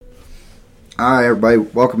Hi, everybody.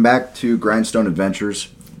 Welcome back to Grindstone Adventures.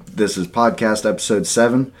 This is podcast episode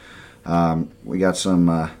 7. We got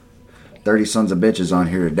some 30 sons of bitches on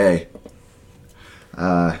here today.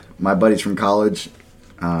 My buddies from college,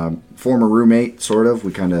 former roommate, sort of.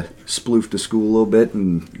 We kind of sploofed to school a little bit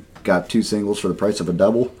and got 2 singles for the price of a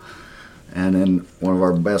double. And then one of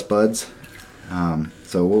our best buds.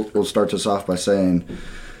 So we'll start this off by saying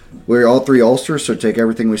we're all 3 Ulsters, so take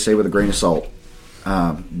everything we say with a grain of salt.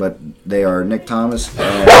 But they are Nick Thomas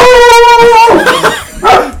and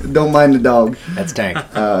don't mind the dog. That's Tank.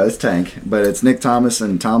 It's Tank, but it's Nick Thomas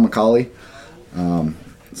and Tom McCauley.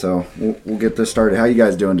 So we'll get this started. How you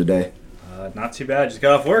guys doing today? Not too bad. Just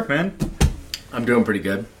got off work, man. I'm doing pretty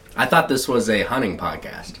good. I thought this was a hunting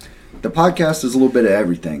podcast. The podcast is a little bit of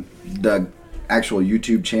everything. The actual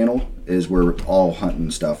YouTube channel is where we're all hunting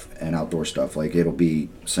stuff and outdoor stuff. Like, it'll be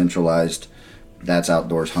centralized. That's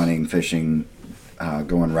outdoors, hunting, fishing,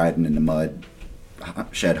 going riding in the mud,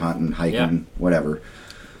 shed hunting, hiking, whatever.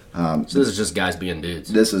 So this is just guys being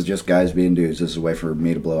dudes. This is just guys being dudes. This is a way for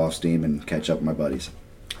me to blow off steam and catch up with my buddies.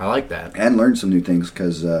 I like that. And learn some new things,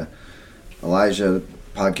 because Elijah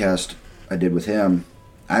podcast I did with him,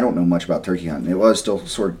 I don't know much about turkey hunting. It was still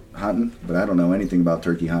sort of hunting, but I don't know anything about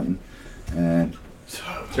turkey hunting. And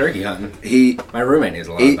turkey hunting? My roommate knows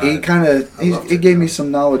a lot about it. He gave me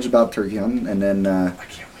some knowledge about turkey hunting, and then I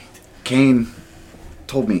can't wait. Kane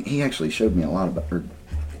told me, he actually showed me a lot about, or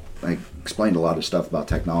like explained a lot of stuff about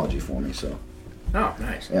technology for me. So, oh,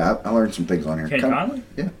 nice. Yeah, I learned some things on here. Kane Conley?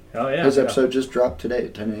 Yeah. Oh yeah. His episode just dropped today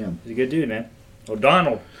at 10 a.m. He's a good dude, man. Well,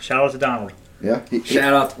 Donald. Shout out to Donald. Yeah.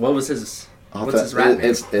 Shout out. What was his? What's his rap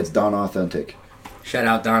name? It's Don Authentic. Shout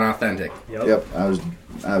out Don Authentic. Yep. I was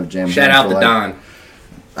jamming. Shout out to Don.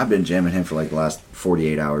 I've been jamming him for like the last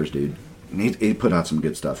 48 hours, dude. And he put out some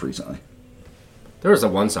good stuff recently. There was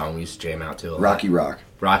one song we used to jam out to a lot. Rocky Rock.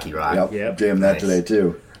 Yep. Jammed that today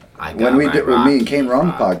too. When me and Kane were on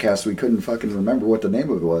the podcast, we couldn't fucking remember what the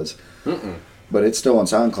name of it was. Mm-mm. But it's still on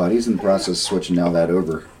SoundCloud. He's in the process of switching now that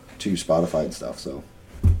over to Spotify and stuff. So,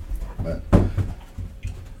 but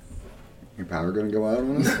your power gonna go out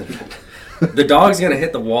on us? The dog's gonna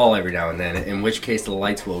hit the wall every now and then, in which case the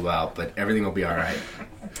lights will go out, but everything will be all right.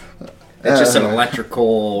 It's just an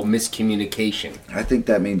electrical miscommunication. I think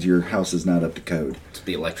that means your house is not up to code. That's what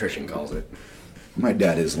the electrician calls it. My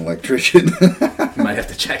dad is an electrician. You might have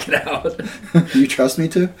to check it out. You trust me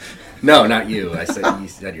to? No, not you. You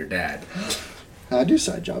said your dad. I do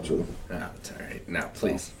side jobs with him. No, it's all right. No,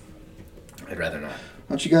 please. I'd rather not. Why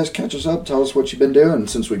don't you guys catch us up? Tell us what you've been doing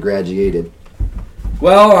since we graduated.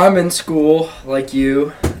 Well, I'm in school, like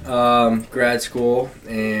you, grad school,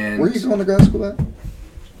 and... Where are you going to grad school at?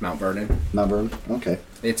 Mount Vernon. Mount Vernon, okay.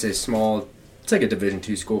 It's a small... It's like a Division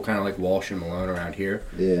II school, kind of like Walsh and Malone around here.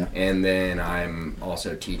 Yeah. And then I'm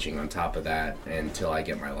also teaching on top of that until I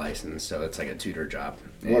get my license, so it's like a tutor job.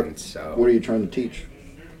 What are you trying to teach?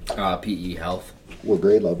 PE health. What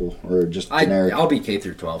grade level, or just generic? I'll be K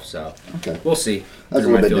through 12, so okay. We'll see. That's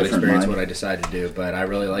through a little my bit field different experience, mine. what I decide to do, but I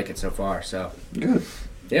really like it so far. So good.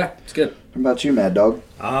 Yeah, it's good. What about you, Mad Dog?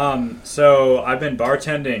 So I've been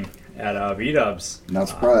bartending at V-Dubs. Not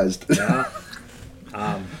surprised. Yeah.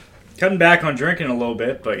 Cutting back on drinking a little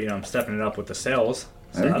bit, but I'm stepping it up with the sales.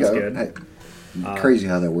 So there you that's go. good. Hey, crazy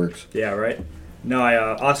how that works. Yeah, right. No,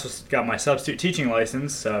 I also got my substitute teaching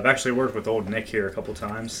license. I've actually worked with old Nick here a couple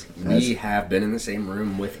times. We have been in the same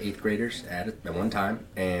room with 8th graders at one time,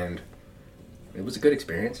 and it was a good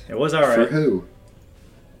experience. It was all right. For who?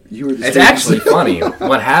 You were the It's actually funny.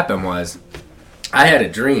 What happened was, I had a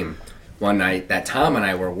dream one night that Tom and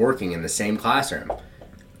I were working in the same classroom.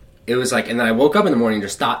 It was like, and then I woke up in the morning and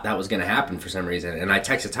just thought that was going to happen for some reason. And I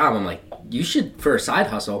texted Tom, I'm like, you should, for a side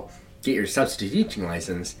hustle, get your substitute teaching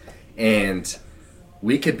license, and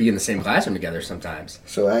we could be in the same classroom together sometimes.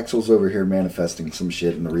 So Axel's over here manifesting some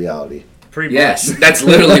shit in the reality. Yes, that's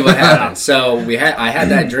literally what happened. So I had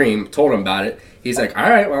that dream, told him about it. He's like, all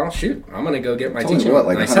right, well, shoot, I'm going to go get my teaching what,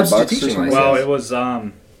 like my $100 substitute or teaching something? license. Well, it was,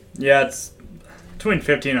 it's between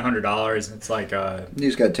 $50 and $100. It's like you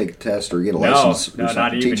just got to take a test or get a license. No, or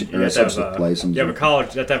not even. Teach, You or have to have a license. you have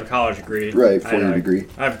to have a college degree. Right, 4-year degree.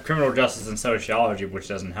 I have criminal justice and sociology, which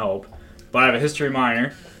doesn't help. But I have a history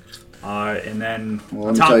minor, and then well,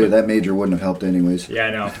 let me tell you, that major wouldn't have helped anyways. Yeah,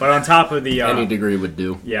 I know. But on top of the any degree would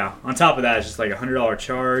do. Yeah, on top of that, it's just like $100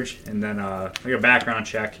 charge, and then like a background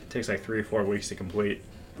check. It takes like 3 or 4 weeks to complete.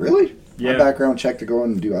 Really? Yeah. My background check to go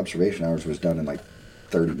in and do observation hours was done in like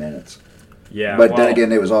 30 minutes. Yeah. But then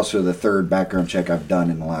again, it was also the third background check I've done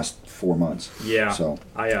in the last 4 months. Yeah. So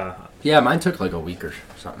Yeah, mine took like a week or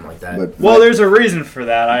something like that. Well, there's a reason for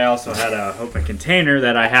that. I also had a open container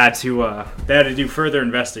that I had to do further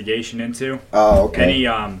investigation into. Oh, okay.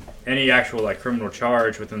 Any actual like criminal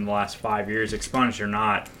charge within the last 5 years, expunged or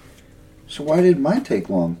not. So why did mine take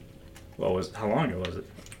long? How long ago was it?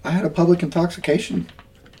 I had a public intoxication.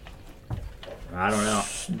 I don't know.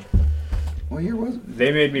 What year was it?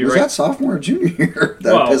 They made me Was that sophomore or junior year?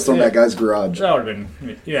 I pissed on that guy's garage. That would have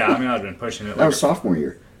been, yeah. I mean, I would have been pushing it. That was sophomore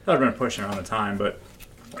year. That would have been pushing around the time, but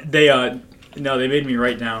they they made me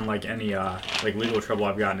write down like any like legal trouble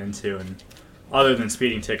I've gotten into, and other than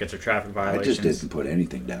speeding tickets or traffic violations. I just didn't put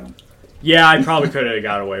anything down. Yeah, I probably could have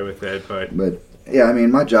got away with it, but yeah, I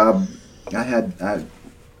mean, my job, I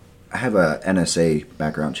have a NSA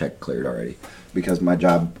background check cleared already because my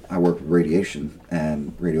job, I work with radiation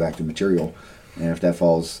and radioactive material, and if that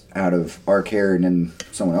falls out of our care and then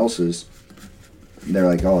someone else's, they're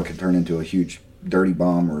like, oh, it could turn into a huge dirty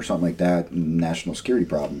bomb or something like that, and national security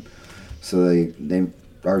problem. So they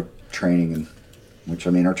our training, and which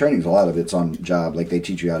I mean, our training's a lot of it's on job. Like they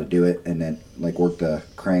teach you how to do it, and then like work the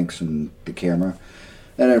cranks and the camera,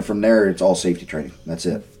 and then from there it's all safety training. That's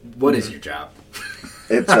it. What is your job?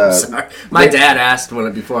 It's I'm sorry. My dad asked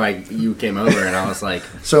before you came over, and I was like,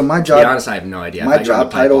 so my job. To be honest, I have no idea. My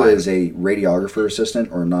job title is a radiographer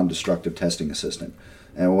assistant or a non-destructive testing assistant.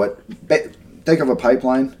 And think of a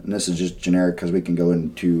pipeline, and this is just generic because we can go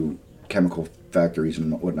into chemical factories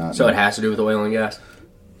and whatnot. So it has to do with oil and gas?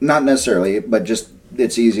 Not necessarily, but just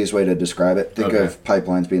it's the easiest way to describe it. Think of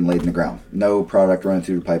pipelines being laid in the ground. No product running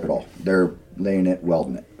through the pipe at all. They're laying it,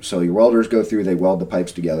 welding it. So your welders go through, they weld the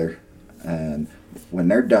pipes together, and when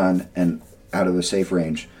they're done and out of a safe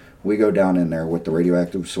range, we go down in there with the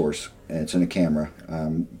radioactive source, and it's in a camera.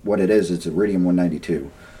 What it is, it's iridium-192,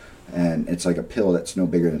 and it's like a pill that's no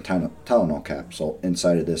bigger than a Tylenol capsule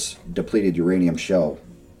inside of this depleted uranium shell,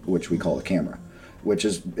 which we call a camera, which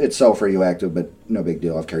is itself radioactive, but no big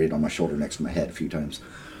deal. I've carried it on my shoulder next to my head a few times.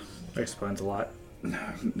 That explains a lot.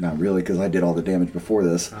 Not really, because I did all the damage before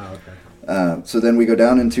this. Oh, okay. So then we go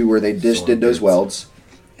down into where they did those welds,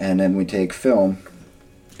 and then we take film,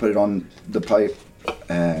 put it on the pipe,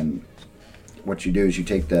 and what you do is you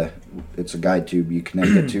take it's a guide tube, you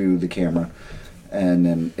connect it to the camera, and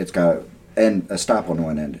then it's got a stop on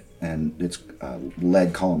one end, and it's a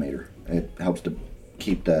lead collimator. It helps to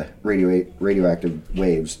keep the radioactive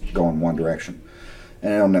waves going one direction.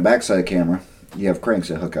 And on the back side of the camera, you have cranks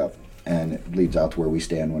that hook up, and it leads out to where we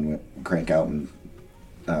stand when we crank out and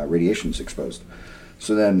radiation's exposed.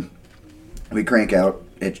 So then we crank out,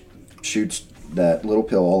 it shoots that little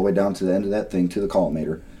pill all the way down to the end of that thing to the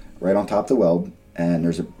collimator, right on top of the weld, and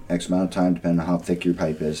there's an X amount of time depending on how thick your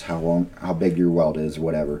pipe is, how big your weld is,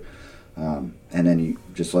 whatever. And then you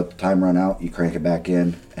just let the time run out, you crank it back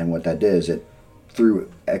in, and what that did is it threw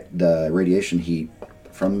the radiation heat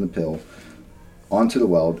from the pill onto the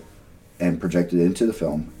weld and projected it into the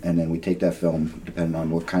film, and then we take that film, depending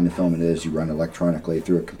on what kind of film it is, you run electronically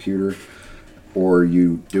through a computer, or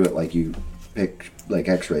you do it like you pick like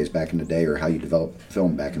x-rays back in the day, or how you develop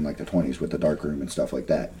film back in like the 20s with the dark room and stuff like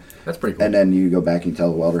that. That's pretty cool. And then you go back and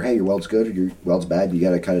tell the welder, hey, your weld's good or your weld's bad, you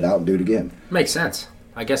got to cut it out and do it again. Makes sense.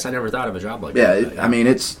 I guess I never thought of a job like that. Yeah, I mean,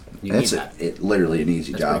 it's literally an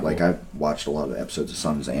easy That's job. cool. Like, I've watched a lot of episodes of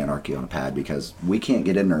Sons of Anarchy on a pad because we can't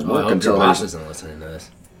get in there and I work hope until your boss isn't listening to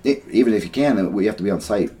this. Even if you can, we have to be on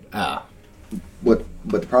site. Ah. But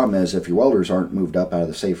the problem is, if your welders aren't moved up out of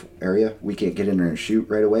the safe area, we can't get in there and shoot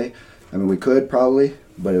right away. I mean, we could probably,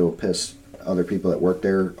 but it'll piss other people that work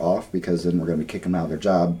there off, because then we're going to be kicking them out of their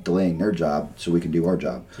job, delaying their job so we can do our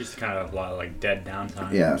job. Just kind of a lot of like dead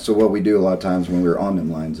downtime. Yeah, so what we do a lot of times when we were on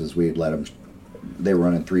them lines is we'd let them, they were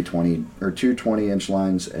running 320 or two 20-inch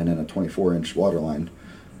lines and then a 24-inch water line,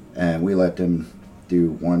 and we let them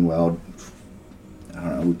do one weld. I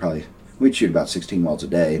don't know, we'd shoot about 16 welds a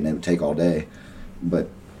day, and it would take all day, but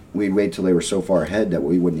we'd wait till they were so far ahead that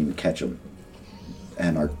we wouldn't even catch them.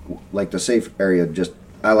 And the safe area,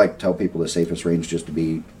 I like to tell people the safest range just to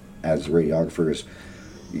be as a radiographer is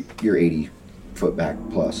you're 80 foot back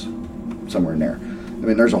plus, somewhere in there. I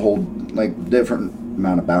mean, there's a whole different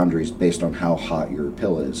amount of boundaries based on how hot your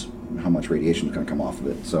pill is, how much radiation is going to come off of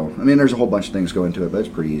it. So, I mean, there's a whole bunch of things go into it, but it's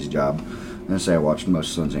a pretty easy job. And I say I watched most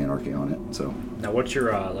of Sons of Anarchy on it. So now, what's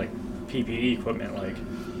your PPE equipment like?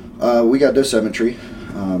 We got dosimetry.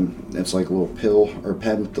 It's like a little pill or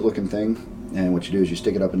pen looking thing. And what you do is you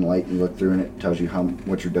stick it up in the light and you look through, and it tells you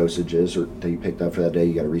what your dosage is or that you picked up for that day.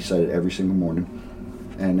 You got to reset it every single morning.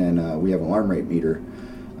 And then we have an alarm rate meter.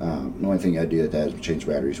 The only thing I do with that is change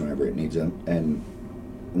batteries whenever it needs them. And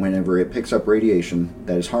whenever it picks up radiation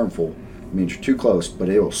that is harmful, it means you're too close, but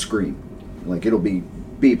it will scream. Like, it'll be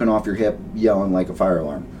beeping off your hip, yelling like a fire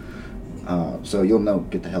alarm. So you'll know,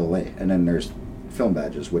 get the hell away. And then there's film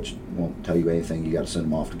badges, which won't tell you anything. You got to send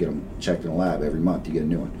them off to get them checked in a lab every month. You get a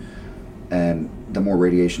new one. And the more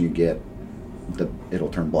radiation you get, it'll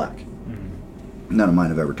turn black. Mm-hmm. None of mine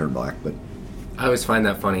have ever turned black, but I always find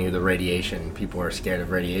that funny, the radiation. People are scared of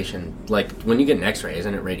radiation. Like, when you get an x-ray,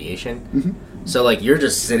 isn't it radiation? Mm-hmm. So, like, you're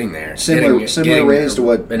just sitting there. Similar rays to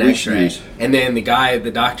what an we x-ray. use. And then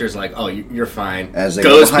the doctor's like, oh, you're fine. As they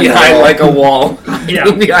goes go behind like a wall. Yeah.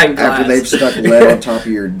 Behind glass. After they've stuck lead on top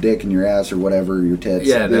of your dick and your ass or whatever, your tits.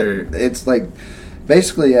 Yeah, it's like,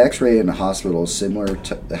 basically, x-ray in the hospital is similar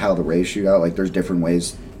to how the rays shoot out. Like, there's different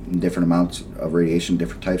ways, different amounts of radiation,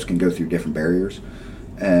 different types can go through different barriers.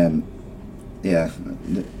 And, yeah,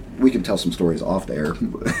 we can tell some stories off the air.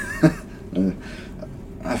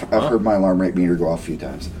 I've heard my alarm rate meter go off a few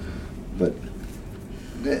times, but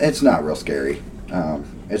it's not real scary.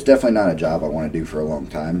 It's definitely not a job I want to do for a long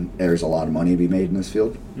time. There's a lot of money to be made in this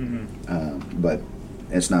field, but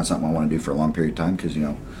it's not something I want to do for a long period of time because,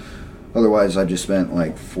 otherwise I just spent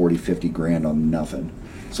like 40, 50 grand on nothing.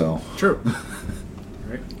 So true.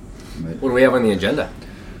 Right. What do we have on the agenda?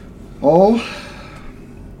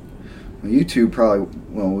 You two probably,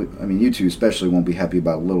 you two especially won't be happy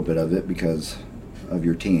about a little bit of it because of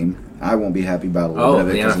your team. I won't be happy about a little bit of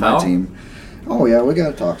it because of my team. Oh, yeah, we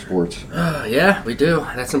got to talk sports. Yeah, we do.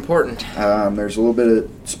 That's important. There's a little bit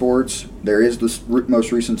of sports. There is the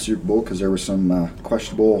most recent Super Bowl because there were some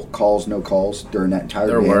questionable calls, no calls during that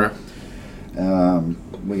entire game. There were.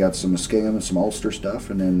 We got some Muskingum and some Ulster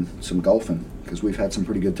stuff and then some golfing because we've had some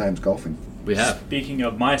pretty good times golfing. We have. Speaking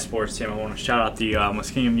of my sports team, I want to shout out the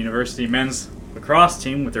Muskingum University men's lacrosse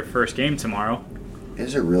team with their first game tomorrow.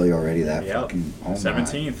 Is it really already that fucking... Oh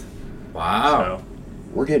 17th. Wow. So,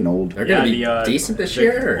 we're getting old. They're going to be decent this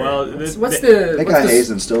year? Well, they got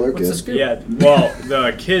Hazen still. They're good. Yeah, well,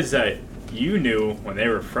 the kids that you knew when they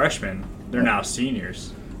were freshmen, they're now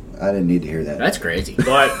seniors. I didn't need to hear that. That's crazy.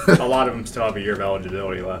 But a lot of them still have a year of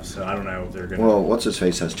eligibility left, so I don't know if they're going to... Well,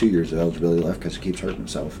 what's-his-face has 2 years of eligibility left because he keeps hurting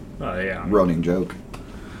himself. Oh, yeah. Running joke.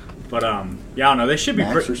 But, yeah, I don't know. They should be...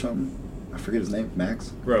 Max or something? I forget his name.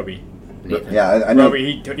 Max? Roby. Yeah, I know.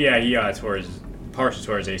 Roby, he partially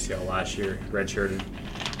tore his ACL last year, redshirted.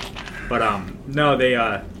 But, no,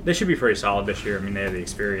 they should be pretty solid this year. I mean, they have the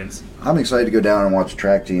experience. I'm excited to go down and watch the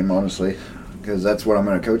track team, honestly, because that's what I'm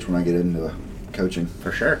going to coach when I get into coaching.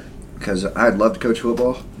 For sure. Because I'd love to coach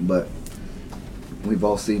football, but we've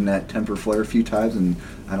all seen that temper flare a few times, and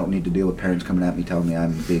I don't need to deal with parents coming at me telling me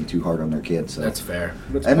I'm being too hard on their kids. So. That's fair.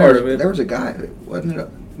 That's and part of it. There was a guy, wasn't it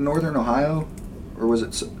Northern Ohio, or was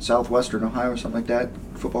it Southwestern Ohio or something like that?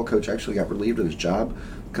 Football coach actually got relieved of his job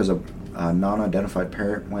because a non-identified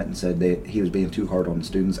parent went and said he was being too hard on the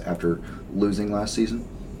students after losing last season.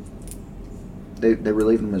 They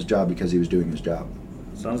relieved him of his job because he was doing his job.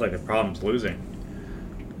 Sounds like the problem's losing.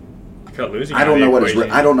 Cut losing. I don't know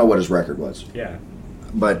what his record was. Yeah.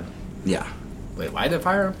 But yeah. Wait, why did they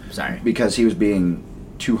fire him? Sorry. Because he was being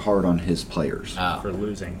too hard on his players. For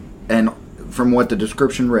losing. And from what the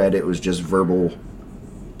description read, it was just verbal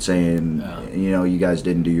saying, you guys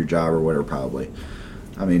didn't do your job or whatever, probably.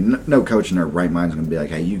 I mean, no coach in their right mind is going to be like,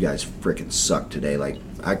 hey, you guys freaking suck today. Like,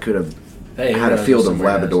 I could have had a field of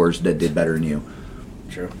Labradors that did better than you.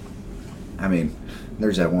 True. I mean,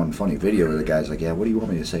 there's that one funny video where the guy's like, yeah, what do you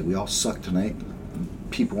want me to say? We all suck tonight.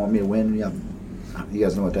 People want me to win. Yeah. You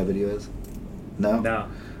guys know what that video is? No? No.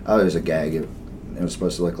 Oh, it was a gag. It was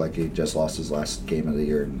supposed to look like he just lost his last game of the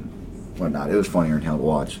year and whatnot. It was funnier than hell to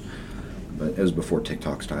watch. But it was before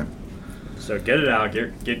TikTok's time. So get it out.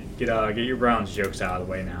 Get your Browns jokes out of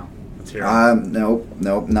the way now. Let's hear it.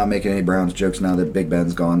 Nope. Not making any Browns jokes now that Big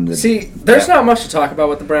Ben's gone. See, there's not much to talk about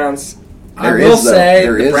with the Browns. I will say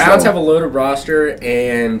the Browns have a loaded roster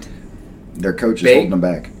and their coach is holding them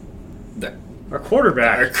back. Our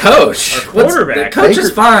quarterback. Our coach. Our quarterback. The coach is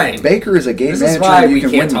fine. Baker is a game this manager. Is why you we can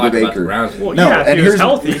can't win talk with about Baker. the Browns. Well, yeah, if he was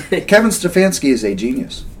healthy. Kevin Stefanski is a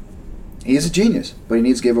genius. He is a genius, but he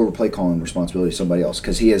needs to give over play calling responsibility to somebody else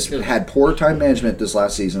because he has had poor time management this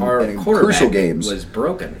last season in crucial games. Was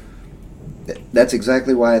broken. That's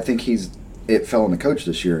exactly why I think it fell on the coach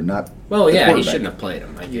this year, not. Well, yeah, he shouldn't have played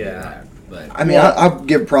him. But I mean, I'll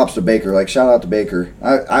give props to Baker. Like, shout out to Baker.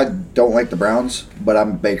 I don't like the Browns, but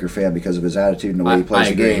I'm a Baker fan because of his attitude and the way he plays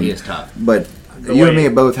the game. He is tough. But you and me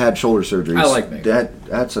have both had shoulder surgeries. I like Baker.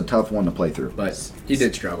 That's a tough one to play through. But he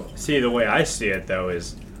did struggle. See, the way I see it, though,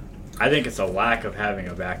 is I think it's a lack of having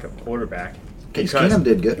a backup quarterback. Case Keenum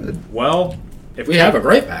did good. Well, we have a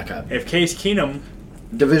great backup. If Case Keenum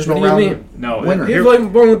divisional What do you round No, winner. He's like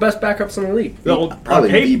one of the best backups in the league. Well,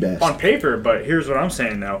 Probably the best. on paper, but here's what I'm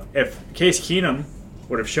saying though: if Case Keenum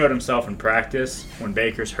would have showed himself in practice when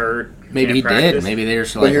Baker's hurt, Maybe can't he practice, did. Maybe they're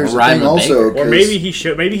just But like here's the riding thing with also, Baker. or maybe he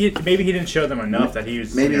showed. Maybe he didn't show them enough that he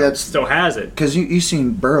was. Maybe that's- still has it. Because you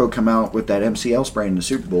seen Burrow come out with that MCL sprain in the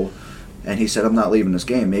Super Bowl, and he said, "I'm not leaving this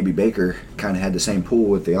game." Maybe Baker kind of had the same pool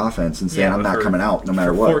with the offense and saying, Yeah, "I'm but not for- coming out no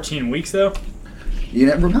matter For what." 14 weeks though. You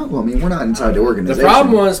never know. Well, I mean, we're not inside the The organization.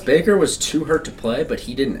 problem was Baker was too hurt to play, but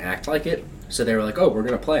he didn't act like it. So they were like, "Oh, we're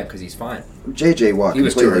gonna play him because he's fine." J.J. Watt He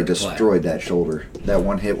was too completely hurt to play. destroyed that shoulder. That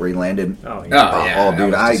one hit where he landed. Oh, Oh yeah, Oh, dude, that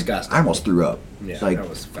was I disgusting. almost threw up. Yeah, It's like, that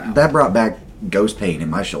was foul. that brought back ghost pain in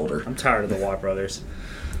my shoulder. I'm tired of the Watt brothers.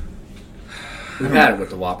 We've had it with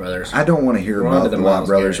the Watt brothers. I don't want to hear We're on to about the the Watt Miles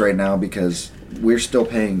brothers Garrett. right now because we're still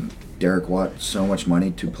paying Derek Watt so much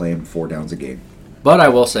money to play him 4 downs a game. But I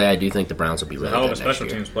will say, I do think the Browns will be really Hell of a good next special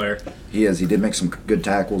year. teams player. He is. He did make some good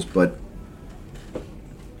tackles, but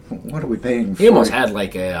what are we paying for? He almost had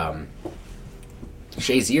like a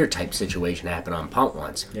Shazier type situation happen on punt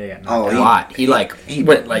once. Yeah. Oh, A lot. He he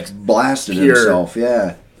went like blasted pure- himself.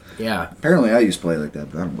 Yeah. yeah. Apparently, I used to play like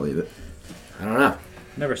that, but I don't believe it. I don't know.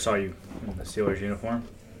 Never saw you in the Steelers uniform.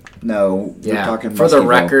 No, we're Yeah. talking For the musky ball.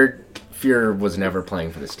 record, Fuhrer was never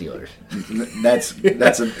playing for the Steelers.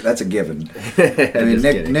 That's a given. I mean, Just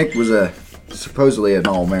kidding. Nick was supposedly an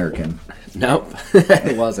All-American. Nope,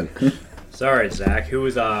 it wasn't. Sorry, Zach.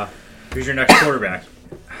 Who's your next quarterback?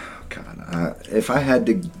 God, if I had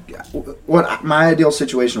to, what my ideal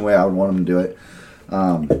situation, the way I would want him to do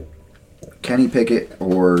it, Kenny Pickett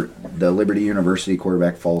or the Liberty University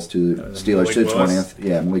quarterback falls to the Steelers Malik to the Willis? 20th.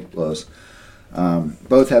 Yeah, Malik Willis.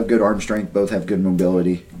 Both have good arm strength. Both have good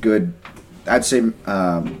mobility. Good. I'd say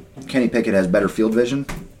Kenny Pickett has better field vision.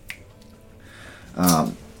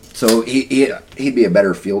 So he'd be a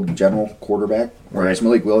better field general quarterback, whereas Right.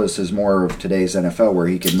 Malik Willis is more of today's NFL, where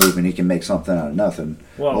he can move and he can make something out of nothing,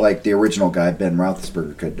 Well- like the original guy Ben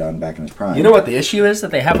Roethlisberger could have done back in his prime. You know what the issue is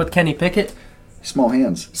that they have with Kenny Pickett? Small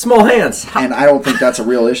hands, Small hands. and I don't think that's a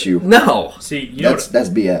real issue. No. See, you know That's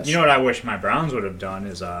BS. You know what I wish my Browns would have done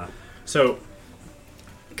is so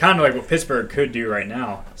kind of like what Pittsburgh could do right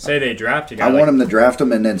now. Say they draft a guy. I want him to draft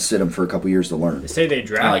him and then sit him for a couple years to learn. Say they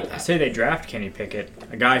draft. like that. Say they draft Kenny Pickett,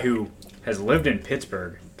 a guy who has lived in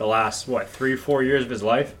Pittsburgh the last 3-4 years of his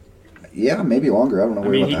life. Yeah, maybe longer. I don't know I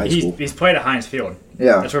where he mean, went to high school. he's played at Heinz Field.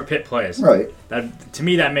 Yeah, That's where Pitt plays. right. That to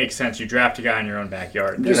me that makes sense. You draft a guy in your own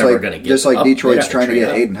backyard. They're Just never like gonna get just like up. They Detroit's got to trying to trade get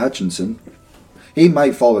up. Aiden Hutchinson. He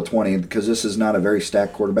might fall to 20 because this is not a very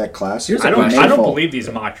stacked quarterback class. Here's a I don't. question. I don't fall. believe these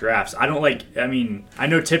mock drafts. I don't like. I mean, I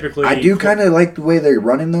know typically. I do kind of like the way they're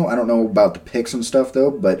running, though. I don't know about the picks and stuff, though,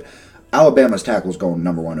 but Alabama's tackle's going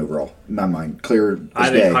number 1 overall. In my mind, clear I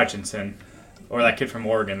as think day. Hutchinson, or that kid from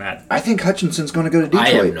Oregon. That I think Hutchinson's going to go to Detroit. I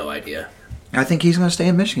have no idea. I think he's going to stay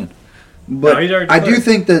in Michigan. But No, he's already I do declared.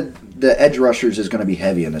 think that the edge rushers is going to be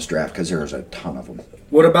heavy in this draft because there's a ton of them.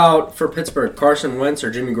 What about for Pittsburgh, Carson Wentz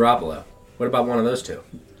or Jimmy Garoppolo? What about one of those two?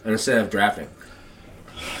 Instead of drafting.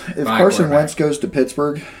 If Bye, Carson quarterback. Wentz goes to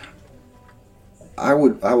Pittsburgh,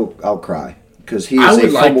 I'll cry because he I is a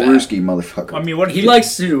would like that. Fumblerooski motherfucker. I mean, what He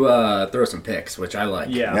likes to throw some picks, which I like.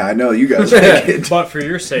 Yeah. Yeah, I know you guys like it. But for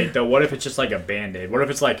your sake, though, what if it's just like a Band-Aid? What if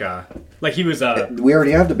it's like he was We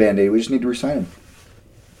already have the Band-Aid. We just need to resign him.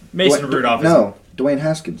 Mason Rudolph? No, Dwayne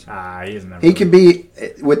Haskins. He isn't. He can be,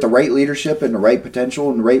 with the right leadership and the right potential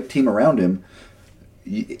and the right team around him.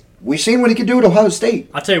 We've seen what he could do at Ohio State.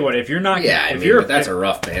 I'll tell you what. If you're not, Yeah, if I mean, you're but that's a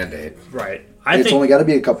rough Band-Aid. right. It's only got to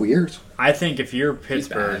be a couple years. I think if you're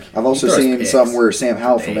Pittsburgh, bad. I've also He throws seen picks. some where Sam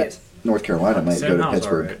Howell from Days. North Carolina might Sam go to Howell's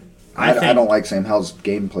Pittsburgh. alright. I think- don't like Sam Howell's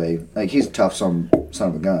gameplay. Like, he's a tough son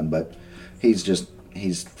of a gun, but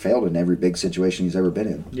he's failed in every big situation he's ever been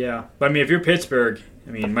in. Yeah, but I mean, if you're Pittsburgh,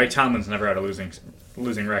 I mean, Mike Tomlin's never had a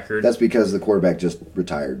losing record. That's because the quarterback just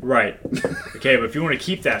retired. right. Okay, but if you want to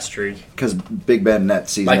keep that streak, Because Big Ben that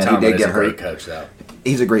season, Mike he Tomlin did is get a great hurt. coach, though.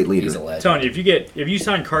 He's a great leader. He's a I'm legend. telling you, if you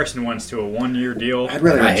sign Carson Wentz to a 1-year deal, I'd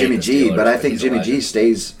rather I have hate Jimmy the G, Steelers, but I but think he's a Jimmy G legend.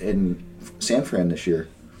 stays in San Fran this year.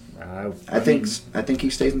 I think he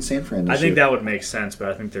stays in San Fran this I think year. that would make sense, but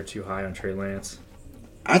I think they're too high on Trey Lance.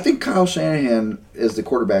 I think Kyle Shanahan is the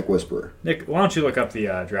quarterback whisperer. Nick, why don't you look up the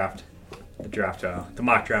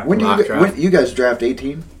mock draft? When Mock draft. you guys draft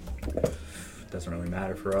 18? Doesn't really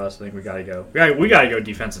matter for us. I think we gotta go. We gotta go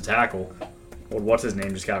defensive tackle. Well, what's his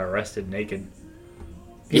name? Just got arrested naked.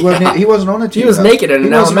 He wasn't on a team. He was though. naked in He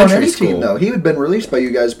an wasn't on elementary any team, school. though. He had been released by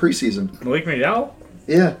you guys preseason. Malik McDowell.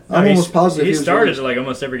 Yeah, No, I'm he's- almost positive he was started released. like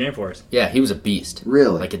almost every game for us. Yeah, he was a beast.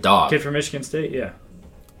 Really? Like a dog. Kid from Michigan State. Yeah.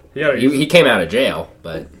 Yeah, He came out of jail,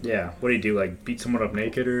 but yeah. What did he do? Like beat someone up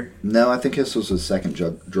naked or? No, I think this was his second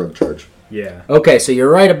drug charge. Yeah. okay. So you're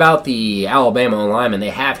right about the Alabama lineman. They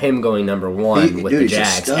have him going number 1 with the he's a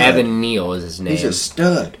Jags. stud. Evan Neal is his name. He's a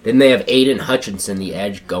stud. Then they have Aiden Hutchinson, the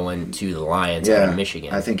edge, going to the Lions out of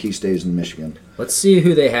Michigan. I think he stays in Michigan. Let's see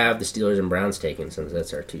who they have the Steelers and Browns taking, since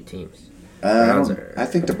that's our 2 teams. I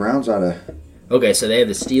think the Browns ought to. Okay, so they have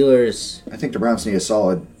the Steelers I think the Browns need a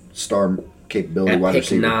solid star capability at wide pick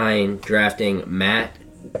receiver. 9, drafting Matt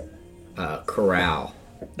Corral,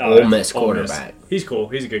 Oh, Ole Miss Ole Miss. quarterback. He's cool.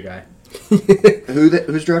 He's a good guy.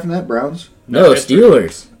 Who's drafting that? Browns? No, Pittsburgh.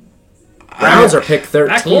 Steelers. Browns are pick 13.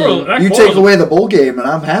 That You Coral's- take away the bowl game, and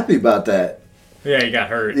I'm happy about that. Yeah, he got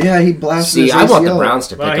hurt. Yeah, he blasted See, his I want the ACL. Browns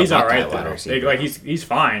to pick Well, a he's all Buckeye right wide though. receiver. Like he's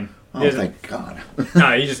fine. Oh, He doesn't- thank God.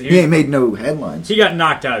 No, He ain't made no headlines. he got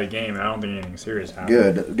knocked out of the game. And I don't think anything serious happened.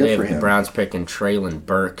 Good They for have the him. Browns picking Traylon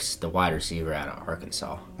Burks, the wide receiver out of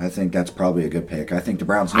Arkansas. I think that's probably a good pick. I think the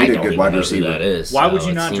Browns I need a don't good even wide know receiver. who that is. Why so would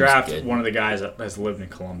you it not seems draft good. one of the guys that has lived in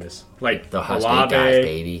Columbus, like the Husky Olave, guys,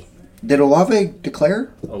 baby? Did Olave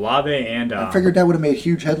declare? Olave and I figured that would have made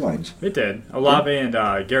huge headlines. it did. Olave and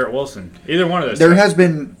Garrett Wilson. Either one of those. There two. has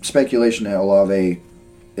been speculation that Olave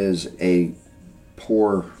is a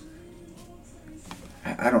poor.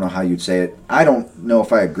 I don't know how you'd say it. I don't know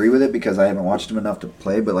if I agree with it because I haven't watched him enough to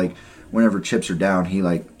play. But like, whenever chips are down, he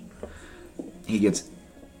gets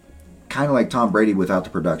kind of like Tom Brady without the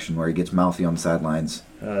production, where he gets mouthy on the sidelines.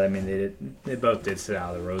 I mean, they both did sit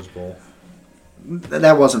out of the Rose Bowl.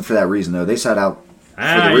 That wasn't for that reason though. They sat out for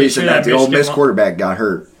the you reason sure that the Ole Michigan Miss won- quarterback got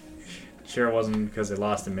hurt. Sure, it wasn't because they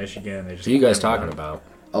lost to Michigan. They just Who are you guys talking about?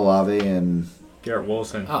 Olave and Garrett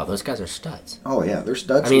Wilson. Oh, those guys are studs. oh yeah, they're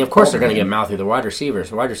studs. I mean, of course they're going to get mouthy. The wide receivers.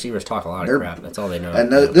 The wide receivers talk a lot of They're- crap. That's all they know.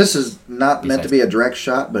 And this is not meant to be a direct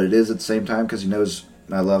shot, but it is at the same time because he knows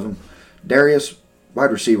I love him. Darius,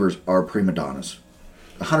 wide receivers are prima donnas,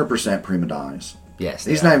 100% prima donnas. Yes,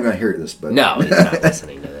 He's they not are. even going to hear this, but No, he's not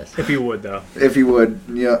listening to this. If he would, though. if he would,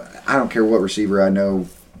 I don't care what receiver I know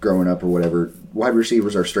growing up or whatever. Wide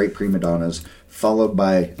receivers are straight prima donnas, followed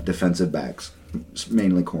by defensive backs,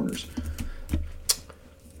 mainly corners.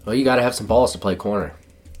 Well, you got to have some balls to play corner.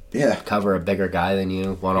 Yeah, Cover a bigger guy than you,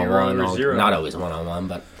 Zero one-on-one. zero. Not always one-on-one,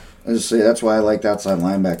 but I just say that's why I liked outside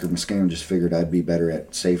linebacker. Muskane just figured I'd be better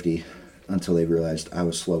at safety until they realized I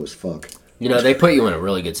was slow as fuck. they put you in a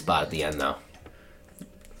really good spot at the end, though.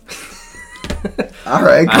 All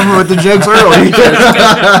right, coming with the jokes early.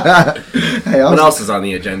 Hey, What else is on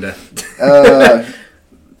the agenda?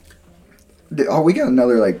 we got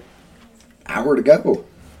another hour to go.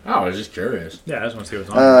 Oh, I was just curious. Yeah, I just want to see what's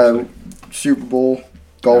on. Actually. Super Bowl,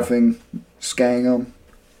 golfing, Skangum.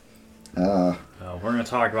 We're going to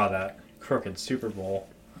talk about that crooked Super Bowl.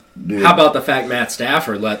 Dude. How about the fact Matt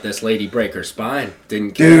Stafford let this lady break her spine?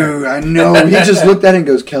 Didn't care. Dude, I know. He just looked at it and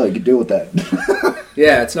goes, Kelly, could deal with that.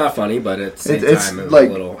 Yeah, it's not funny, but at the same It's time, it was like-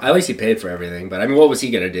 a little. At least he paid for everything. But I mean, what was he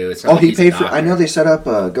gonna do? It's not Oh, like he he's a paid for. doctor. I know they set up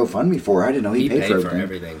GoFundMe for her. I didn't know He he paid for everything.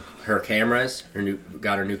 everything. Her cameras,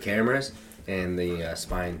 got her new cameras, and the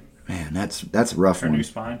spine, Man, that's a rough Her one. new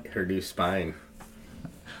spine. her new spine.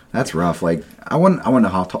 That's rough. Like I wouldn't know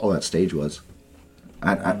how tall that stage was.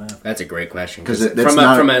 I That's a great question 'Cause because it's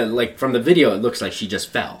not- from the video, it looks like she just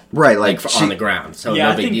fell. Right, on the ground. So Yeah,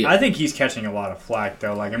 no big deal. I think he's catching a lot of flack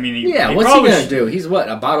though. Like, I mean, he Yeah, he what's he probably gonna should- do? He's a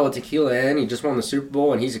bottle of tequila in. He just won the Super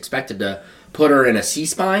Bowl, and he's expected to put her in a C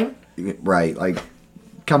spine. right. Like,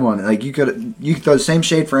 come on. Like you could throw the same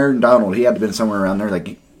shade for Aaron Donald. He had to have been somewhere around there.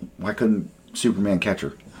 Like, why couldn't Superman catch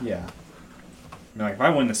her? Yeah. I mean, like, if I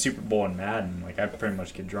win the Super Bowl in Madden, like, I pretty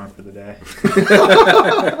much get drunk for the day.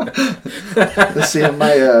 Let's see, on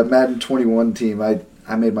my Madden 21 team, I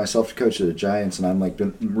made myself the coach of the Giants, and I'm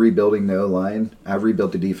been rebuilding the O-line. I've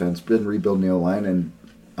rebuilt the defense, been rebuilding the O-line, and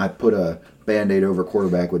I put a Band-Aid over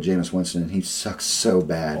quarterback with Jameis Winston, and he sucks so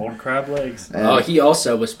bad. Old crab legs. And He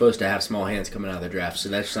also was supposed to have small hands coming out of the draft, so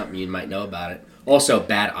that's something you might know about it. Also,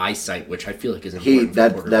 bad eyesight, which I feel like is important.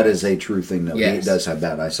 that is a true thing, though. Yes. He does have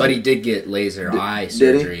bad eyesight. But he did get laser eye did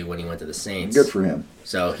he? surgery when he went to the Saints. Good for him.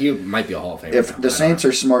 So he might be a Hall of Famer. If the Saints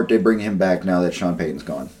are smart, they bring him back now that Sean Payton's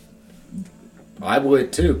gone. I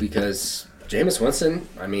would too, because Jameis Winston,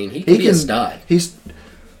 I mean, he can be a stud. He's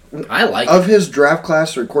I like of him. his draft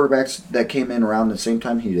class or quarterbacks that came in around the same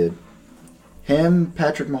time he did. Him,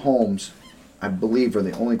 Patrick Mahomes, I believe, are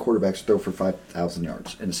the only quarterbacks to throw for 5,000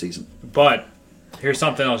 yards in a season. But here's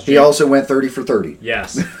something else. He also went 30 for 30.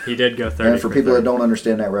 Yes, he did go 30. And for people that don't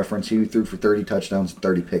understand that reference, he threw for 30 touchdowns and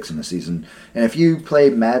 30 picks in a season. And if you play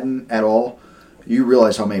Madden at all, You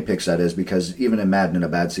realize how many picks that is because even in Madden in a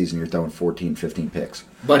bad season, you're throwing 14, 15 picks.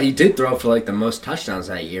 But he did throw for like the most touchdowns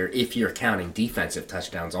that year, if you're counting defensive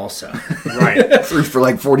touchdowns also. Right. Threw for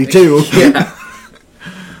like 42. Yeah.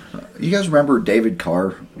 You guys remember David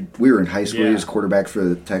Carr? We were in high school. Yeah. He was quarterback for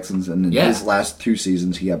the Texans, and in his last 2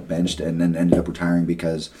 seasons, he got benched and then ended up retiring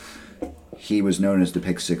because he was known as the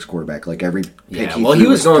pick six quarterback. Like every pick he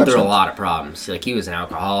was going through a lot of problems. Like he was an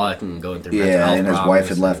alcoholic and going through mental health and his wife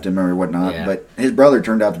had left him or whatnot. Yeah. But his brother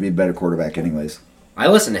turned out to be a better quarterback, anyways. I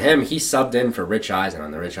listened to him. He subbed in for Rich Eisen on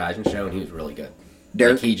the Rich Eisen show, and he was really good.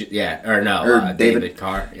 Derek, like David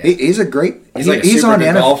Carr. Yeah. He's a great. He's like a super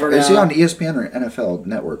good golfer now. Is he on ESPN or NFL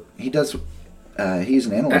Network? He does. He's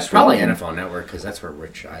an analyst. That's probably NFL Network because that's where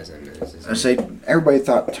Rich Eisen is. I say everybody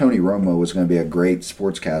thought Tony Romo was going to be a great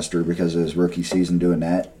sportscaster because of his rookie season doing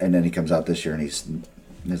that, and then he comes out this year and he's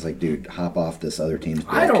like, dude, hop off this other team's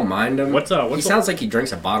back. I don't mind him. He sounds like he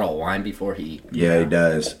drinks a bottle of wine before he he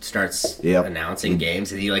does starts announcing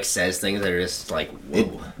games, and he like says things that are just like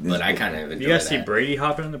whoa. But I kind of enjoy You guys that. see Brady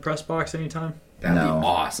hopping in the press box anytime? That'd be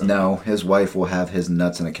awesome. No, his wife will have his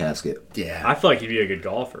nuts in a casket. Yeah, I feel like he'd be a good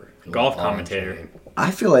golfer, golf commentator. I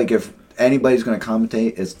feel like if anybody's going to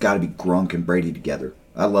commentate, it's got to be Gronk and Brady together.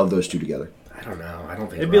 I love those two together. I don't know. I don't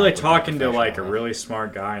think It'd be Gronk like would talking to like a professional. really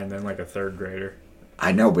smart guy and then like a third grader.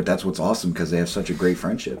 I know, but that's what's awesome because they have such a great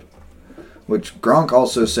friendship. Which Gronk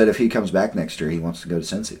also said if he comes back next year, he wants to go to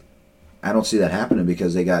Cincy. I don't see that happening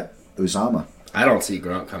because they got Usama. I don't see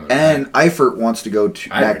Gronk coming And back. Eifert wants to go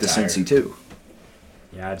back to retire. Cincy too.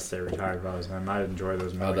 Yeah, I'd stay retired if I was him. I'd enjoy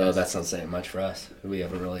those movies. Although that's not saying much for us. We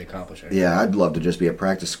haven't really accomplished anything. Yeah, I'd love to just be a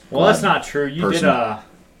practice squad. Well, that's not true. You person. did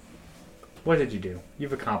what did you do?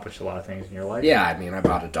 You've accomplished a lot of things in your life. Yeah, I mean, I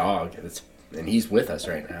bought a dog, and he's with us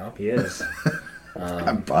right now. He is.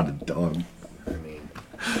 I bought a dog. I mean,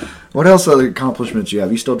 What else other accomplishments you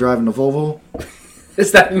have? You still driving the Volvo?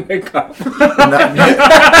 is that an accomplishment?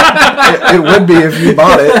 It would be if you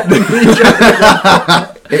bought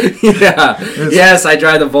it. Yeah. Yes, I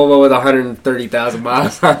drive the Volvo with 130,000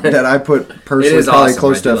 miles on it. That I put It personally is probably awesome.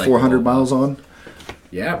 close I do to like 400 Volvo. miles on.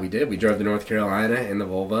 Yeah, we did. We drove to North Carolina in the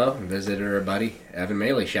Volvo and visited our buddy Evan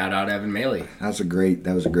Maley. Shout out Evan Maley. That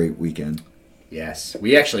was a great weekend. Yes,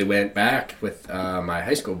 we actually went back with my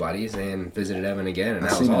high school buddies and visited Evan again, and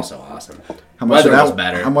that was also awesome. How much Weather of that, was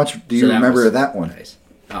better. How much do you so that remember was of that one? Nice.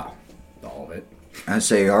 Oh, all of it. I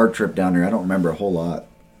say our trip down there. I don't remember a whole lot.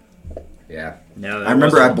 Yeah. No, I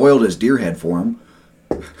remember I boiled his deer head for him.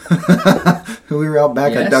 We were out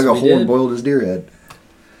back. I Yes, dug a we hole and did. boiled his deer head.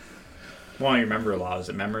 Well, you remember a lot. Is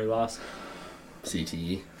it memory loss?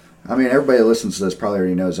 CTE. I mean, everybody that listens to this probably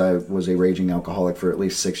already knows I was a raging alcoholic for at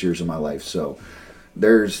least 6 years of my life. So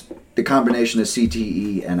there's the combination of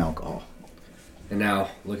CTE and alcohol. And now,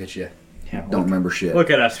 look at you. Yeah, Don't remember shit. Look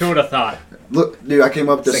at us. Who would have thought? Look, dude, I came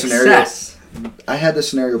up with this scenario. Success. I had this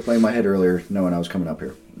scenario play in my head earlier, knowing I was coming up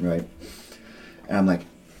here, right? And I'm like,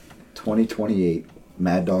 2028,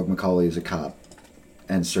 Mad Dog McCauley is a cop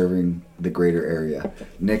and serving the greater area.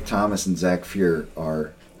 Nick Thomas and Zach Fuhr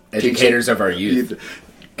are Educators of our youth.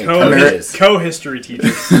 And Co coaches. history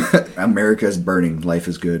teachers. America is burning. Life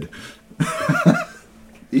is good.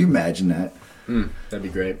 You imagine that? That'd be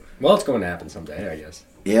great. Well, it's going to happen someday, I guess.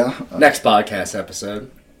 Yeah, Next podcast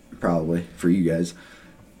episode. probably for you guys.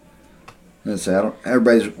 Let's say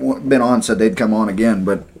everybody's been on said they'd come on again,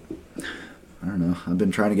 but I don't know. I've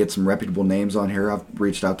been trying to get some reputable names on here. I've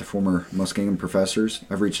reached out to former Muskingum professors.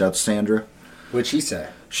 I've reached out to Sandra. What'd she say?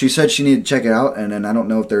 She said she needed to check it out, and then I don't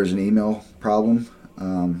know if there's an email problem,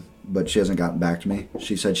 but she hasn't gotten back to me.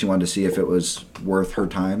 She said she wanted to see if it was worth her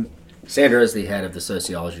time. Sandra is the head of the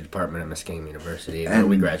sociology department at Muskingum University, And where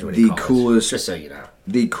we graduated the college. coolest- Just so you know.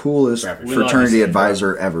 The coolest We love you, fraternity Sandra.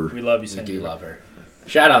 advisor ever. We love you, We Cindy. do love her.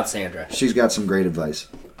 Shout out Sandra. She's got some great advice.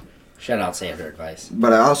 Shout out Sandra advice.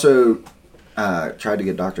 But I also tried to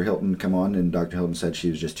get Dr. Hilton to come on, and Dr. Hilton said she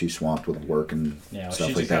was just too swamped with work and Yeah, well, stuff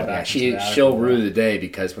she's like got that. back. She'll rue the day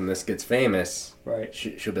because when this gets famous, Right.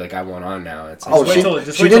 she'll be like, I want on now. It's Oh, wait she, till-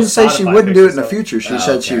 just she wait till didn't say she Spotify wouldn't do it in fixes the it. future. She Oh,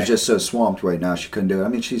 said she was okay. just so swamped right now she couldn't do it. I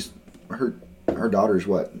mean, she's her daughter's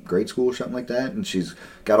what, grade school or something like that, and she's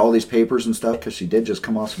got all these papers and stuff because she did just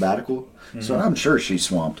come off sabbatical. So I'm sure she's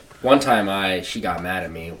swamped. One time she got mad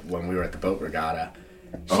at me when we were at the boat regatta.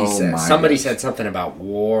 Oh, She my said somebody gosh. said something about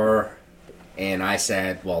war, and I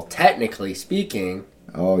said, well, technically speaking,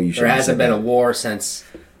 Oh, you should. there hasn't been a war since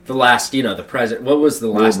the last, the president. What was the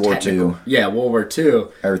last War technical? II. Yeah, World War II.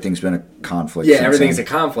 Everything's been a conflict. Yeah, since everything's then. a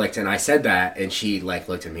conflict, and I said that, and she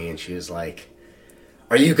looked at me and she was like,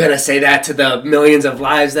 are you going to say that to the millions of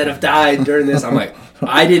lives that have died during this? I'm like,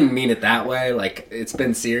 I didn't mean it that way. Like, it's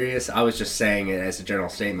been serious. I was just saying it as a general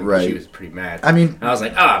statement. Right. She was pretty mad. I mean, I was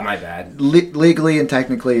like, my bad. Legally and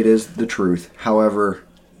technically, it is the truth. However,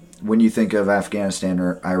 when you think of Afghanistan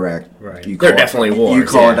or Iraq, right. They're definitely wars. You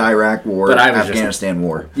call it Iraq war, but I was Afghanistan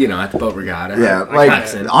war. At the boat regatta.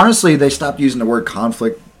 Yeah, honestly, they stopped using the word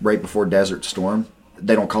conflict right before Desert Storm.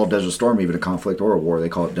 They don't call Desert Storm even a conflict or a war. They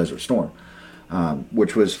call it Desert Storm.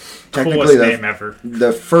 Which was technically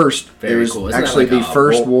the first. Very it was cool. Actually the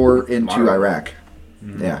first war into Iraq.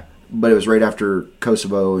 Mm-hmm. Yeah, but it was right after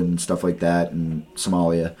Kosovo and stuff like that, and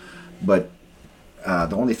Somalia. But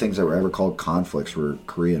the only things that were ever called conflicts were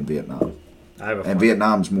Korea and Vietnam. And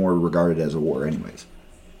Vietnam's more regarded as a war, anyways.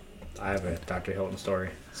 I have a Dr. Hilton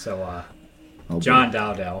story. So, John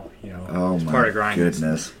Dowdell, part of Grinders.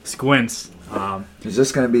 Goodness. Squints. Is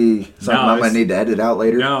this going to be something I'm going to need to edit out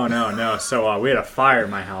later? No. So we had a fire at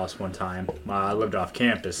my house one time. I lived off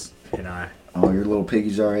campus, and oh, your little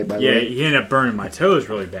piggy's all right, by the way? Yeah, he ended up burning my toes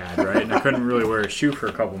really bad, right? And I couldn't really wear a shoe for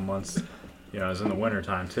a couple months. It was in the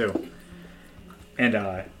wintertime, too. And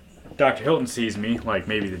Dr. Hilton sees me, like,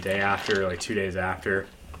 maybe the day after, like 2 days after.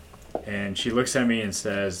 And she looks at me and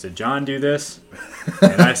says, "Did John do this?"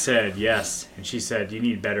 And I said, "Yes." And she said, "You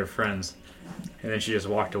need better friends." And then she just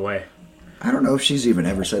walked away. I don't know if she's even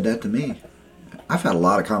ever said that to me. I've had a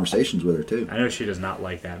lot of conversations with her, too. I know she does not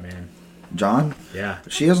like that man. John? Yeah.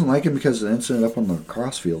 She doesn't like him because of the incident up on the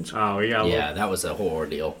cross fields. Oh, yeah. Yeah, that was a whole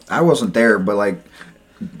ordeal. I wasn't there, but, like,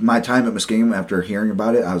 my time at Muskingum, after hearing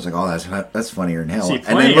about it, I was like, oh, that's funnier than hell. And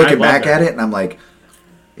then looking back at it, and I'm like,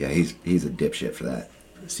 yeah, he's a dipshit for that.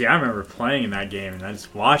 See, I remember playing in that game, and I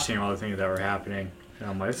just watching all the things that were happening, and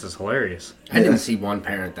I'm like, this is hilarious. I didn't see one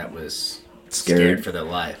parent that was scared for their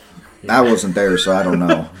life. Yeah. I wasn't there, so I don't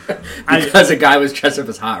know. Because a guy was dressed up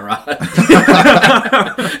as Hot Rod.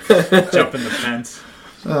 Jumping the fence.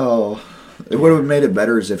 Oh. It would have made it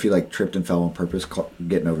better as if he, like, tripped and fell on purpose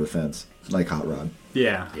getting over the fence, like Hot Rod.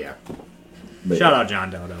 Yeah. But Shout out John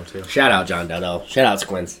Dodo, too. Shout out John Dodo. Shout out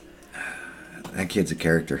Squints. That kid's a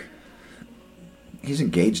character. He's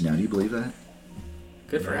engaged now. Do you believe that?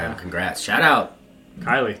 Good for him. Congrats. Shout out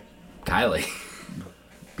Kylie.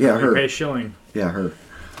 Yeah, her. Ray Schilling. Yeah, her.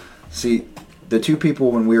 See, the two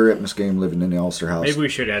people when we were at Muskingum living in the Ulster house. Maybe we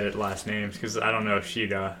should edit last names because I don't know if she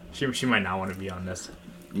might not want to be on this.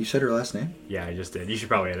 You said her last name? Yeah, I just did. You should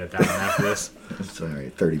probably edit that one after this. It's all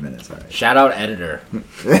right. 30 minutes. All right. Shout out editor.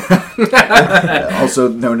 Also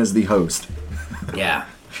known as the host. Yeah.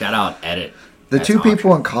 Shout out edit. The two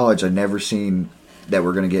people in college I never seen that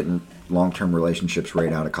were going to get in long-term relationships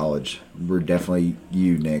right out of college were definitely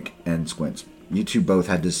you, Nick, and Squints. You two both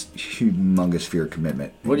had this humongous fear of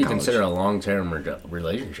commitment. What do you consider a long-term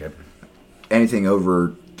relationship? Anything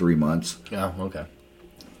over 3 months. Oh, okay.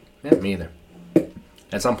 Yeah, me either.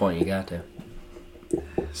 At some point, you got to.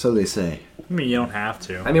 So they say. I mean, you don't have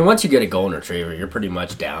to. I mean, once you get a golden retriever, you're pretty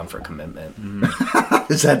much down for commitment.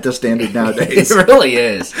 Is that the standard nowadays? It really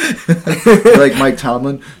is. Like Mike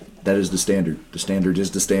Tomlin, that is the standard. The standard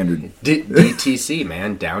is the standard. DTC,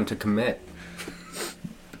 man, down to commit.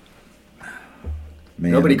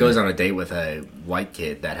 Man, nobody goes on a date with a white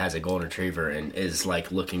kid that has a golden retriever and is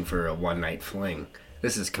like looking for a one-night fling.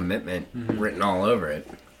 This is commitment written all over it.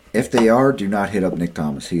 If they are, do not hit up Nick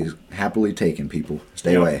Thomas. He's happily taken, people.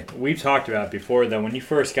 Stay away. We've talked about it before, though. When you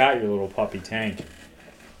first got your little puppy Tank,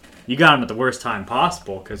 you got him at the worst time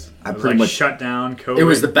possible because it was like shut down, COVID. It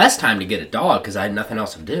was the best time to get a dog because I had nothing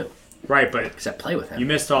else to do. Right, but except play with him. You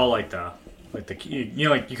missed all like you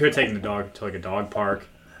could have taken the dog to like a dog park,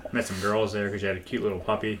 met some girls there because you had a cute little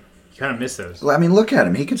puppy. You kind of miss those. Well, I mean, look at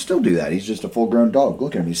him. He can still do that. He's just a full-grown dog.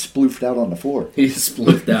 Look at him. He's sploofed out on the floor. He's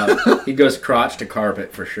sploofed out. He goes crotch to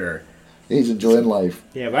carpet for sure. He's enjoying life.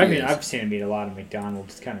 Yeah, but I've seen him eat a lot of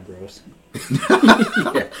McDonald's. It's kind of gross.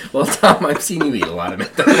 Yeah. Well, Tom, I've seen you eat a lot of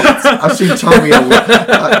McDonald's. I've seen Tom eat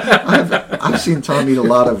I've seen Tom eat a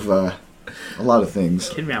lot of things.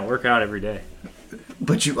 Kidding me, I work out every day.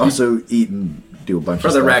 But you also eat and do a bunch of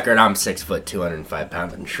stuff. For the record, I'm 6 foot, 205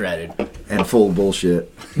 pounds, and shredded. And full of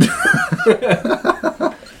bullshit.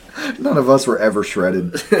 None of us were ever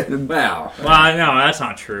shredded. Wow. Well, no, that's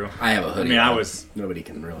not true. I have a hoodie. I mean, Nobody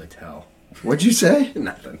can really tell. What'd you say?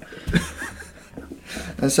 Nothing.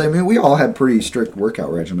 I mean, we all had pretty strict workout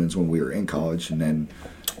regimens when we were in college, and then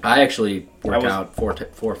I actually work out 4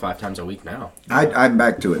 or 5 times a week now. I'm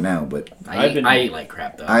back to it now, but I eat like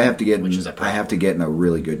crap though. I have to get in a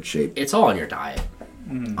really good shape. It's all in your diet.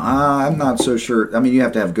 I'm not so sure. I mean, you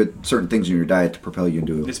have to have certain things in your diet to propel you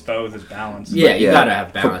into It's both. It's balance. Yeah, you gotta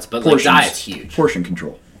have balance, but like diet's huge. Portion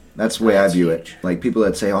control. That's the way I view it. huge. Like people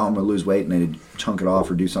that say, "Oh, I'm gonna lose weight," and they chunk it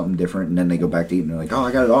off or do something different, and then they go back to eating. They're like, "Oh,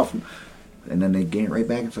 I got it off," and then they gain it right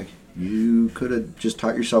back. It's like you could have just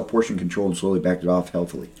taught yourself portion control and slowly backed it off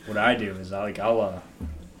healthily. What I do is I'll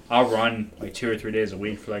run like 2 or 3 days a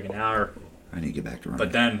week for like an hour. I need to get back to running.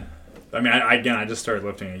 But then, I just started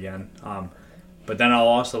lifting again. But then I'll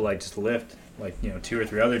also like just lift like 2 or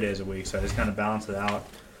 3 other days a week. So I just kind of balance it out.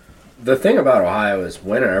 The thing about Ohio is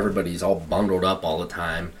winter, everybody's all bundled up all the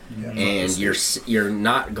time, and you're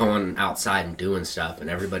not going outside and doing stuff, and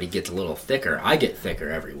everybody gets a little thicker. I get thicker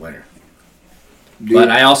every winter. But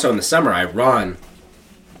I also, in the summer, I run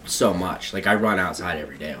so much. Like, I run outside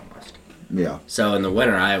every day almost. Yeah. So in the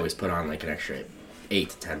winter, I always put on like an extra 8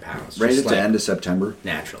 to 10 pounds. Right just at the end of September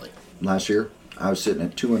naturally. last year, I was sitting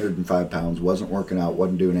at 205 pounds, wasn't working out,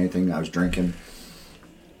 wasn't doing anything. I was drinking,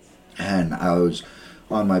 and I was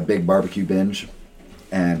on my big barbecue binge,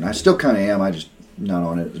 and I still kind of am. I just not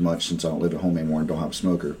on it as much since I don't live at home anymore and don't have a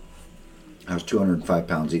smoker. I was 205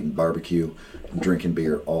 pounds eating barbecue and drinking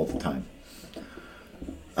beer all the time.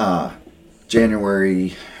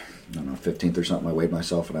 January, I don't know, 15th or something, I weighed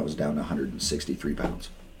myself and I was down to 163 pounds.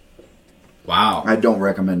 Wow. I don't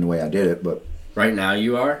recommend the way I did it, but... Right now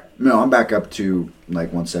you are? No, I'm back up to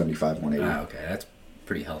like 175, 180. Okay, that's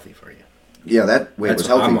pretty healthy for you. Yeah, that weight was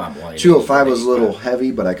healthy. 205 was a little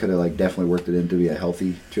heavy, but I could have like definitely worked it into be a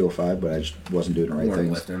healthy 205, but I just wasn't doing the right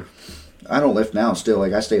things. Lifting. I don't lift now. Still,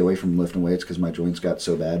 like I stay away from lifting weights because my joints got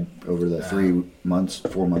so bad over the 4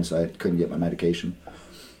 months I couldn't get my medication.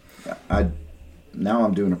 Now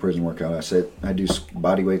I'm doing a prison workout. I do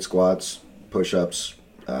body weight squats, push-ups,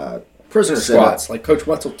 prisoner squats, like Coach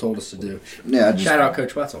Wetzel told us to do. Yeah, shout out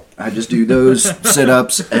Coach Wetzel. I just do those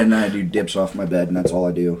sit-ups and I do dips off my bed, and that's all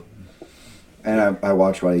I do. And I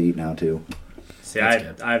watch what I eat now too. See, I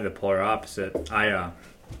have the polar opposite. I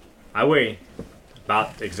weigh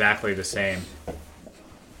about exactly the same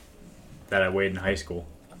that I weighed in high school.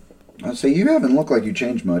 I'd say you haven't looked like you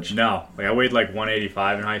changed much. No, like I weighed like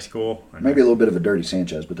 185 in high school. Maybe a little bit of a dirty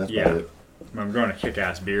Sanchez, but that's about it. I'm growing a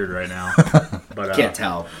kick-ass beard right now. But can't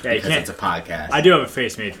tell. Yeah, because it's a podcast. I do have a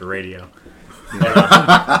face made for radio.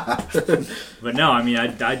 But, but no, I mean,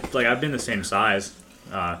 I've been the same size.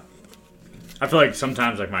 I feel like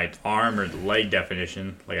sometimes like my arm or leg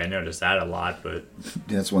definition, like I notice that a lot, but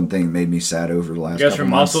that's one thing that made me sad over the last. I guess couple from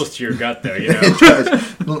months. muscles to your gut, though, you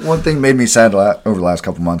know. One thing made me sad over the last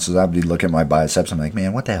couple months is I'd be looking at my biceps. I'm like,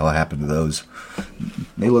 man, what the hell happened to those?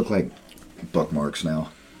 They look like bookmarks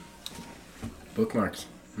now. Bookmarks.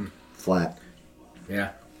 Flat.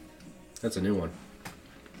 Yeah, that's a new one.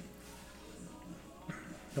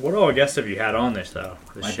 What all guests have you had on this though?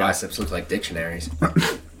 My biceps look like dictionaries.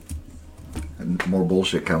 And more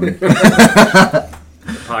bullshit coming.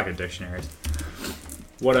 Pocket dictionaries.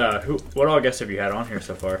 What all guests have you had on here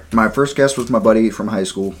so far? My first guest was my buddy from high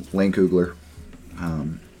school, Lane Kugler.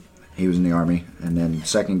 He was in the Army. And then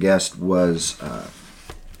second guest was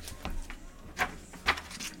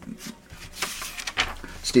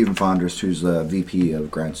Stephen Fondress, who's the VP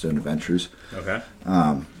of Grindstone Adventures. Okay.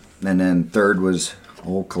 And then third was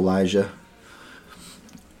old Kalijah.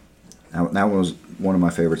 That one was one of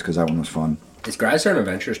my favorites because that one was fun. Is Grindstone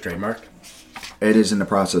Adventures trademarked? It is in the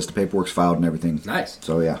process. The paperwork's filed and everything. Nice.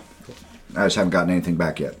 So, yeah. I just haven't gotten anything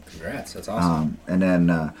back yet. Congrats. That's awesome. And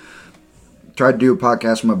then tried to do a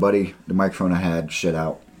podcast with my buddy. The microphone I had shit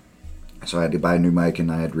out. So I had to buy a new mic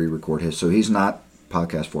and I had to re-record his. So he's not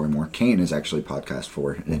podcast 4 anymore. Kane is actually podcast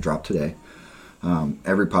 4 and it dropped today.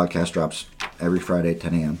 Every podcast drops every Friday at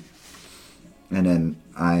 10 a.m. And then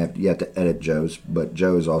I have yet to edit Joe's. But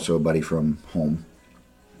Joe is also a buddy from home.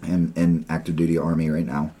 And in active duty Army right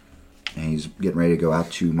now. And he's getting ready to go out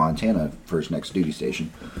to Montana for his next duty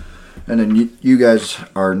station. And then you guys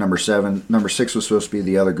are number 7. Number 6 was supposed to be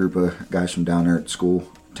the other group of guys from down there at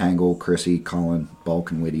school. Tangle, Chrissy, Colin, Bulk,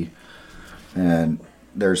 and Whitty. And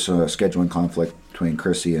there's a scheduling conflict between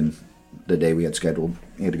Chrissy and the day we had scheduled.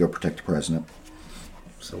 He had to go protect the president.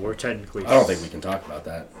 So we're technically... I don't think we can talk about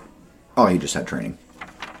that. Oh, he just had training.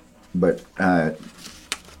 But,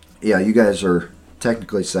 yeah, you guys are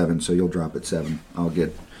technically 7, so you'll drop at 7. I'll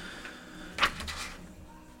get...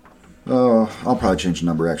 I'll probably change the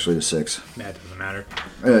number actually to 6. That doesn't matter.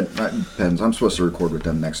 It depends. I'm supposed to record with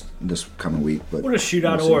them this coming week, but What a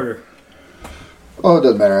shootout order. Oh, it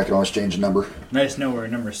doesn't matter. I can always change the number. Nice to know we're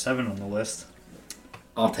number 7 on the list.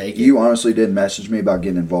 I'll take it. You honestly didn't message me about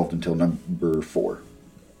getting involved until number 4.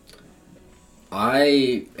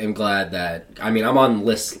 I am glad that I'm on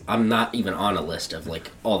list. I'm not even on a list of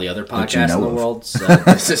like all the other podcasts in the world. So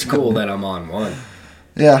this is cool that I'm on one.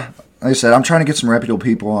 Yeah, like I said, I'm trying to get some reputable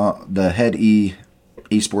people on. The head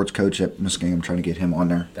esports coach at Muskingum. I'm trying to get him on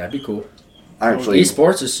there. That'd be cool. Actually,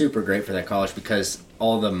 Esports is super great for that college because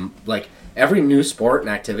all of them, like every new sport and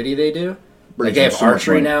activity they do, like they have so much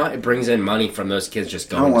archery money. now. It brings in money from those kids just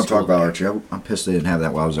I going. don't want to school talk about there. archery. I'm pissed they didn't have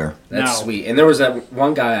that while I was there. That's No. sweet. And there was that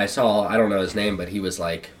one guy I saw. I don't know his name, but he was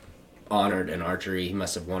like honored in archery. He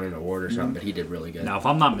must have won an award or something, but he did really good. Now, if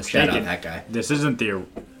I'm not Shout mistaken, out that guy. this isn't the.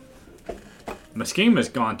 Muskingum has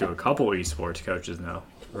gone through a couple esports coaches now,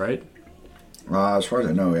 right? As far as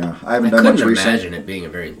I know, yeah. I I haven't done much couldn't research. imagine it being a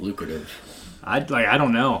very lucrative. I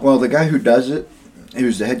don't know. Well, the guy who does it,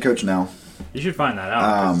 who's the head coach now, You should find that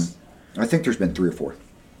out. 'Cause, I think there's been 3 or 4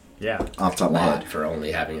 yeah, off the top of my Lad head. for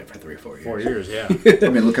only having it for 3-4 years. 4 years. Yeah. I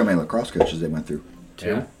mean, look how many lacrosse coaches they went through.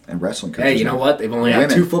 Yeah. And wrestling coaches. Hey, you know now. what? They've only had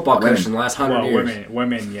Women. 2 football Women. coaches in the last 100 Well, years.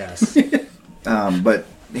 women, yes. But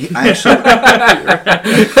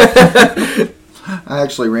I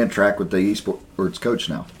actually ran track with the esports coach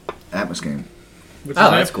now at Muskingum.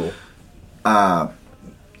 Oh, that's cool.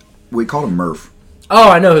 We called him Murph. Oh,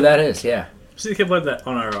 I know who that is. Yeah. See the kid led that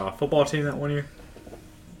on our football team that 1 year?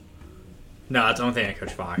 No, that's the only thing I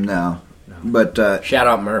coached Fox. No. But, Shout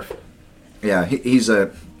out Murph. yeah, he's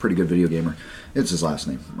a pretty good video gamer. It's his last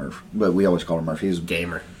name, Murph. But we always call him Murph. He's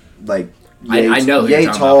Gamer. like I know who you're yay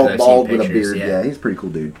talking tall, about 'cause I've bald seen with a pictures, beard. yeah. Yeah, he's a pretty cool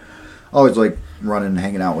dude. Always like running and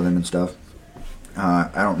hanging out with him and stuff. I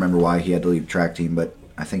don't remember why he had to leave track team, but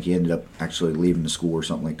I think he ended up actually leaving the school or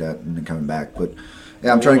something like that and then coming back. But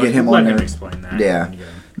yeah, I'm trying to get him on Let there. him explain that. Yeah, when you get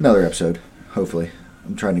him. another episode, hopefully.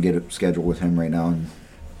 I'm trying to get a schedule with him right now and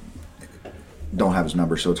don't have his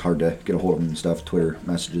number, so it's hard to get a hold of him and stuff, Twitter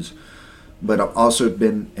messages. But I've also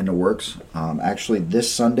been in the works. Actually,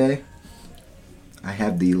 this Sunday, I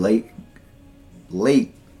have the late,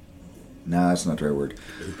 no, that's not the right word.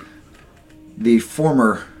 The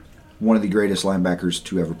former, one of the greatest linebackers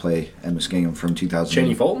to ever play at Muskingum from 2000.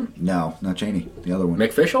 Cheney Fulton? No, not Cheney. The other one.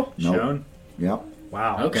 Mick Fischel? Nope. Shown? Yep.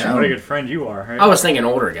 Wow. Okay. What a good friend you are. Right? I was thinking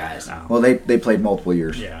older guys. Oh. Well, they played multiple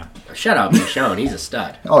years. Yeah. Shout out Michonne. He's a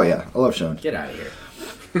stud. Oh, yeah. I love Sean. Get out of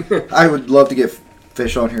here. I would love to get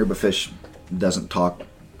Fish on here, but Fish doesn't talk,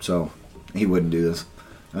 so he wouldn't do this.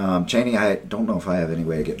 Cheney, I don't know if I have any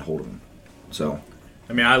way of getting hold of him. So,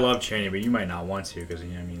 I mean, I love Cheney, but you might not want to because, you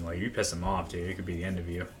know, I mean, like, you piss him off, dude. It could be the end of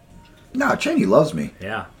you. no, Cheney loves me.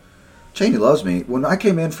 Yeah. Cheney loves me. When I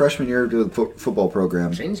came in freshman year to the football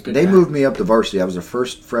program, Cheney's a good they guy. moved me up to varsity. I was the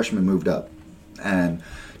first freshman moved up. And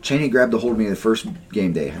Cheney grabbed a hold of me the first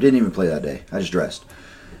game day. I didn't even play that day. I just dressed.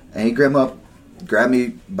 And he grabbed me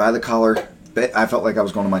by the collar. I felt like I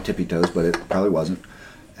was going on my tippy toes, but it probably wasn't.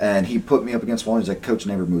 And he put me up against one. He's like, Coach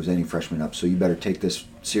never moves any freshmen up, so you better take this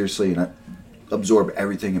seriously and absorb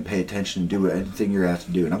everything and pay attention and do anything you're asked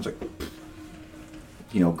to do. And I was like,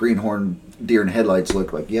 greenhorn deer in headlights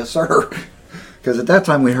look like, yes, sir. Because at that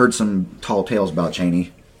time we heard some tall tales about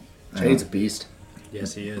Cheney. Cheney's a beast.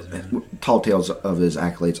 Yes, he is, man. Tall tales of his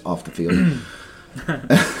accolades off the field.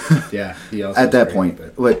 Yeah. He also At was that great, point,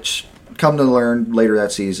 but- which come to learn later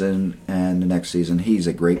that season and the next season, he's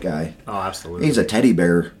a great guy. Oh, absolutely. He's a teddy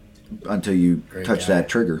bear until you Great touch guy. that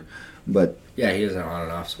trigger. But Yeah, he is an on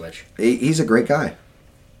and off switch. he's a great guy.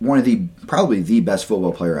 One of probably the best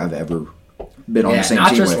football player I've ever been on Yeah, the same not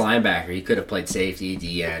team just with. linebacker. He could have played safety,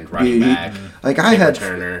 D end, running Dude, back, like I kick had,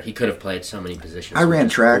 returner. He could have played so many positions. I which ran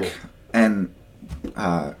is track cool. and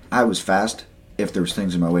I was fast if there was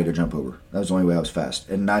things in my way to jump over. That was the only way I was fast,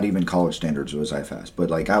 and not even college standards was I fast. But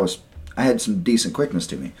like I had some decent quickness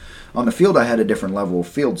to me. On the field, I had a different level of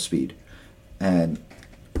field speed, and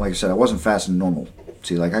like I said, I wasn't fast and normal.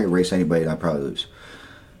 See, like I could race anybody and I'd probably lose.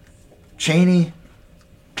 Cheney,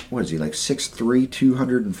 what is he, like 6'3",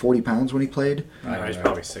 240 pounds when he played? I know, he's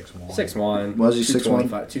probably 6'1". 6'1". Was he 6'1"?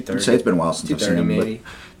 230. I'd say it's been a while since I've seen 230 him. maybe.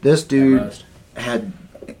 But this dude most. had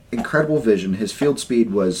incredible vision. His field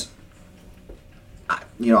speed was,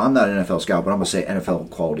 I'm not an NFL scout, but I'm going to say NFL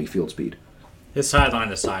quality field speed. His sideline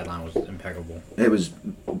to sideline was impeccable. It was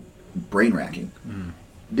brain racking.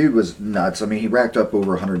 Dude was nuts. I mean, he racked up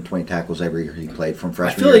over 120 tackles every year he played from I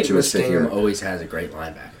freshman feel year like to his fifth year. Muskingum always has a great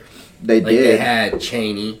linebacker. They Like did. they had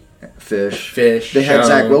Cheney. Fish. Fish, They had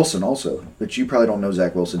Zach Schoen. Wilson also, but you probably don't know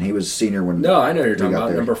Zach Wilson. He was senior when. No, I know who you're we talking got about.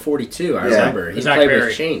 there. Number 42. I Yeah. remember. He Zach played Berry.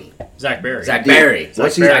 with Cheney. Zach Berry. Zach Dude, Berry.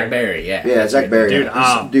 what's he- Zach Berry, yeah. Yeah, Zach Berry. Dude,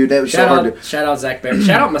 Dude, that was so hard to. Shout out Zach Berry.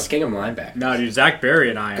 Shout out Muskingum linebacker. No, dude, Zach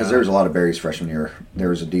Berry and I. Because there was a lot of Berries freshman year. There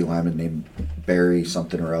was a D lineman named Barry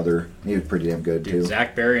something or other. He was pretty damn good too.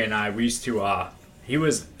 Zach Berry and I, we used to. He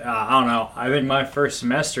was. I don't know. I think my first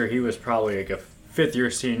semester, he was probably like a fifth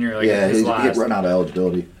year senior. Like Yeah, his he'd last. run out of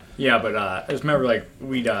eligibility. Yeah, but I just remember like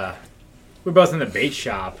we'd we're both in the bait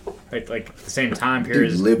shop, like at the same time Dude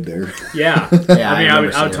period. lived there. Yeah. Yeah, I mean, remember I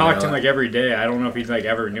would seeing talk him to him there. like every day. I don't know if he like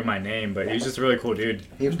ever knew my name, but he's just a really cool dude.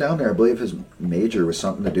 He was down there. I believe his major was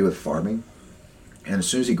something to do with farming. And as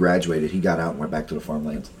soon as he graduated, he got out and went back to the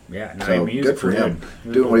farmlands. Yeah, no, So I mean, he's good a for cool him. dude.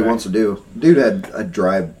 He's a Doing cool what he guy. wants to do. Dude had a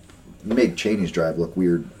drive, made Cheney's drive look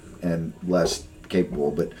weird and less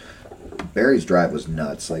capable, but Barry's drive was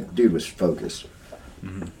nuts. Like, dude was focused.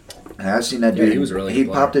 Mm-hmm. And I've seen that Yeah, dude. he was a really He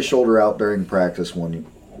good popped player. his shoulder out during practice one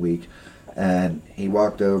week, and he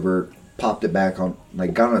walked over, popped it back on,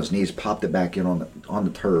 like got on his knees, popped it back in on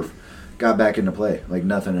the turf, got back into play, like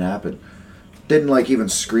nothing had happened. Didn't like even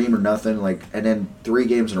scream or nothing. Like, and then 3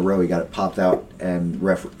 games in a row, he got it popped out, and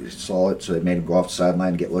ref saw it, so they made him go off the sideline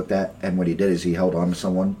and get looked at. And what he did is he held on to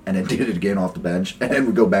someone, and then did it again off the bench, and then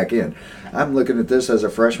would go back in. I'm looking at this as a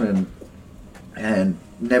freshman, and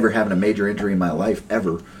never having a major injury in my life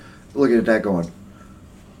ever. Looking at that, going,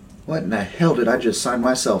 what in the hell did I just sign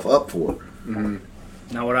myself up for?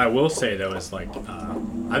 Now, what I will say though is like,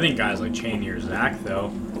 I think guys like Cheney or Zach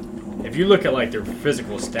though, if you look at like their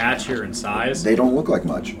physical stature and size, They don't look like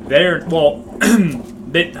much. they're well.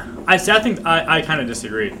 I think I kind of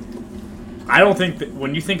disagree. I don't think that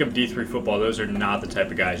when you think of D3 football, those are not the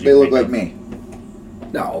type of guys you They look think like of. me.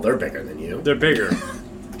 No, they're bigger than you. They're bigger.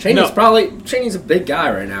 Cheney's a big guy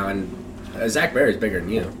right now, and Zach Berry's bigger than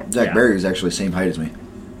you. Zach Yeah. Berry is actually the same height as me.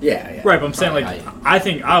 Yeah. Right, but I'm saying, like,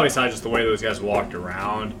 Probably I always thought just the way those guys walked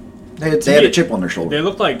around, They had a chip on their shoulder. they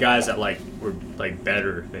looked like guys that, like, were, like,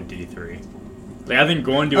 better than D3. Like, I think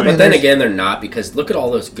going to I it... mean, But then there's- again, they're not, because look at all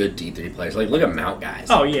those good D3 players. Like, look at Mount guys.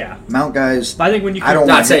 Oh, yeah. Mount guys. But I think when you... I don't I'm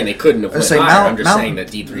not want- saying they couldn't have I went say higher. I'm Mount, just Mount, saying that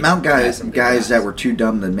D3 Mount has guys, some good guys that were too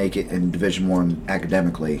dumb to make it in Division One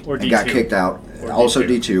academically Or and got D2. kicked out. Or Also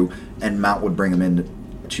D2. D2, and Mount would bring them in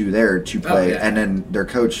to there to play, yeah. and then their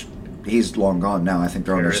coach, he's long gone now. I think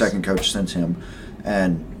they're on their Harris. second coach since him,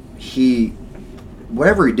 and he,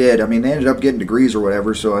 whatever he did, I mean, they ended up getting degrees or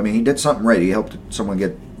whatever. So I mean, he did something right. He helped someone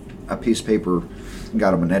get a piece of paper and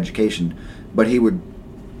got him an education. But he would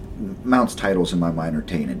Mount's titles in my mind are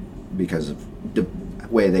tainted because of the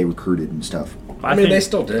way they recruited and stuff. I mean, they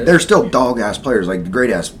still did. They're still dog ass players, like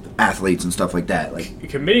great ass athletes and stuff like that. Like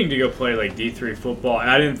Committing to go play, like, D3 football,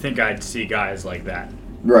 I didn't think I'd see guys like that.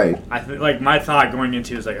 right. Like, my thought going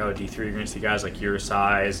into it was like, oh, D3, you're going to see guys like your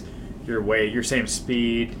size, your weight, your same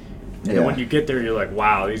speed. And then when you get there, you're like,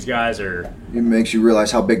 wow, these guys are... It makes you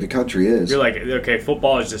realize how big the country is. You're like, okay,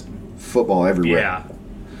 football is just... Football everywhere. Yeah.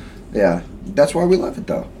 Yeah. That's why we love it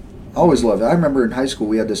though. Always loved it. I remember in high school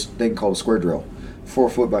we had this thing called a square drill. 4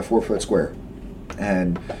 foot by 4 foot square.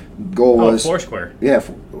 And goal Oh, was Foursquare. Yeah,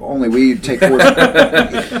 only we take four.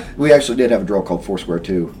 We actually did have a drill called Foursquare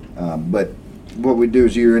too. But what we do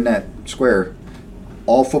is you're in that square.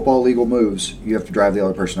 All football legal moves, you have to drive the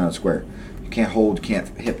other person out of the square. You can't hold, can't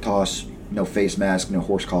hip toss, no face mask, no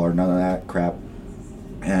horse collar, none of that crap.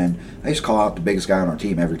 And I used to call out the biggest guy on our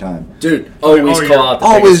team every time. Dude, always Oh, call you're- out the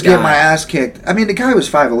Always biggest get guy. my ass kicked. I mean, the guy was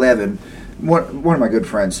 5'11". One of my good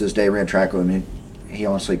friends to this day ran track with him. He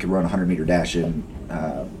honestly could run a 100-meter dash in,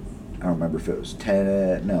 I don't remember if it was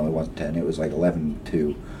 10. No, it wasn't 10. It was like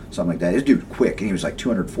 11-2, something like that. This dude quick, and he was like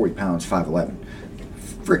 240 pounds, 5'11".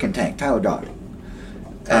 Freaking tank, Tyler Dodd.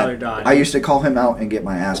 Tyler And Dodd. I used to call him out and get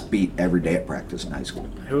my ass beat every day at practice in high school.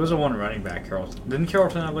 Who was the one running back, Carrollton? Didn't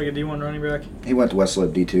Carrollton have like a D1 running back? He went to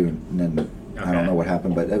Westlake D2, and then I Okay. don't know what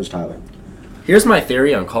happened, but it was Tyler. Here's my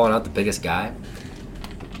theory on calling out the biggest guy.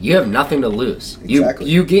 You have nothing to lose. Exactly.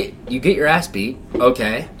 You get your ass beat.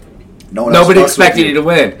 Okay. No one else Nobody fucks expected with you to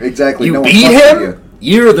win. Exactly. You no one beat fucks with him. you.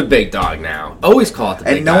 You're the big dog now. Always call it the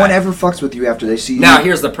big And guy. no one ever fucks with you after they see you. Now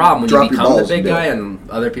here's the problem: when Drop you your become the balls big and do guy it. and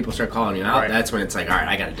other people start calling you out, Right. that's when it's like, all right,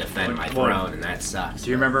 I got to defend my Well, throne, and that sucks. Do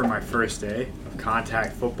you remember my first day of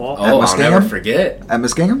contact football? Oh, I'll Muskingum? never forget. At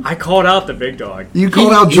Muskingum? I called out the big dog. You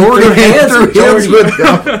called out he Jordan. threw hands with Threw hands Jordy. with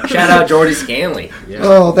him. Shout out Jordy Scanley. Yeah.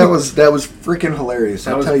 Oh, that was freaking hilarious.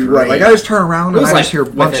 That I'll was tell you what. great. Like I just turn around It and was I like just hear a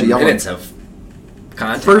bunch of within yelling. minutes of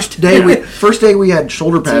contact. First day we had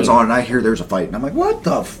shoulder pads on, and I hear there's a fight, and I'm like, what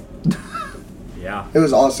the? Yeah. It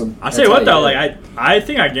was awesome. I'll tell you what That's how though, you like I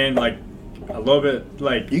think I gained like a little bit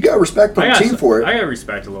like You got respect for I the got team for it. I got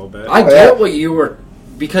respect a little bit. I Oh, get yeah. what you were,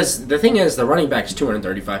 because the thing is, the running back's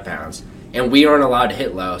 235 pounds, and we aren't allowed to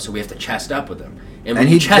hit low, so we have to chest up with him. And when And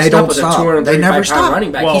you they chest don't up with stop. a 235 They never pound stop.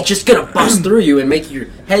 running back, Well- he's just gonna bust through you and make your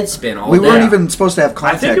head spin all we day. weren't even supposed to have I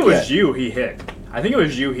contact think it was yet. you he hit. I think it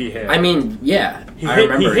was you he hit. I mean, yeah, he I hit,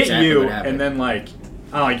 remember he hit exactly you, what happened. and then like,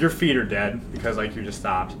 I don't know, like your feet are dead because like you just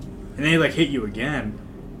stopped, and then he like hit you again,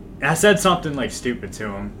 I said something like stupid to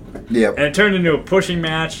him. Yep. And it turned into a pushing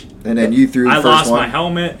match. And then you threw the I first lost one. my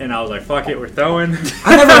helmet, and I was like, "Fuck it, we're throwing."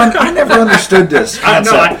 I never understood this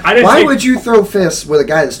concept. I didn't Why think- would you throw fists with a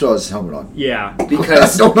guy that still has his helmet on? Yeah.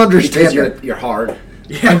 Because I don't understand because you're hard.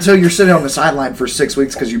 Until you're sitting on the sideline for 6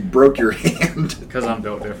 weeks because you broke your hand. Because I'm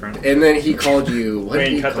built different. And then he called you. What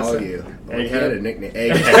did he cut call this- you? Well, he Egghead? had a nickname.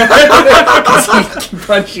 Egghead. Because he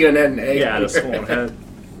punched you in the head. Yeah, the swollen head.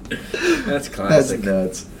 That's That's classic.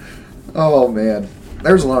 nuts. Oh, man.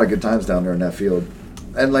 There's a lot of good times down there in that field.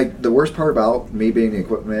 And, like, the worst part about me being the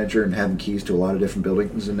equipment manager and having keys to a lot of different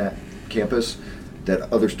buildings in that campus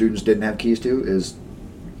that other students didn't have keys to is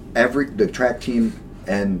the track team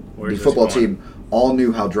and Where's the this football going? team all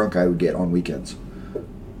knew how drunk I would get on weekends.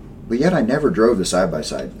 But yet I never drove the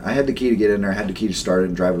side-by-side. I had the key to get in there. I had the key to start it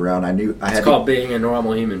and drive it around. I knew I It's had called being a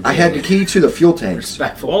normal human being. I had the key to the fuel tanks.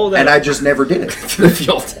 Respectful. Well, that, And I just never did it. to the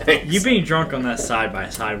fuel tanks. you being drunk on that side by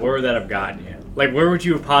side, where would that have gotten you? Like, where would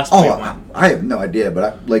you have possibly Oh, went? I have no idea,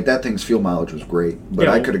 but that thing's fuel mileage was great. But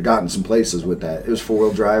Yeah, I well- could have gotten some places with that. It was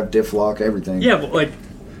 4-wheel drive, diff lock, everything. Yeah, but like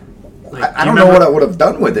I don't know what I would have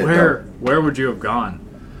done with it. Where would you have gone?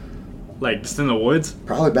 Like just in the woods? Though.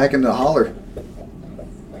 Probably back in the holler.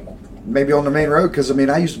 Maybe on the main road, because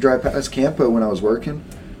I used to drive past Campo when I was working,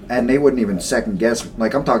 and they wouldn't even second guess.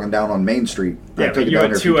 Like I'm talking down on Main Street. I Yeah, took but it you down at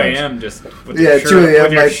there a few 2 times. a.m. just with Yeah, your shirt, 2 a.m.,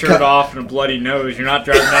 with your like, shirt off and a bloody nose. You're not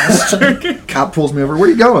driving down the street. Cop pulls me over. Where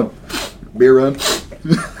you going? Beer run.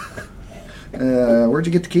 Where'd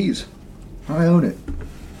you get the keys? I own it.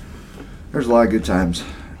 There's a lot of good times.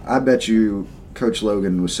 I bet you Coach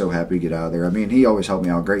Logan was so happy to get out of there. He always helped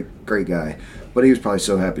me out. Great guy. But he was probably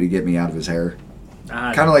so happy to get me out of his hair.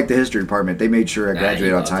 Kind of like the history department. They made sure I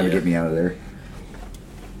graduated on time to get me out of there.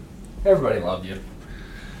 Everybody loved you.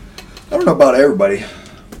 I don't know about everybody.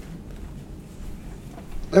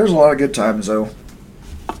 There's a lot of good times, though.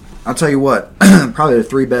 I'll tell you what. Probably the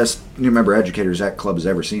 3 best new member educators that club has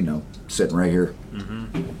ever seen, though. Sitting right here.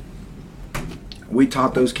 Mm-hmm. We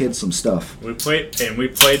taught those kids some stuff. We played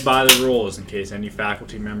by the rules in case any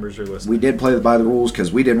faculty members are listening. We did play by the rules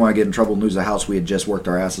because we didn't want to get in trouble and lose the house we had just worked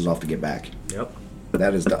our asses off to get back. Yep.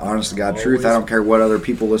 That is the honest to God truth. I don't care what other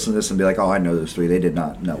people listen to this and be like, oh, I know those 3. They did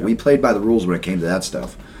not. No, we played by the rules when it came to that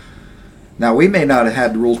stuff. Now, we may not have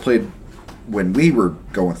had the rules played when we were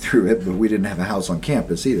going through it, but we didn't have a house on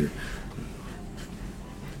campus either.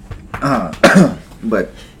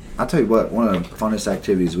 But I'll tell you what, one of the funnest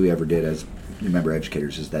activities we ever did as new member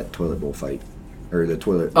educators is that toilet bowl fight. Or the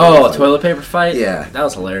toilet fight. Toilet paper fight? Yeah. That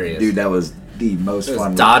was hilarious. Dude, that was the most it was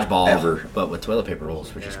fun dodgeball ever. but with toilet paper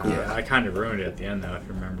rolls, which is cool. Yeah, I kind of ruined it at the end, though, if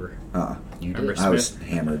you remember. You Remember did. I was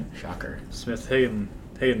hammered. Shocker. Smith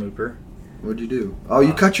Hagenlooper. What'd you do? Oh,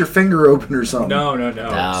 you cut your finger open or something. No. No,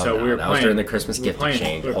 So we were that playing. was during the Christmas we were gift playing-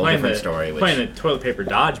 exchange. We were Whole playing different the, story. Playing the toilet paper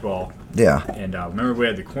dodgeball. Yeah. And remember we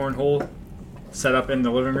had the cornhole set up in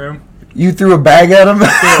the living room? You threw a bag at him? Threw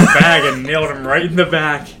a bag and nailed him right in the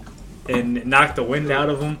back and knocked the wind out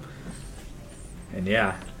of him. And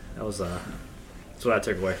yeah, that was that's what I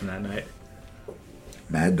took away from that night.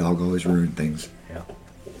 Mad Dog always ruined things.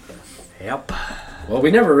 Yep. Well,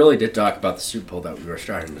 we never really did talk about the Super Bowl that we were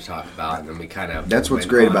starting to talk about, and then we kind of That's what's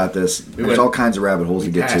great about this. There's all kinds of rabbit holes to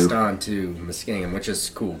We get passed to. on to Muskingum, which is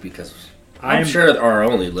cool because I'm I'm sure that our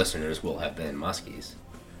only listeners will have been Muskies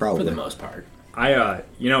for Probably. the most part I for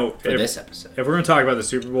if, this episode. if we're gonna talk about the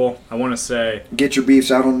Super Bowl, I want to say Get your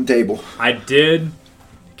beefs out on the table. I did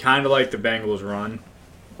kind of like the Bengals run.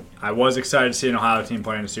 I was excited to see an Ohio team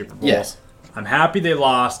play in the Super Bowl. Yes. I'm happy they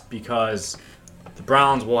lost because the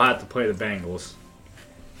Browns will have to play the Bengals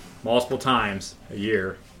multiple times a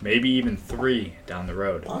year, maybe even 3 down the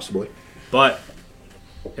road. Possibly. But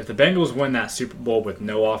if the Bengals win that Super Bowl with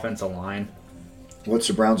no offensive line, What's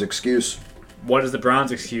the Browns' excuse? what is the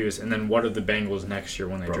Browns' excuse? And then what are the Bengals next year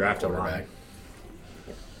when they Broken draft a quarterback. line?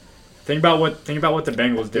 Think about what the Bengals They're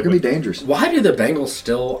did. going to With, be dangerous. Why do the Bengals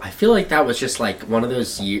still? I feel like that was just like one of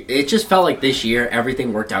those years. It just felt like this year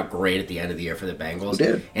everything worked out great at the end of the year for the Bengals. It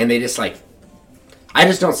did. And they just like, I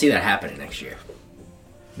just don't see that happening next year.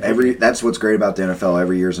 That's what's great about the NFL.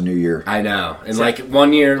 Every year's a new year. I know. And like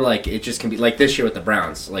one year, like it just can be like this year with the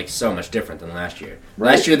Browns, like so much different than last year.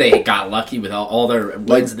 Right. Last year they got lucky with all their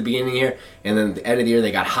wins at the beginning of the year, and then at the end of the year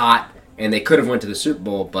they got hot, and they could have went to the Super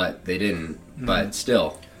Bowl, but they didn't. But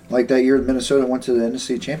still, Like that year Minnesota went to the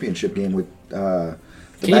NFC Championship game with the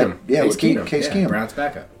Keenum. with Case Keenum. Browns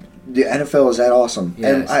backup. The NFL is that awesome.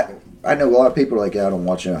 Yes. And I know a lot of people are like, yeah, I don't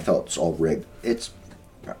watch NFL. It's all rigged.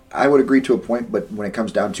 I would agree to a point, but when it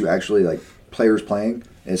comes down to actually like players playing,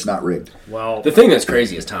 it's not rigged. well, The thing that's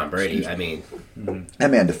crazy is Tom Brady. I mean,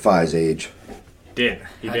 That man defies age. he how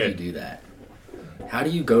do you did. do that? How do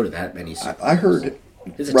you go to that many Super Bowls? I heard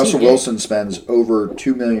It's a Russell team game. Wilson spends over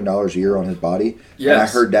 $2 million a year on his body. Yes. And I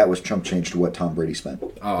heard that was chump change to what Tom Brady spent.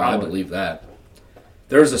 Oh, I believe that.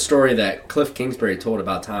 There's a story that Cliff Kingsbury told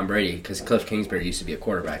about Tom Brady, because Cliff Kingsbury used to be a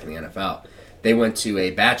quarterback in the NFL. They went to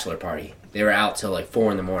a bachelor party. They were out till like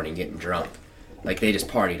 4 a.m. getting drunk. Like, they just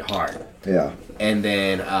partied hard. Yeah. And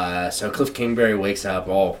then, so Cliff Kingsbury wakes up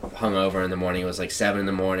all hungover in the morning. It was like 7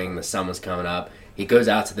 a.m. The sun was coming up. He goes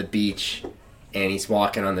out to the beach, and he's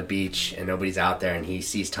walking on the beach, and nobody's out there, and he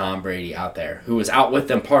sees Tom Brady out there, who was out with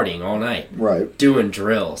them partying all night. Right. Doing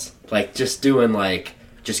drills. Like, just doing, like,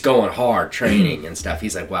 just going hard, training and stuff.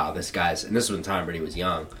 He's like, wow, this guy's, and this was when Tom Brady was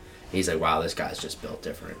young. He's like, wow, this guy's just built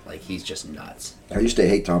different. Like, he's just nuts. I used to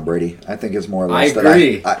hate Tom Brady. I think it's more or less I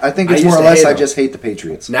agree. that I think it's I more used or to less hate I him. just hate the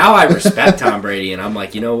Patriots. Now I respect Tom Brady, and I'm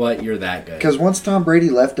like, you know what? You're that good. Because once Tom Brady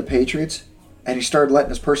left the Patriots and he started letting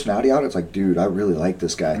his personality out, it's like, dude, I really like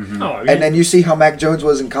this guy. Mm-hmm. Oh, I mean, And then you see how Mac Jones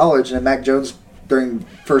was in college, and Mac Jones, during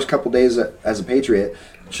first couple days as a Patriot,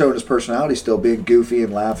 showed his personality still, being goofy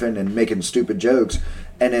and laughing and making stupid jokes.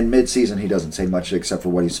 And then mid-season, he doesn't say much except for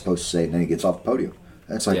what he's supposed to say, and then he gets off the podium.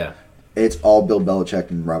 And it's like, It's all Bill Belichick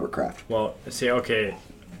and Robert Kraft. well, see, okay,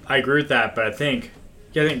 I agree with that, but I think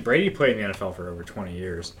Brady played in the NFL for over 20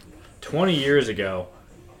 years. 20 years ago,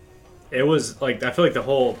 it was like, I feel like the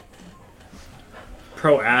whole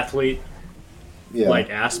pro athlete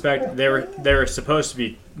aspect, they were supposed to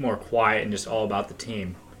be more quiet and just all about the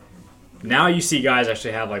team. Now you see guys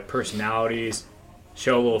actually have like personalities,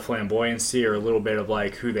 show a little flamboyancy or a little bit of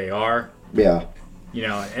like who they are. Yeah.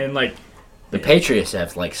 And like The Patriots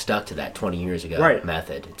have like stuck to that 20 years ago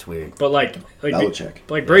method. It's weird. but like Belichick.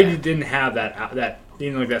 Brady didn't have that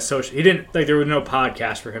like that social. He didn't like there was no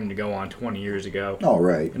podcast for him to go on 20 years ago. Oh,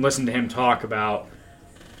 right. And listen to him talk about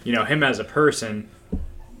him as a person.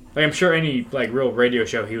 Like I'm sure any like real radio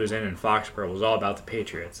show he was in Foxborough was all about the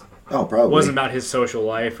Patriots. Oh, probably. It wasn't about his social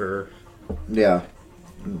life or. Yeah.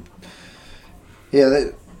 Yeah,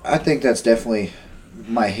 I think that's definitely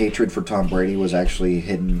my hatred for Tom Brady was actually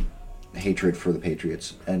hidden hatred for the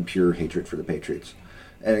Patriots and pure hatred for the Patriots.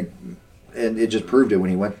 And it just proved it when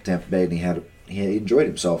he went to Tampa Bay and he enjoyed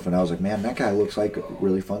himself. And I was like, man, that guy looks like a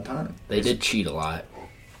really fun time. They did cheat a lot.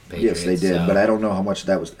 Patriots, Yes, they did. so. But I don't know how much of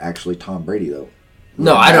that was actually Tom Brady, though.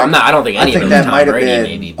 No, I don't think any I think of it that was Tom might have Brady, been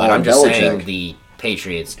maybe. But on I'm just Belichick. saying the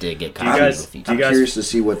Patriots did get caught guys- with each do I'm you guys- curious to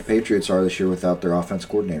see what the Patriots are this year without their offense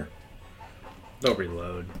coordinator. They'll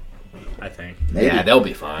reload, I think. Maybe. Yeah, they'll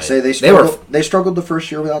be fine. Say they struggled the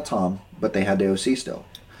first year without Tom, but they had the OC still.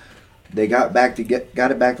 They got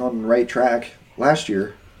it back on the right track last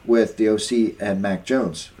year with the OC and Mac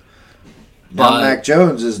Jones. Now But- Mac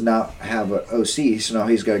Jones does not have an OC, so now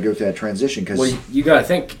he's got to go through that transition because Well, you got to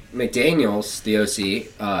think McDaniels, the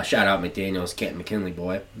OC. Shout out McDaniels, Kent McKinley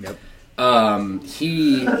boy. Yep.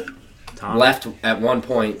 He Tom. left at one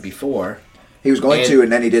point before. he was going and- to,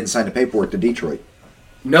 and then he didn't sign the paperwork to Detroit.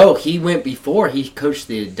 No, he went before. He coached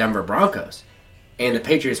the Denver Broncos, and the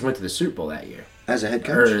Patriots went to the Super Bowl that year. As a head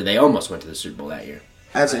coach? Or they almost went to the Super Bowl that year.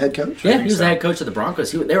 As a head coach? Yeah, he think was so. the head coach of the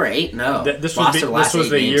Broncos. They were 8-0. This Lost was their last the 8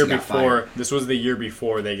 games year and got before. fired. This was the year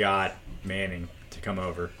before they got Manning to come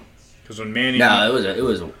over. Because when Manning, No, it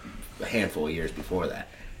was a handful of years before that.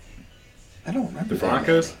 I don't remember the that.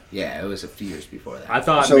 Broncos, Yeah, it was a few years before that. I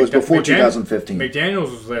thought So it was before McDaniels- 2015.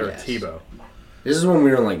 McDaniels was there Yes. with Tebow. This is when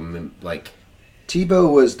we were like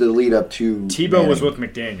Tebow was the lead up to Tebow was Manning.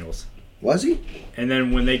 with McDaniels, Was he? and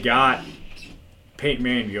then when they got Peyton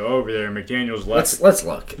Manning to go over there, McDaniels left. let's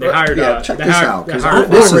look. They hired. check they this hired, out, they 'cause hired-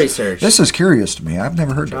 We'll research. This is curious to me. I've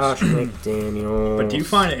never heard Josh McDaniels. But do you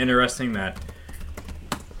find it interesting that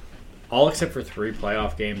all except for 3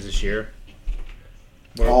 playoff games this year?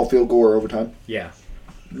 all field goal or overtime? Yeah.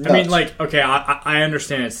 Nuts. I mean, like, okay, I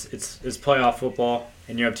understand it's playoff football,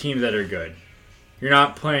 and you have teams that are good. You're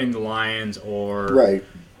not playing the Lions or right.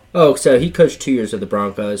 Oh, so he coached 2 years with the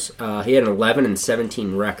Broncos. He had an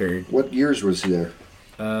 11-17 record. What years was he there?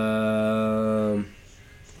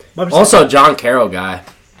 Also, John Carroll guy.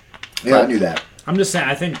 Yeah, I knew that. I'm just saying.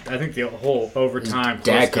 I think the whole overtime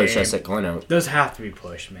Dad close coached game us at Glen does have to be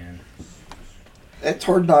pushed, man. It's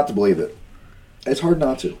hard not to believe it. It's hard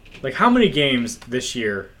not to. Like, how many games this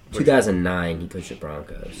year? 2009, he coached the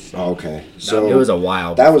Broncos. Oh, okay. So It was a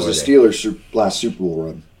while. that was the before Steelers' last Super Bowl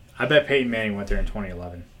run. I bet Peyton Manning went there in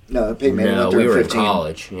 2011. No, Peyton they- Manning No, went there we in were 15. in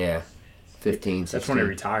college. Yeah, 15, 16. That's when he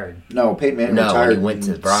retired. No, Peyton Manning No, when retired he went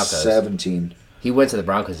to the Broncos. 17. He went to the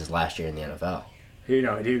Broncos his last year in the NFL. He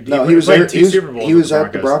No, he was played there. two Super Bowls He with was the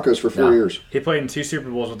at the Broncos for 4 No. years. He played in 2 Super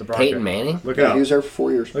Bowls with the Broncos. Peyton Manning? Look it Yeah, up. he was there for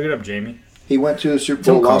 4 years. Look it up, Jamie. He went to the Super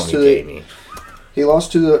Bowl. Don't call Lost me to the. Jamie. He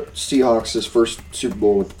lost to the Seahawks his first Super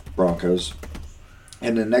Bowl with Broncos.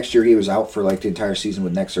 And then next year he was out for like the entire season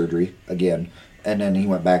with neck surgery again. And then he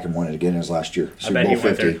went back and won it again his last year. I bet he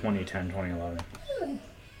went there 2010, 2011.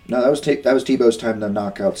 No, that was Tebow's time to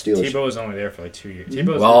knock out Steelers. Tebow was only there for like 2 years.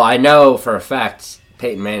 Well, I know for a fact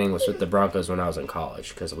Peyton Manning was with the Broncos when I was in college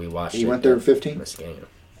because we watched. He went there in 15. This game.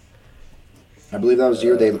 I believe that was the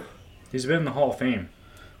year they. He's been in the Hall of Fame.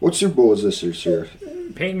 What Super Bowl was this year?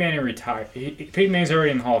 Peyton Manning retired. Peyton Manning's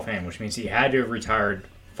already in the Hall of Fame, which means he had to have retired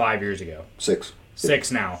 5 years ago. 6.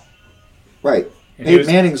 6 now. Right. And Peyton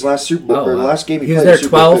Manning's last Super Bowl, or the last game he played. Was there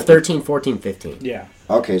 12, 13, 14, 15. Yeah.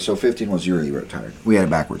 Okay, so 15 was the year he retired. We had it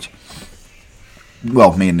backwards.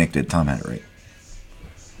 Well, me and Nick did. Tom had it right.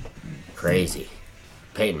 Crazy.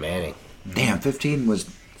 Peyton Manning. Damn, 15 was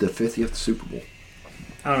the 50th Super Bowl.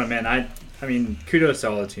 I don't know, man. I mean, kudos to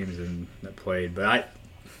all the teams that played, but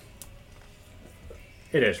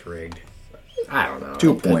it is rigged. I don't know.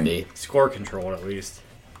 2 point. Score control, at least.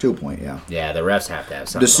 2 point, yeah. Yeah, the refs have to have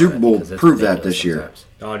something. The Super Bowl proved that this year.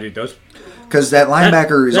 Oh, dude, those. Because that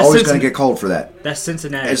linebacker is always going to get called for that. That's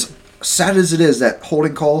Cincinnati. As sad as it is, that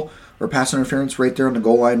holding call or pass interference right there on the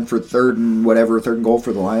goal line for third and goal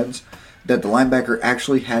for the Lions, that the linebacker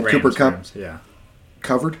actually had Cooper Kupp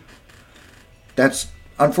covered. That's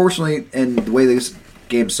unfortunately, in the way this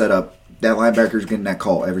game's set up, that linebacker's getting that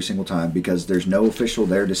call every single time because there's no official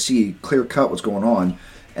there to see clear cut what's going on,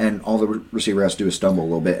 and all the receiver has to do is stumble a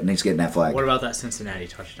little bit, and he's getting that flag. What about that Cincinnati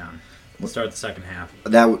touchdown? We'll start the second half.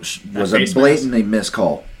 That was a blatantly missed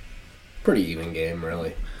call. Pretty even game,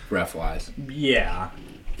 really, ref-wise. Yeah.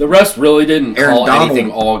 The refs really didn't call Donald,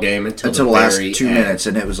 anything all game until the last 2 minutes,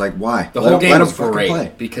 and it was like, why? The whole game was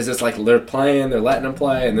great because it's like they're letting them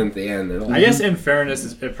play, and then at the end, they're like, I guess in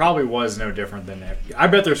fairness, it probably was no different than that. I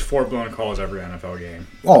bet there's 4 blown calls every NFL game.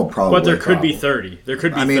 Oh, probably. But there could be 30. There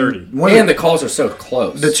could be 30. And the calls are so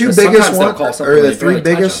close. The two biggest ones, or the three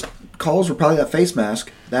biggest calls were probably that face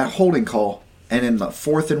mask, that holding call, and in the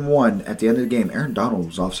 4th and 1 at the end of the game, Aaron Donald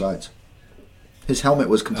was offsides. His helmet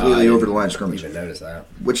was completely over the line of scrimmage. I didn't even notice that.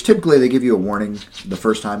 Which typically they give you a warning the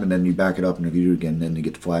first time, and then you back it up, and if you do it again, then you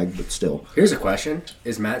get the flag. But still, here's a question: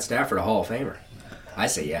 is Matt Stafford a Hall of Famer? I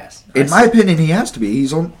say yes. In my opinion, he has to be.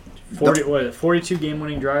 He's on 42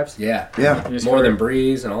 game-winning drives. Yeah. More than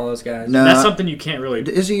Breeze and all those guys. No, that's something you can't really.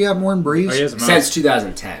 Is he got more than Breeze? Since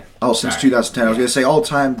 2010. Oh, since 2010. I was gonna say all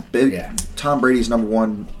time. Tom Brady's number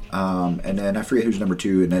 1, and then I forget who's number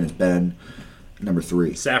 2, and then it's Ben, number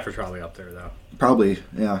 3. Stafford's probably up there though. Probably,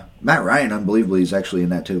 yeah. Matt Ryan, unbelievably, is actually in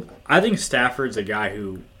that too. I think Stafford's a guy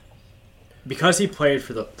who, because he played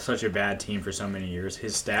for such a bad team for so many years,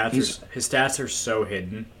 his stats are so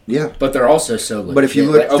hidden. Yeah, but they're also so legit. But if you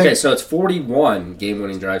look, so it's 41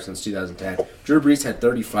 game-winning drives since 2010. Drew Brees had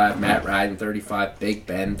 35, Matt Ryan 35, Big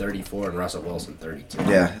Ben 34, and Russell Wilson 32.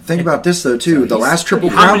 Yeah, think about this though too. So the last Triple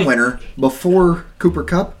Crown winner before Cooper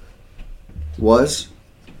Kupp was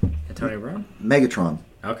Antonio Brown. Megatron.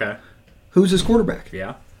 Okay. Who's his quarterback?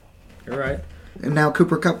 Yeah, you're right. And now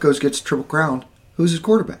Cooper Kupp gets Triple Crown. Who's his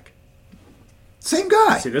quarterback? Same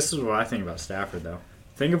guy. See, this is what I think about Stafford, though.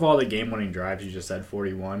 Think of all the game-winning drives you just said,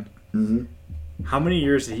 41. Mm-hmm. How many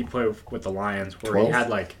years did he play with the Lions where 12? he had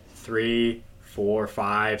like 3, 4,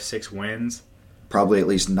 5, 6 wins? Probably at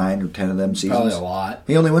least 9 or 10 of them seasons. Probably a lot.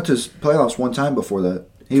 He only went to playoffs one time before that.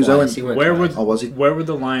 He was Where was he? Where would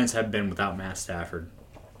the Lions have been without Matt Stafford?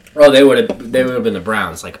 Oh, they would have been the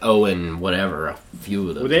Browns, like and whatever, a few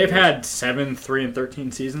of them. Would they have had 7, 3, and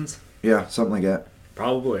 13 seasons? Yeah, something like that.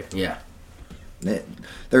 Probably. Yeah.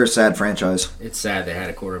 They're a sad franchise. It's sad they had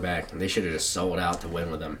a quarterback, and they should have just sold out to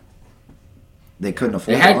win with him. They couldn't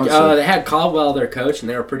afford it. They had Caldwell, their coach, and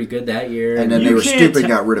they were pretty good that year. And then they were stupid and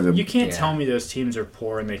got rid of him. You can't tell me those teams are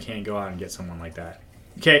poor and they can't go out and get someone like that.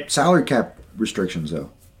 Okay. Salary cap restrictions, though.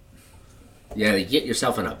 Yeah, you get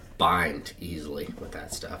yourself in a bind easily with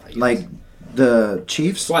that stuff. Like the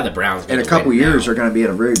Chiefs, that's why the Browns in a couple years are going to be in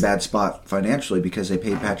a very bad spot financially because they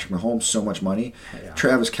paid Patrick Mahomes so much money. Yeah.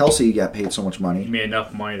 Travis Kelce got paid so much money. You made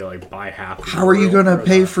enough money to like buy half. How are you going to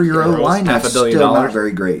pay for your own line? That's still not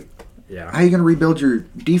very great. Yeah. How are you going to rebuild your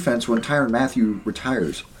defense when Tyrann Mathieu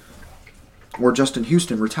retires? Or Justin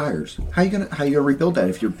Houston retires? How are you going to rebuild that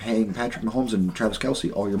if you're paying Patrick Mahomes and Travis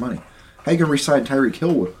Kelce all your money? How are you going to re-sign Tyreek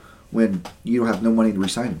Hill when you have no money to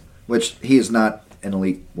re-sign him? Which he is not an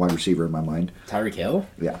elite wide receiver in my mind. Tyreek Hill?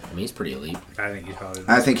 Yeah. I mean, he's pretty elite.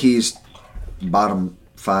 I think he's bottom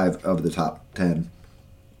 5 of the top 10.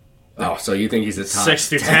 Oh, so you think he's a top 6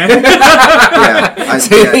 through 10? Yeah, I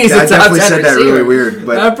definitely said that really weird,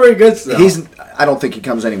 but that's pretty good stuff. I don't think he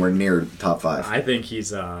comes anywhere near top 5. I think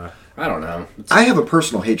he's. I don't know. I have a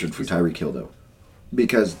personal hatred for Tyreek Hill though,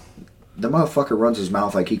 because the motherfucker runs his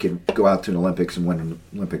mouth like he can go out to an Olympics and win an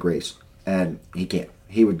Olympic race. and he can't.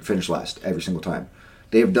 He would finish last every single time.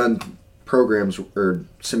 They've done programs or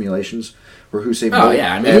simulations where Usain Bolt. Oh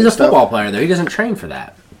yeah, I mean he's a football player though. He doesn't train for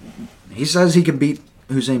that. He says he can beat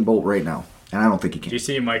Usain Bolt right now, and I don't think he can. Do you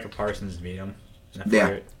see Micah Parsons beat him?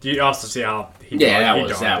 Yeah. Do you also see how he that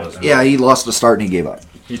was Yeah, he lost the start and he gave up.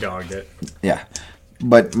 He dogged it. Yeah,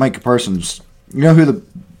 but Micah Parsons, you know who the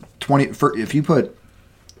 20 if you put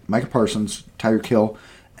Micah Parsons, Tyreek Hill,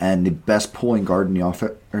 and the best pulling guard in the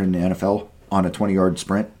NFL on a 20-yard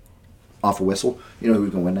sprint off a whistle, you know who's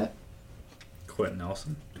going to win that? Quentin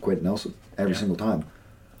Nelson. Quentin Nelson. Every single time.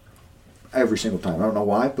 Every single time. I don't know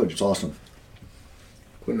why, but it's awesome.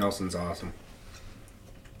 Quentin Nelson's awesome.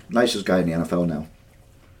 Nicest guy in the NFL now.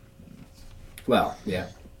 Well, yeah.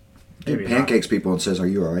 He pancakes people and says, "Are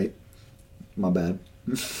you all right?" My bad.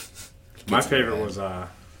 My favorite was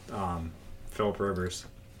Philip Rivers.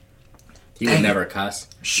 He would never cuss.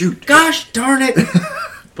 Shoot. Gosh darn it!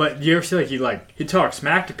 But you ever see he talks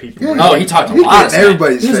smack to people? Yeah. Oh, he talked a lot of smack.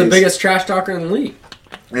 Everybody's He's the face. biggest trash talker in the league.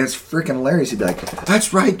 And it's freaking hilarious. He'd be like,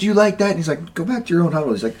 "That's right. Do you like that?" And he's like, "Go back to your own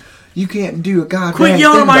huddle." He's like, "You can't do a goddamn Quit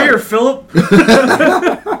yelling in my thing ear, about Philip.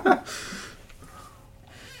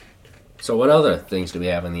 So what other things do we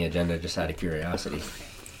have on the agenda, just out of curiosity? it."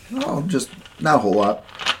 Oh, just not a whole lot.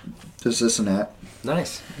 Just this and that.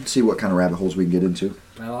 Nice. See what kind of rabbit holes we can get into.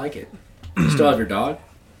 I like it. You still have your dog?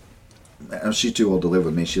 She's too old to live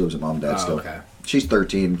with me. She lives with mom and dad still. Okay. She's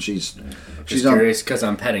 13. She's Just curious because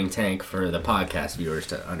I'm petting Tank for the podcast viewers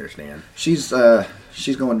to understand. She's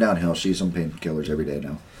going downhill. She's on painkillers every day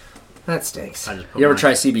now. That stinks. I just put You ever mine-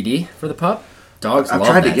 try CBD for the pup? Dogs I've love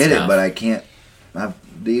tried to that get stuff. it, but I can't.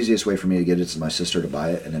 The easiest way for me to get it is my sister to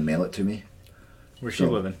buy it and then mail it to me. Where's she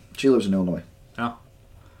living? She lives in Illinois. Oh.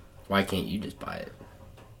 Why can't you just buy it?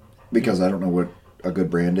 Because I don't know what a good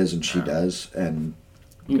brand is, and she does, and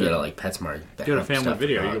You can go to like PetSmart. They Go to have Family stuff for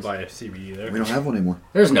Video. You dogs. can buy a CBD there. we don't have one anymore.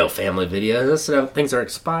 There's no family video. Those things are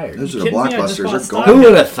expired. Those are the kidding me? I just blockbusters. bought They're stock. Who gone.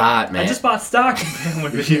 would have thought, man? I just bought stock in Family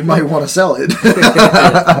Video. You might want to sell it.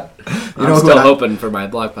 I'm still hoping for my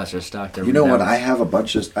Blockbuster stock to You know what? rebound. I have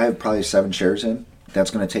I have probably 7 shares in. That's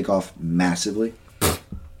going to take off massively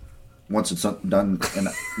once it's done and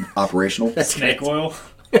operational. Snake oil. Hall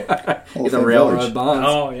The of Fame railroad Village. bonds.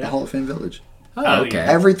 Oh, The yeah. Hall of Fame Village. Oh, okay.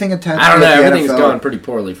 Everything attached I don't to know. the Everything's NFL. going pretty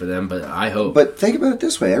poorly for them, but I hope. But think about it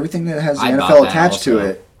this way: everything that has the I bought NFL that attached to also.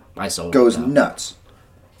 it I sold goes it, though. nuts.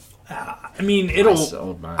 I mean, it'll.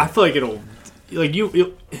 sold mine. I feel like it'll. Like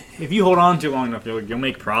you, if you hold on to it long enough, you'll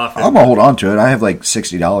make profit. I'm gonna hold on to it. I have like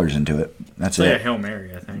 $60 into it. That's Play a it. Hail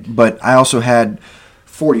Mary, I think. But I also had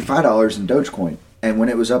 $45 in Dogecoin, and when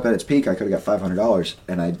it was up at its peak, I could have got $500,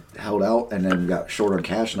 and I held out, and then got short on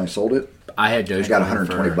cash, and I sold it. I had Dogecoin. I got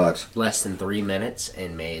 120 for bucks. Less than 3 minutes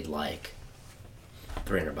and made like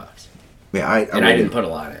 $300. Yeah, And I didn't put a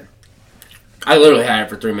lot in. I literally had it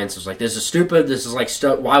for 3 minutes. I was like, "This is stupid. This is like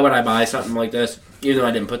why would I buy something like this?" Even though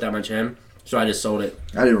I didn't put that much in, so I just sold it.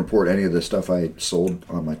 I didn't report any of the stuff I sold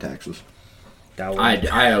on my taxes. That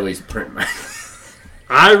I always print my.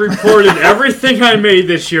 I reported everything I made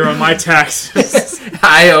this year on my taxes.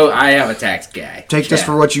 I have a tax guy. Take this Chad.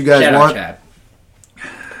 for what you guys Shout out want. Chad.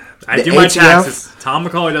 I The do my ATF taxes. Tom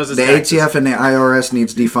McCauley does his The taxes. ATF and the IRS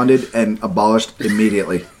needs defunded and abolished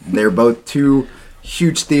immediately. They're both two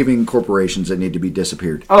huge thieving corporations that need to be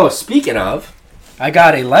disappeared. Oh, speaking of, I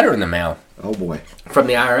got a letter in the mail Oh boy, from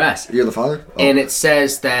the IRS. you're the father. Oh. And it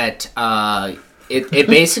says that it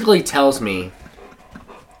basically tells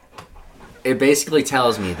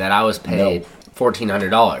me that I was paid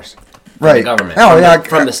 $1,400 from right, the government. Oh from yeah,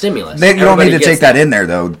 from the stimulus. you don't need Everybody to gets take that in there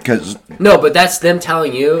though, because No, but that's them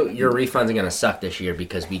telling you your refunds are going to suck this year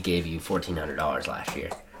because we gave you $1,400 last year.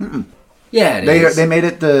 Yeah, it is. they made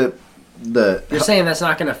it the You're saying that's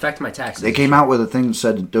not going to affect my taxes? they came out with a thing that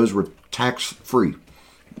said those were tax free.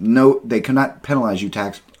 No, they cannot penalize you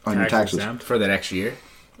on your taxes exempt. for the next year.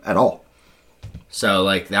 at all. So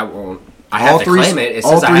like that won't. I have to claim it. It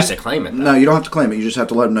all says I have three- to claim it. Though. No, you don't have to claim it. You just have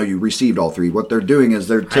to let them know you received all 3. What they're doing is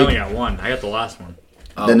they're I only taking. got one. I got the last one.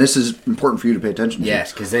 Then this is important for you to pay attention to.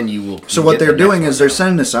 Yes, because then you will. So you what get they're the doing next is they're one.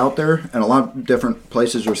 sending this out there, and a lot of different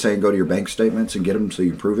places are saying go to your bank statements and get them so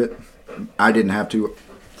you prove it. I didn't have to,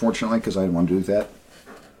 fortunately, because I didn't want to do that.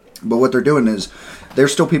 But what they're doing is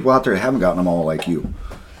there's still people out there that haven't gotten them all like you.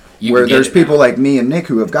 You where can get there's it people now. like me and Nick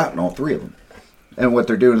who have gotten all 3 of them. And what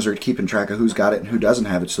they're doing is they're keeping track of who's got it and who doesn't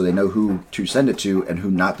have it so they know who to send it to and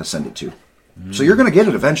who not to send it to. So you're going to get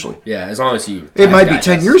it eventually. Yeah, as long as you. It might be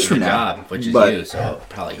 10 years from now, job, which is but, you, so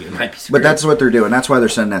probably you might be. Screwed. But that's what they're doing. That's why they're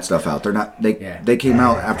sending that stuff out. They're not. They came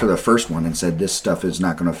out after the first one and said this stuff is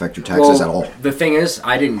not going to affect your taxes at all. The thing is,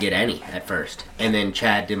 I didn't get any at first, and then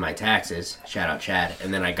Chad did my taxes. Shout out Chad,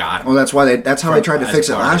 and then I got them. Well, that's why that's how they tried to fix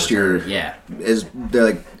it last year. Yeah, is they're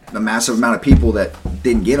like the massive amount of people that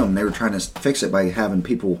didn't get them. They were trying to fix it by having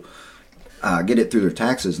people get it through their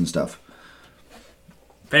taxes and stuff.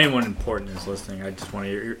 If anyone important is listening, I just want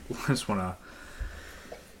to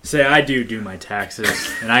say I do my taxes,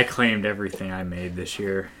 and I claimed everything I made this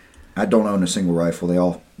year. I don't own a single rifle.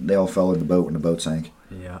 They all fell in the boat when the boat sank.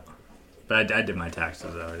 Yeah, but I did my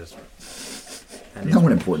taxes though. No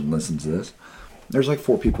one important listens to this. There's like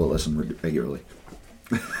 4 people that listen regularly.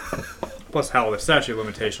 Plus, hell, the statute of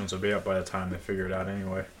limitations will be up by the time they figure it out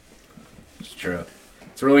anyway. it's true.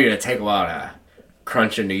 It's really going to take a while to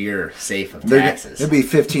crunch into your safe of taxes. It'll be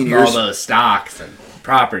 15 years. All those stocks and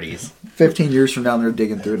properties. 15 years from now, they're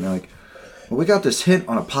digging through it and they're like, well, we got this hit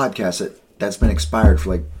on a podcast that's been expired for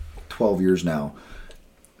like 12 years now.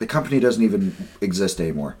 The company doesn't even exist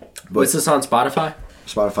anymore. But What's this on Spotify?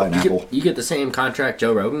 Spotify and Apple. You get the same contract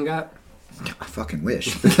Joe Rogan got? I fucking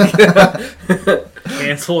wish.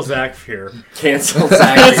 Cancel Zach Fear. Cancel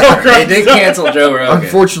Zach. They did cancel Joe Rogan.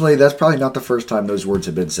 Unfortunately, that's probably not the first time those words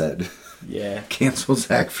have been said. Yeah. Cancel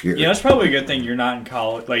Zach Fear. Yeah, it's probably a good thing you're not in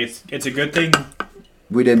college. Like, it's a good thing.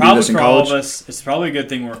 We didn't do Probably this in for all college. of us, it's probably a good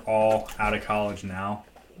thing we're all out of college now.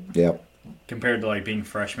 Yep. Compared to like being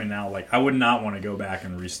freshmen now. Like, I would not want to go back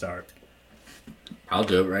and restart. I'll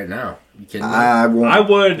do it right now. You kidding me? I won't. I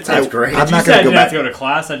would. That's great. I'm If not you going said to I go didn't have back. to go to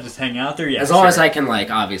class, I'd just hang out there. Yeah, as long as sure. I can, like,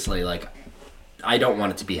 obviously, like, I don't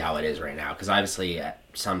want it to be how it is right now. Because obviously at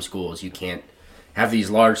some schools you can't have these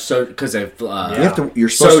large, because of You have to. You're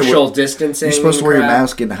supposed social to. distancing. You're supposed to wear your crap.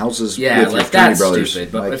 mask in the houses. Yeah, with your like fraternity that's brothers.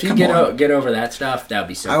 stupid. But Like, if you come get on. get over that stuff, that would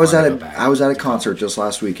be so. I was fun at to go back. I was at a concert just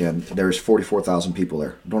last weekend. There was 44,000 people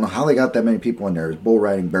there. Don't know how they got that many people in there. It was bull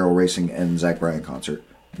riding, barrel racing, and Zach Bryan concert.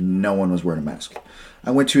 No one was wearing a mask. I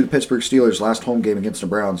went to the Pittsburgh Steelers' last home game against the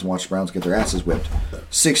Browns and watched the Browns get their asses whipped.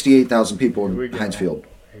 68,000 people in Heinz Field.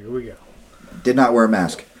 Here we go. Did not wear a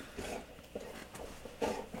mask.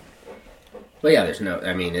 But yeah, there's no.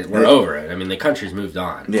 I mean, we're over it. I mean, the country's moved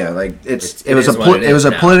on. Yeah, like it is what it is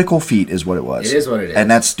a now. political feat, is what it was. It is what it is. And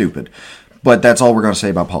that's stupid. But that's all we're going to say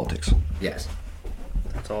about politics. Yes.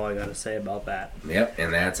 That's all I got to say about that. Yep.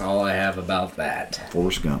 And that's all I have about that.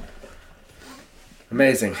 Forrest Gump.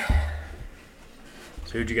 Amazing.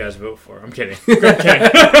 So who'd you guys vote for? I'm kidding.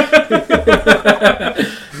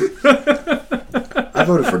 I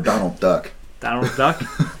voted for Donald Duck. Donald Duck?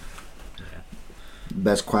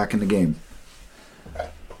 Best quack in the game.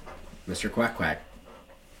 Mr. Quack Quack.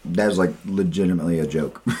 That was like legitimately a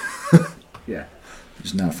joke. Yeah.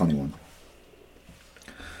 It's not a funny one.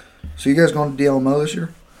 So you guys going to DLMO this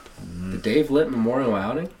year? The Dave Litt Memorial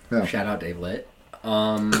Outing. Yeah. Shout out Dave Litt.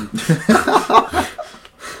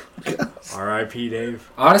 R.I.P. Dave.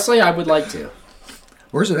 Honestly, I would like to.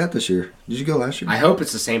 Where's it at this year? Did you go last year? I hope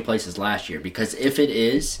it's the same place as last year, because if it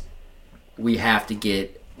is, we have to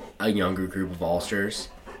get a younger group of Ulsters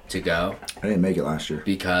to go, I didn't make it last year.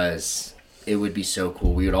 because it would be so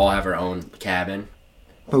cool. We would all have our own cabin.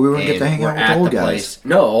 But we wouldn't get to and hang we're out with at the old the guys. place.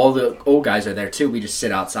 No, all the old guys are there too. We just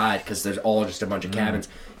sit outside because there's all just a bunch of cabins.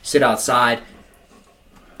 Sit outside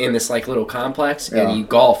in this like little complex, Yeah. and you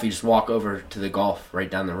golf. You just walk over to the golf right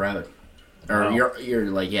down the road, or Wow. you're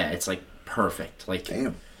like, yeah, it's like perfect. Like,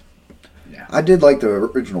 Damn. yeah. I did like the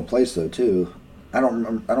original place though too. I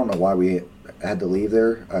don't know why we had to leave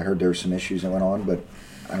there. I heard there were some issues that went on, but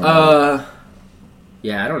I don't know.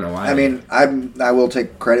 Yeah, I don't know why. I mean, I will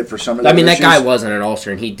take credit for some of. I mean, those that guy issues. wasn't an Ulster,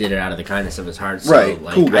 and he did it out of the kindness of his heart. So, Right,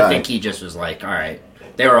 like, cool guy. I think he just was like, all right.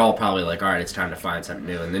 They were all probably like, all right, it's time to find something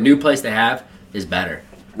new. And the new place they have is better.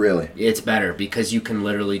 Really. It's better because you can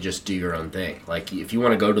literally just do your own thing. Like, if you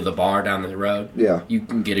want to go to the bar down the road, Yeah. you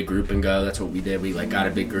can get a group and go. That's what we did. We like got a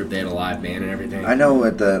big group. They had a live band and everything. I know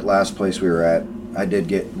at the last place we were at, I did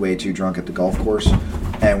get way too drunk at the golf course,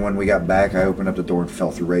 and when we got back, I opened up the door and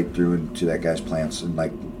fell right through into that guy's plants and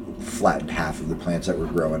like flattened half of the plants that were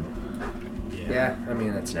growing. Yeah, I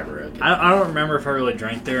mean, that's never okay. I don't remember if I really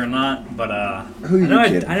drank there or not, but Who you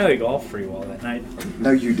kidding? I know I golfed pretty well that night.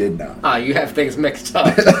 No, you did not. Oh, you have things mixed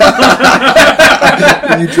up.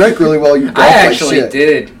 When you drank really well, you golfed I like actually shit.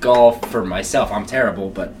 did golf for myself. I'm terrible,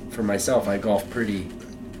 but for myself, I golf pretty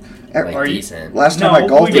like, Are you- decent. Last time No, I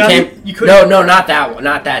golfed, we got- Came- couldn't- no, not that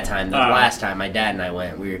not that time. The Oh. last time, my dad and I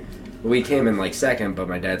went. We came in like second, but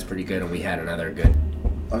my dad's pretty good, and we had another good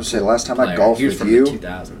I was say last time player. I golfed He was with from you the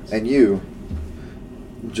 2000s. and you,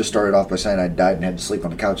 just started off by saying I died and had to sleep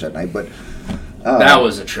on the couch that night, but that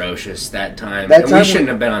was atrocious that time. We shouldn't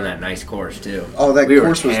have been on that nice course too. Oh, that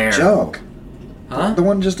course was junk. Huh? The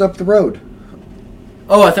one just up the road.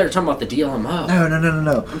 Oh, I thought you were talking about the DLMO.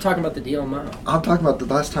 No. I'm talking about the DLMO. I'm talking about the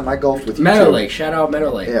last time I golfed with you. Meadow Lake. Shout out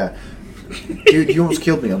Meadow Lake. Yeah. Dude, you almost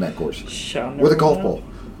killed me on that course. With a golf ball.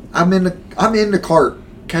 I'm in the cart,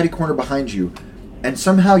 caddy corner behind you, and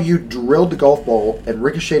somehow you drilled the golf ball and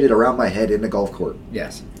ricocheted around my head in the golf court.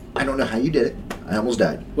 Yes. I don't know how you did it. I almost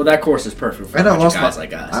died. Well, that course is perfect for guys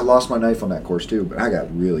like us. I lost my knife on that course too, but I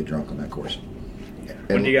got really drunk on that course.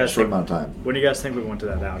 When do you guys short amount of time. When do you guys think we went to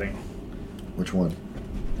that outing? Which one?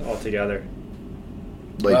 All together.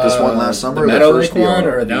 Like this one last summer? The Meadow Lake one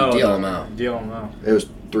or the DLMO? DLMO. It was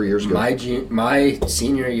 3 years ago. My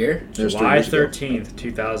senior year? July 13th,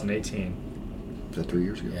 2018. Is that 3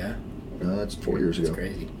 years ago? Yeah. No, that's 4 years ago. That's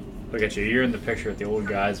crazy. Look at you. You're in the picture with the old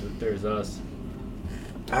guys, but there's us.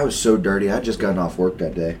 I was so dirty. I had just gotten off work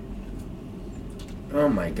that day. Oh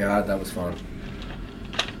my god, that was fun.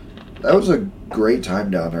 That was a great time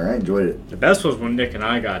down there. I enjoyed it. The best was when Nick and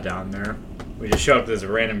I got down there. We just showed up to this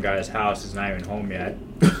random guy's house. He's not even home yet.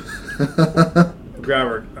 We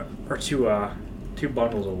grabbed our two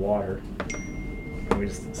bundles of water, and we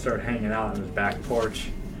just started hanging out on his back porch.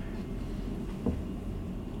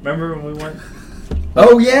 Remember when we went?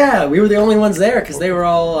 Oh yeah, we were the only ones there because they were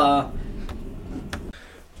all.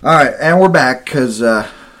 All right, and we're back because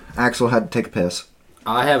Axel had to take a piss.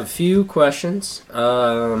 I have a few questions.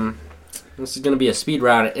 This is going to be a speed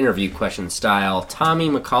round interview question style. Tommy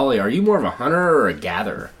McCauley, are you more of a hunter or a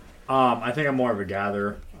gatherer? I think I'm more of a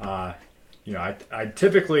gatherer. I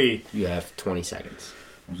typically... You have 20 seconds.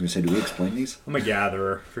 I was going to say, do we explain these? I'm a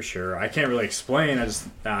gatherer, for sure. I can't really explain.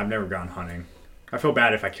 I've never gone hunting. I feel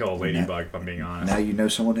bad if I kill a ladybug, if I'm being honest. Now you know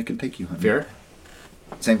someone that can take you hunting. Fear?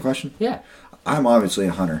 Same question? Yeah. I'm obviously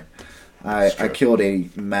a hunter. I killed a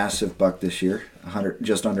massive buck this year,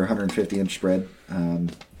 just under 150 inch spread.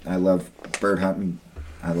 I love bird hunting.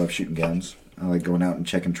 I love shooting guns. I like going out and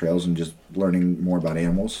checking trails and just learning more about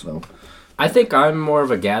animals. So, I think I'm more of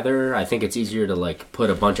a gatherer. I think it's easier to put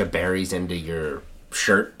a bunch of berries into your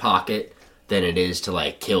shirt pocket than it is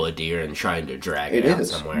to kill a deer and trying to drag it out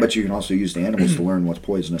somewhere. But you can also use the animals to learn what's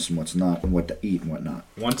poisonous and what's not, and what to eat and what not.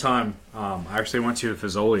 One time, I actually went to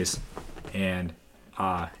Fazoli's, and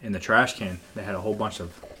in the trash can, they had a whole bunch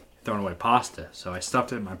of thrown away pasta. So I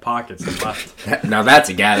stuffed it in my pockets and left. Now that's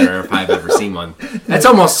a gatherer if I've ever seen one. That's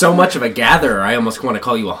almost so much of a gatherer, I almost want to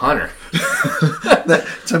call you a hunter.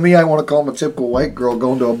 To me, I want to call him a typical white girl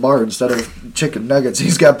going to a bar instead of chicken nuggets.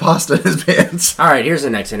 He's got pasta in his pants. All right, here's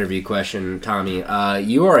the next interview question, Tommy.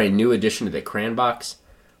 You are a new addition to the Cran Box.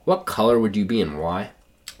 What color would you be and why?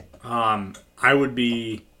 I would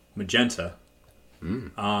be magenta.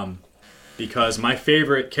 Because my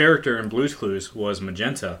favorite character in Blue's Clues was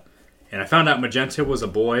Magenta. And I found out Magenta was a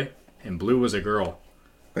boy and Blue was a girl.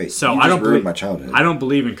 Wait, so you I just don't ruined my childhood. I don't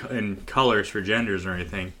believe in colors for genders or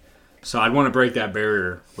anything. So I'd want to break that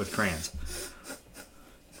barrier with crayons.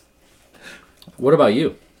 What about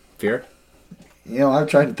you, Fear? I'm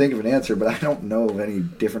trying to think of an answer, but I don't know of any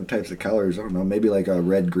different types of colors. I don't know, maybe like a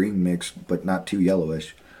red-green mix, but not too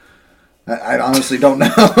yellowish. I honestly don't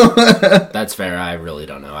know. That's fair. I really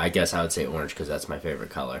don't know. I guess I would say orange because that's my favorite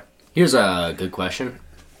color. Here's a good question.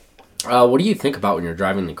 What do you think about when you're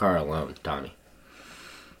driving the car alone, Tommy?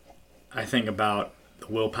 I think about the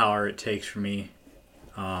willpower it takes for me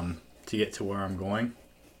to get to where I'm going.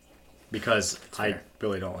 Because I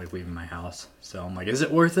really don't like leaving my house. So I'm like, is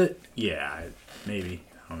it worth it? Yeah, maybe.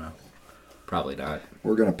 I don't know. Probably not.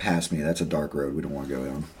 We're going to pass me. That's a dark road we don't want to go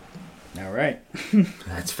down. All right.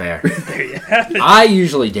 That's fair. There you have it. I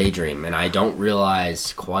usually daydream, and I don't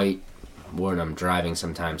realize quite when I'm driving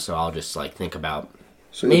sometimes, so I'll just think about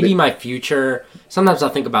maybe my future. Sometimes I'll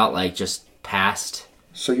think about just past.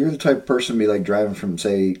 So you're the type of person to be driving from,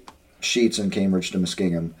 say, Sheets in Cambridge to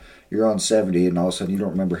Muskingum. You're on 70, and all of a sudden you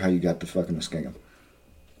don't remember how you got to fucking Muskingum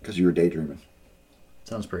because you were daydreaming.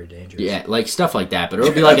 Sounds pretty dangerous. Yeah, stuff like that. But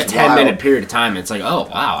it'll be a 10-minute period of time. And it's oh,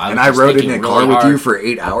 wow. I rode in a car with you for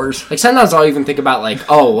 8 hours. Sometimes I'll even think about,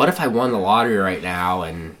 oh, what if I won the lottery right now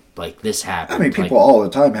and, this happened? I mean, people all the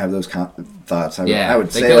time have those thoughts. I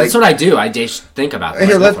would say, that's what I do. I just think about that.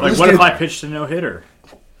 Here, what if I pitched a no-hitter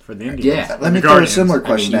for the Indians? Yeah. Let me throw a similar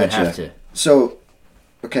question at you. So,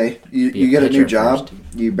 okay, you get a new job. First.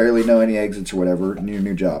 You barely know any exits or whatever.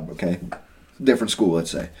 New job, okay? Different school,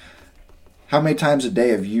 let's say. How many times a day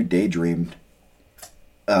have you daydreamed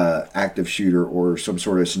active shooter or some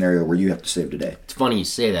sort of scenario where you have to save the day? It's funny you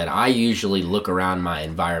say that. I usually look around my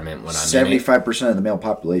environment when I'm 75% of the male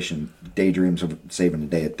population daydreams of saving the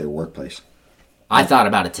day at their workplace. I thought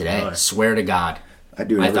about it today. Really? Swear to God. I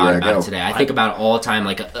do it I everywhere thought I about go. it today. I think about it all the time.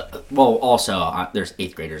 Like, also, there's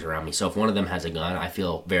 8th graders around me. So if one of them has a gun, I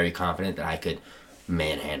feel very confident that I could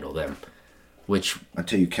manhandle them. Which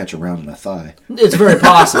Until you catch a round in the thigh. it's very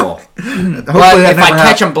possible. But if I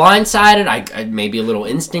catch them blindsided, I maybe a little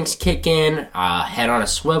instincts kick in, head on a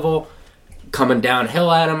swivel, coming downhill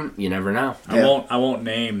at them. You never know. I won't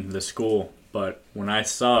name the school, but when I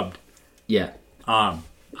subbed, Yeah.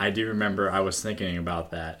 I do remember I was thinking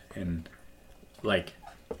about that, and like,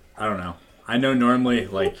 I don't know. I know normally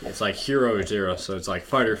like it's like hero or zero, so it's like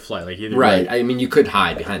fight or flight, like either Right. way. I mean, you could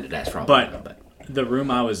hide behind the desk probably. But the room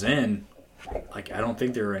I was in, like, I don't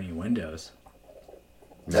think there were any windows.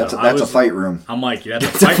 That's So a fight room. I'm like, that's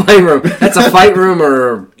It's a fight room. That's a fight room,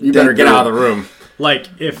 or you better get out of the room. Like,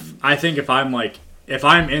 if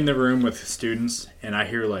I'm in the room with students and I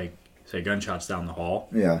hear, like, say gunshots down the hall,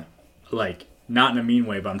 Yeah. like, not in a mean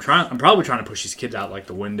way, but I'm probably trying to push these kids out like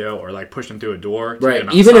the window or like push them through a door. To Right. get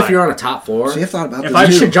them Even if outside. you're on a top floor, See, I thought about If this I you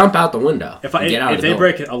too. should jump out the window. if and get out if of the they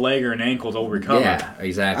building. break a leg or an ankle, they'll recover. Yeah,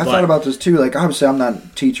 exactly. I thought about this too. Like, obviously, I'm not a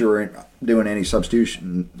teacher or doing any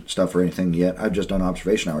substitution stuff or anything yet. I've just done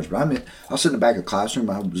observation hours. But I'll sit in the back of the classroom,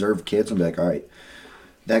 I'll observe kids, and be like, all right,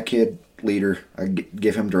 that kid, leader, I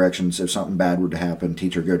give him directions if something bad were to happen,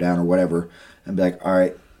 teacher go down or whatever, and be like, all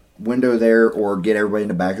right, window there, or get everybody in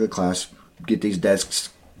the back of the class, get these desks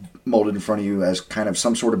molded in front of you as kind of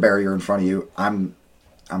some sort of barrier in front of you. I'm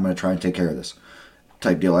going to try and take care of this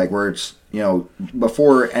type deal. Like, where it's,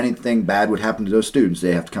 before anything bad would happen to those students,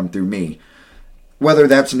 they have to come through me. Whether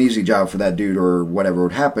that's an easy job for that dude or whatever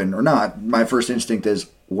would happen or not, my first instinct is,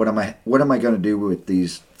 what am I going to do with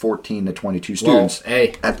these 14 to 22 students? Well,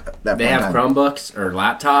 hey, at that they point have in time? Chromebooks or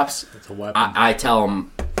laptops. It's a weapon. I tell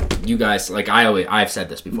them, you guys, like I've said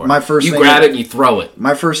this before. My first you thing grab is- it and you throw it.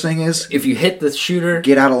 My first thing is, If you hit the shooter,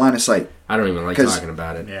 get out of line of sight. I don't even like 'Cause- talking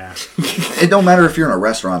about it. Yeah. It don't matter if you're in a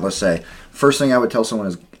restaurant, let's say. First thing I would tell someone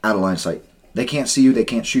is, out of line of sight. They can't see you, they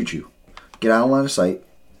can't shoot you. Get out of line of sight.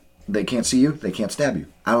 They can't see you, they can't stab you.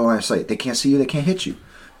 Out of line of sight. They can't see you, they can't hit you.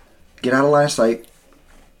 Get out of line of sight.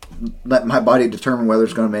 Let my body determine whether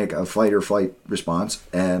it's going to make a fight or flight response,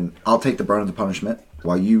 and I'll take the brunt of the punishment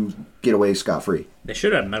while you get away scot-free. They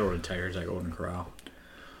should have metal detectors at Golden Corral.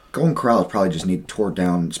 Golden Corral probably just need tore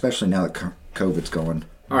down, especially now that COVID's going.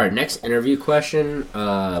 All right, next interview question,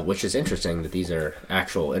 which is interesting that these are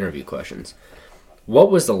actual interview questions.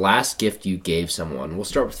 What was the last gift you gave someone? We'll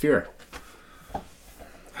start with Fuhrer.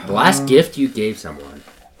 The last gift you gave someone.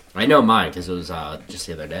 I know mine because it was just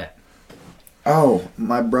the other day. Oh,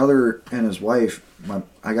 my brother and his wife,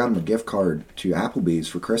 I got him a gift card to Applebee's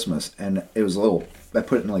for Christmas, and it was I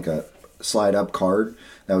put it in like a slide-up card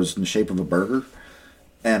that was in the shape of a burger,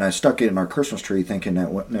 and I stuck it in our Christmas tree thinking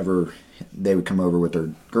that whenever they would come over with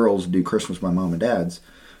their girls to do Christmas with my mom and dad's,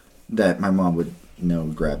 that my mom would,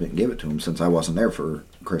 grab it and give it to them since I wasn't there for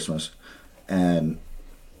Christmas. And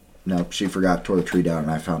no, she forgot, tore the tree down,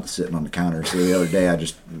 and I found it sitting on the counter. So the other day,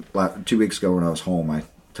 2 weeks ago when I was home, I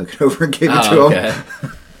took it over and gave it to him.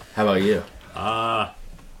 How about you? I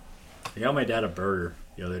got my dad a burger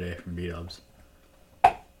the other day from B-Dubs.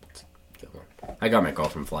 Good one. I got my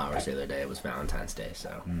girlfriend flowers the other day. It was Valentine's Day,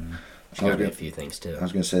 so she got me a few things too. I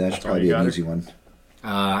was going to say, that should all probably you be an got easy one.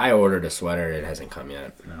 I ordered a sweater. It hasn't come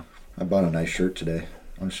yet. No. I bought a nice shirt today.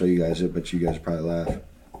 I'll show you guys it, but you guys probably laugh.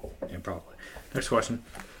 Yeah, probably. Next question.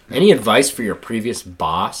 Any advice for your previous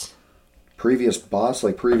boss? Previous boss,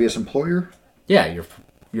 like previous employer? Yeah,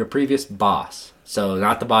 your previous boss. So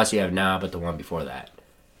not the boss you have now, but the one before that.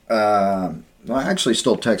 Well, I actually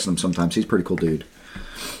still text him sometimes. He's a pretty cool dude.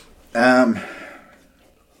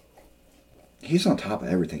 He's on top of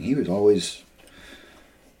everything. He was always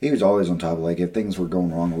on top of, like, if things were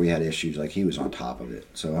going wrong or we had issues, like, he was on top of it.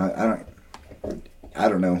 So I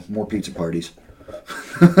don't know. More pizza parties.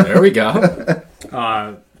 There we go.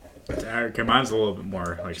 Okay, mine's a little bit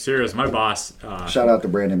more like serious. My boss. Shout out to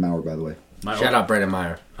Brandon Maurer, by the way. Shout out Brandon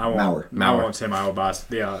Meyer. I won't. Maurer. I won't say my old boss.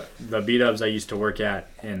 The B-Dubs I used to work at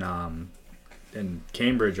in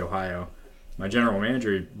Cambridge, Ohio. My general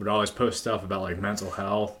manager would always post stuff about like mental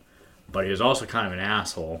health, but he was also kind of an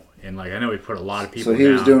asshole. And like I know he put a lot of people. So he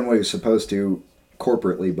was down. doing what he was supposed to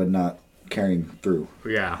corporately, but not carrying through.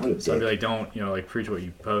 Yeah. What a So I'd be dick. like, don't like preach what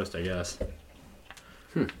you post, I guess.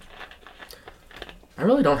 I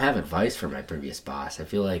really don't have advice for my previous boss. I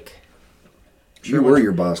feel like You were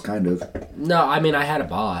your boss, kind of. no. I mean, I had a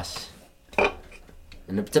boss,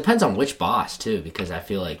 and it depends on which boss too, because I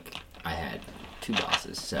feel like I had two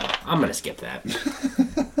bosses. So I'm gonna skip that.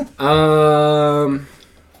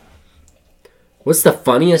 What's the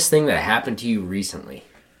funniest thing that happened to you recently?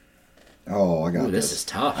 Oh, I got Ooh, this is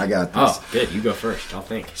tough. I got this. Oh, good. You go first. I'll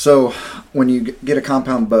think. So, when you get a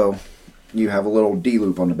compound bow, you have a little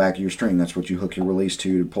D-loop on the back of your string. That's what you hook your release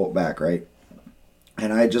to pull it back, right?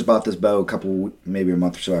 And I had just bought this bow maybe a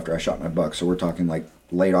month or so after I shot my buck. So we're talking like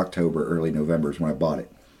late October, early November is when I bought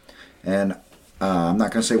it. And I'm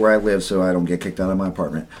not going to say where I live so I don't get kicked out of my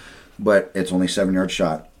apartment. But it's only 7-yard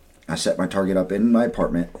shot. I set my target up in my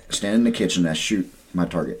apartment, stand in the kitchen, and I shoot my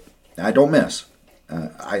target. I don't miss.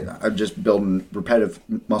 I'm just building repetitive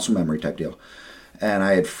muscle memory type deal. And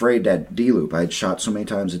I had frayed that D-loop. I had shot so many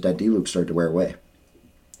times that D-loop started to wear away.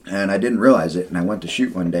 And I didn't realize it. And I went to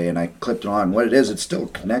shoot one day and I clipped it on. What it is, it's still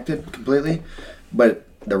connected completely. But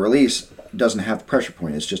the release doesn't have the pressure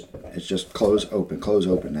point. It's just close,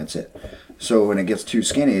 open. That's it. So when it gets too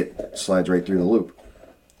skinny, it slides right through the loop.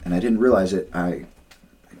 And I didn't realize it. I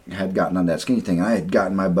had gotten on that skinny thing. I had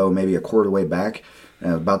gotten my bow maybe a quarter way back. And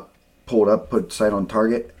I was about to pull it up, put sight on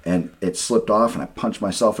target. And it slipped off. And I punched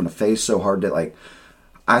myself in the face so hard that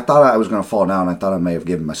I thought I was going to fall down. I thought I may have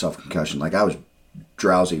given myself a concussion. I was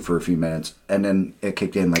drowsy for a few minutes, and then it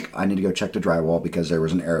kicked in. I need to go check the drywall because there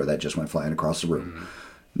was an arrow that just went flying across the room.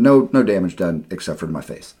 No damage done except for my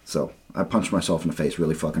face. So I punched myself in the face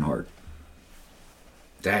really fucking hard.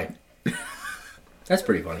 Dang. That's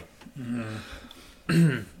pretty funny.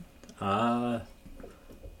 I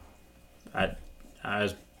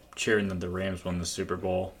was cheering that the Rams won the Super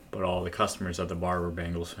Bowl, but all the customers at the bar were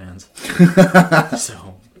Bengals fans.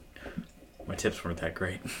 So my tips weren't that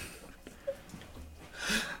great.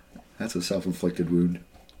 That's a self-inflicted wound.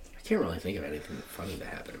 I can't really think of anything funny that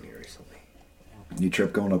happened to me recently. You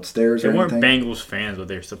trip going upstairs they or anything? They weren't Bengals fans, but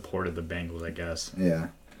they supported the Bengals, I guess. Yeah.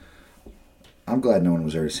 I'm glad no one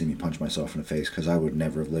was there to see me punch myself in the face because I would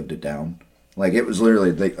never have lived it down. It was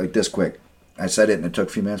literally like this quick. I said it and it took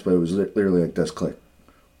a few minutes, but it was literally like this click.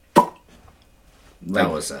 That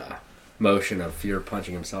was a motion of fear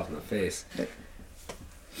punching himself in the face.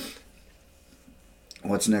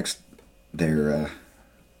 What's next there?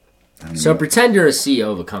 So pretend you're a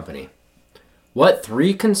CEO of a company. What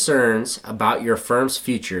 3 concerns about your firm's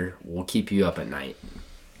future will keep you up at night?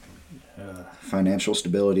 Financial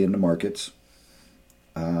stability in the markets.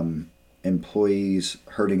 Employees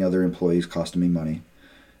hurting other employees, costing me money.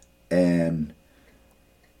 And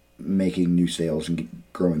making new sales and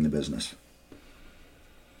growing the business.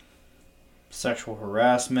 Sexual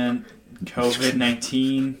harassment,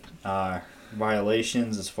 COVID-19,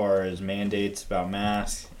 violations as far as mandates about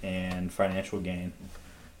masks, and financial gain.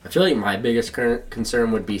 I feel like my biggest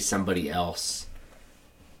concern would be somebody else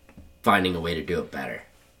finding a way to do it better.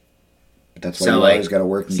 But that's why you always got to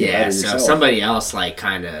work and get better yourself. So somebody else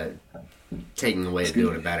kind of taking a way to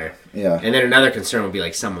doing it better. Yeah. And then another concern would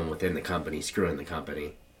be someone within the company screwing the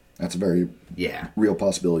company. That's a very real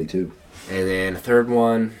possibility too. And then a third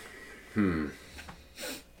one, I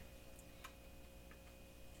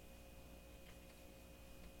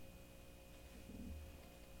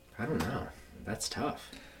don't know. That's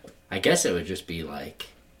tough. I guess it would just be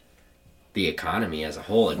the economy as a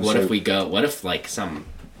whole. What if some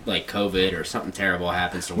COVID or something terrible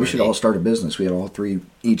happens to we should all start a business. We had all 3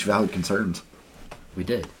 each valid concerns. We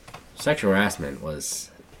did. Sexual harassment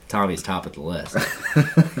was Tommy's top of the list.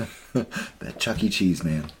 That Chuck E. Cheese,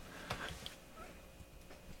 man.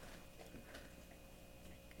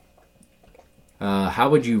 How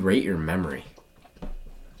would you rate your memory?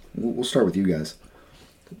 We'll start with you guys.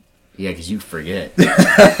 Yeah, because you forget.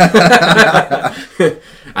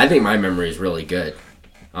 I think my memory is really good.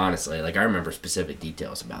 Honestly, I remember specific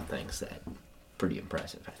details about things that pretty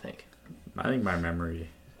impressive, I think. I think my memory,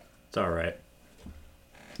 it's all right.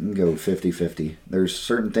 You can go 50-50. There's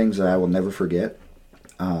certain things that I will never forget.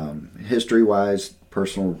 History-wise,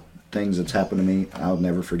 personal things that's happened to me, I'll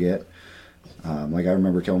never forget. I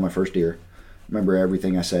remember killing my first deer. Remember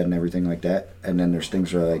everything I said and everything like that. And then there's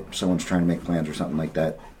things where someone's trying to make plans or something like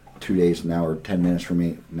that 2 days now or 10 minutes from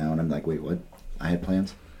me now, and I'm like, wait, what? I had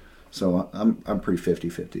plans? So I'm pretty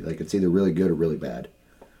 50-50. It's either really good or really bad.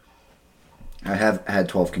 I have had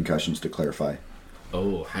 12 concussions, to clarify.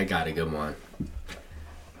 Oh, I got a good one.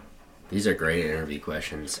 These are great interview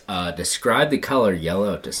questions. Describe the color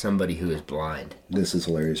yellow to somebody who is blind. This is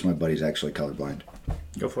hilarious. My buddy's actually colorblind.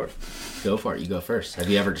 Go for it. Go for it. You go first. Have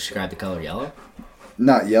you ever described the color yellow?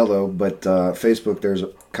 Not yellow, but Facebook, there's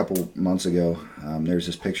a couple months ago, there's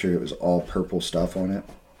this picture. It was all purple stuff on it.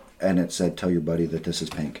 And it said, tell your buddy that this is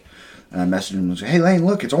pink. And I messaged him and said, hey, Lane,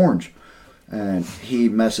 look, it's orange. And he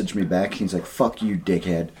messaged me back. He's like, fuck you,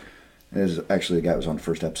 dickhead. It was actually the guy that was on the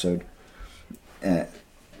first episode.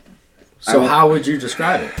 So how would you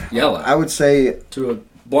describe it? Yellow. I would say... To a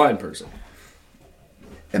blind person.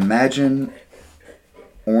 Imagine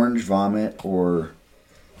orange vomit or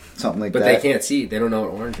something like But that. they can't see. They don't know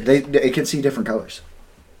what orange is. They can see different colors.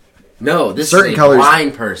 No, this certain is a colors,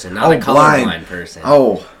 blind person, not a colorblind person.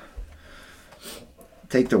 Oh.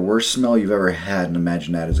 Take the worst smell you've ever had and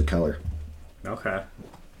imagine that as a color. Okay.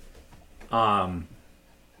 I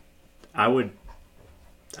would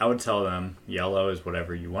tell them yellow is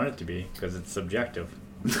whatever you want it to be because it's subjective.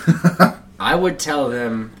 I would tell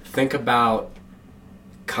them, think about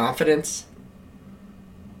confidence,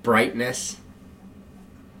 brightness,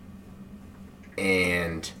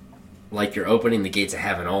 and like you're opening the gates of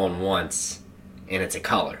heaven all at once, and it's a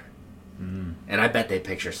color. And I bet they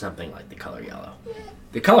picture something like the color yellow.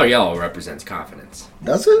 The color yellow represents confidence.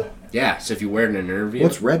 Does it? Yeah, so if you wear it in an interview...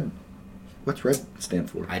 What's red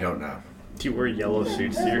stand for? I don't know. Do you wear yellow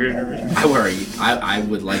suits to your interview? I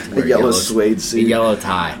would like to wear a yellow suede suit. A yellow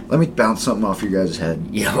tie. Let me bounce something off your guys' head.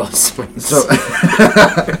 Yellow suede So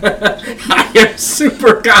I am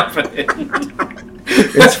super confident.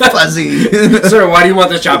 it's fuzzy. Sir, why do you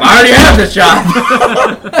want this job? I already have this job.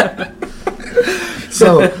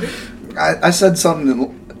 So I said something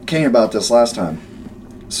to Kane about this last time.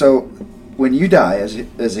 So when you die,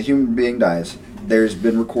 as a human being dies, there's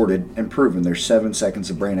been recorded and proven there's 7 seconds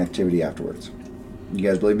of brain activity afterwards. You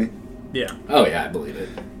guys believe me? Yeah. Oh, yeah, I believe it.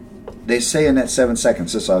 They say in that 7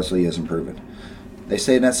 seconds, this obviously isn't proven. They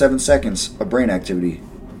say in that 7 seconds of brain activity,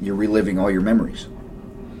 you're reliving all your memories.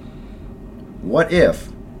 What if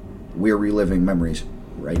we're reliving memories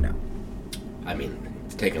right now? I mean,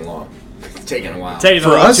 it's taking long. It's taking a while.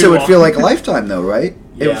 For us, it would feel like a lifetime, though, right?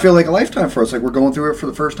 Yeah. It would feel like a lifetime for us, like we're going through it for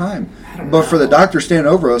the first time. But for the doctor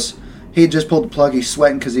standing over us, he just pulled the plug. He's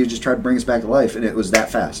sweating because he just tried to bring us back to life, and it was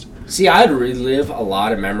that fast. See, I'd relive a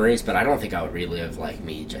lot of memories, but I don't think I would relive like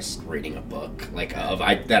me just reading a book, like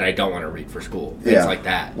that I don't want to read for school. Things like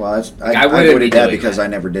that. Well, I I wouldn't be avoided that doing because that. I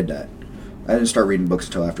never did that. I didn't start reading books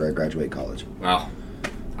until after I graduated college. Well,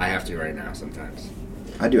 I have to right now sometimes.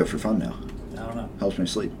 I do it for fun now. I don't know. Helps me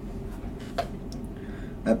sleep.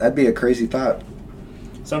 That'd be a crazy thought.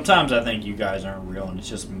 Sometimes I think you guys aren't real and it's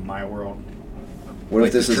just my world. What Like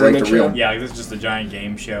if this the is like the Truman real, Show? Yeah, like this is just a giant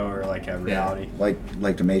game show or like a reality.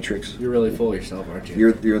 like the Matrix? You're really full of yourself, aren't you?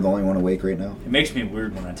 You're the only one awake right now. It makes me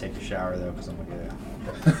weird when I take a shower though because I'm like,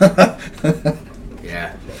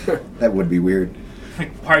 Yeah. That would be weird.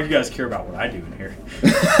 like, why do you guys care about what I do in here?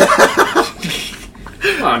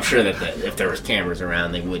 Well, I'm sure that if there was cameras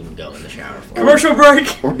around, they wouldn't go in the shower for it. Commercial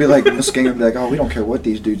break. Or be like Miss King would be like, "Oh, we don't care what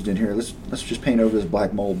these dudes did here. Let's just paint over this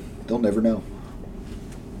black mold. They'll never know."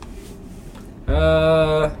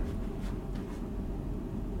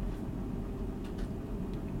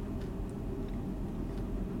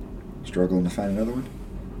 Struggling to find another one?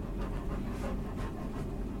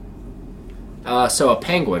 So a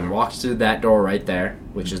penguin walks through that door right there,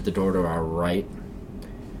 which is the door to our right,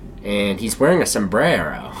 and he's wearing a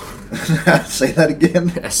sombrero. Say that again.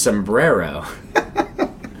 A sombrero.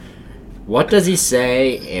 What does he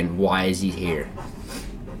say, and why is he here?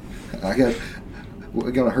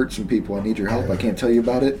 We're gonna hurt some people. I need your help. I can't tell you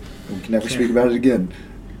about it. We can never speak about it again.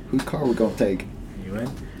 Whose car we gonna take? You in?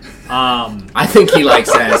 I think he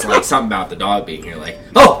says something about the dog being here. Like,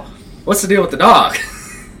 oh, what's the deal with the dog?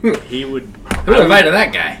 He would. Who invited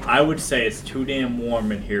that guy? I would say it's too damn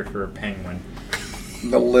warm in here for a penguin.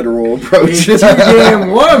 The literal approach. It's too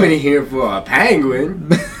damn warm in here for a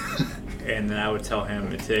penguin. And then I would tell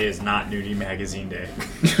him that today is not nudie magazine day.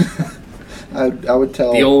 I would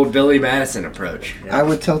tell The old Billy Madison approach. Yeah. I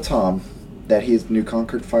would tell Tom that he's New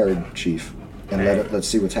Concord Fire Chief, and Hey. let's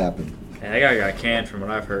see what's happened. And that guy got canned from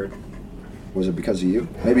what I've heard. Was it because of you?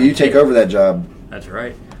 Maybe you take over that job. That's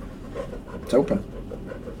right. It's open.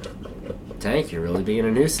 Tank, you're really being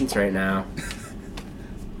a nuisance right now.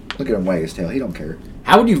 Look at him wag his tail. He don't care.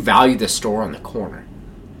 How would you value the store on the corner?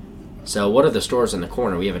 So, what are the stores in the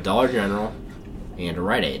corner? We have a Dollar General and a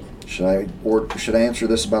Rite Aid. Should I answer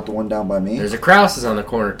this about the one down by me? There's a Krause's on the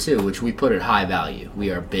corner too, which we put at high value. We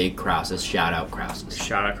are big Krause's. Shout out Krause's.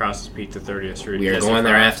 Shout out across the Pizza 30th Street. We are Kissing going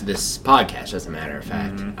there Fry. after this podcast, as a matter of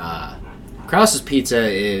fact. Krause's Pizza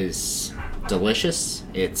is delicious.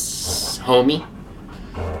 It's homey.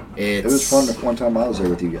 It was fun the one time I was there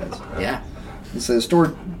with you guys. Yeah. So the store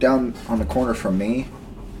down on the corner from me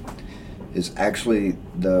is actually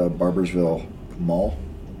the Barbersville Mall.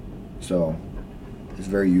 So it's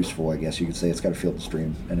very useful, I guess you could say. It's got a Field and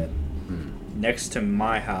Stream in it. Next to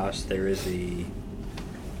my house, there is the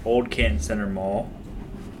Old Canton Center Mall.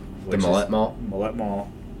 The Mullet Mall? Mullet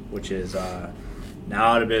Mall, which is now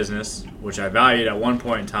out of business, which I valued at one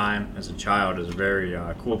point in time as a child as a very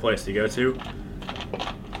cool place to go to.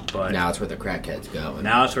 But Now it's where the crackheads go.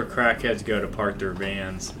 now it's where crackheads go to park their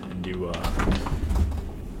vans and do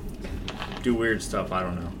do weird stuff. I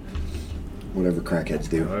don't know. Whatever crackheads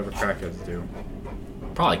do. Whatever crackheads do.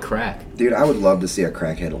 Probably crack. Dude, I would love to see a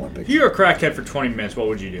crackhead Olympics. If you were a crackhead for 20 minutes, what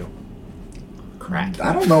would you do? Crack.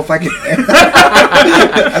 I don't know if I can.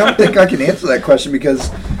 I don't think I can answer that question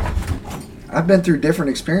because I've been through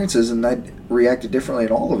different experiences and I reacted differently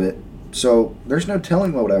in all of it. So there's no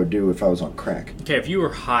telling what I would do if I was on crack. Okay, if you were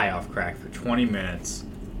high off crack for 20 minutes,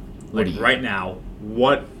 What like do you- right now,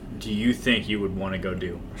 what do you think you would want to go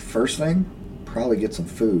do? First thing, probably get some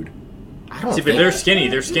food. I don't See, but think, they're skinny.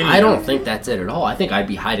 They're skinny. I don't now. think that's it at all. I think I'd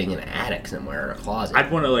be hiding in an attic somewhere or a closet. I'd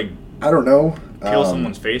want to like I don't know. peel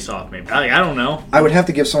someone's face off. Maybe I don't know. I would have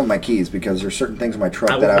to give some of my keys because there's certain things in my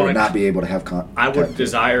truck I that I would would wanna- not be able to have I would contact with.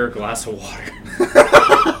 desire a glass of water.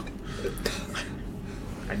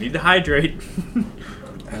 I need to hydrate.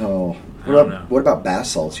 Oh. I don't know. What about bath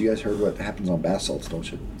salts? You guys heard what happens on bath salts, don't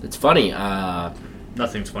you? It's funny.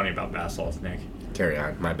 Nothing's funny about bath salts, Nick. Carry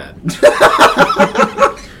on. My bad.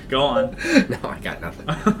 Go on. No, I got nothing.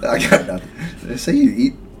 I got nothing. They say you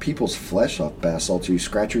eat people's flesh off bath salts, or you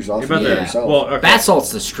scratch yours off About and eat that. it yourself. Well, okay. Bath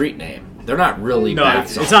salt's the street name. They're not really No, bath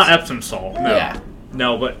it's salts. not Epsom salt. No. Yeah.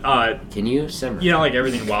 No, but Can you simmer? you know, like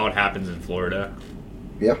everything wild happens in Florida,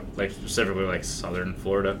 yeah. like specifically like southern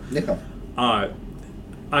Florida. Yeah. I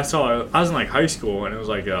was in like high school, and it was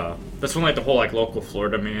like that's when like the whole like local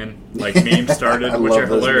Florida man like meme started, I which love are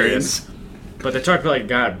those hilarious. memes. But they talked about like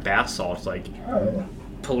God bath salts, like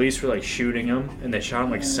police were like shooting him, and they shot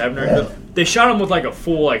him like 7 or they shot him with like a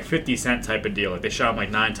full like 50 cent type of deal, like they shot him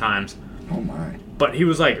like 9 times. Oh my. But he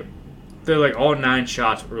was like, they're like all 9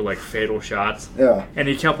 shots were like fatal shots, Yeah. and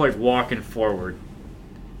he kept like walking forward,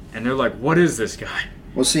 and they're like, what is this guy?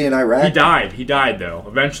 Well, see, in Iraq, He died though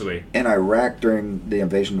eventually. in Iraq during the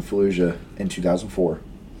invasion of Fallujah in 2004,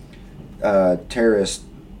 terrorists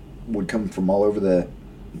would come from all over the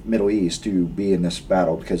Middle East to be in this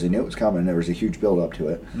battle because they knew it was coming. There was a huge build-up to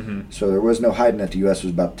it. Mm-hmm. So there was no hiding that the U.S.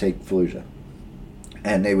 was about to take Fallujah.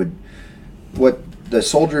 And they would... What the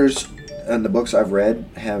soldiers and the books I've read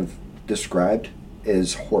have described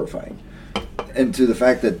is horrifying. And to the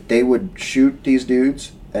fact that they would shoot these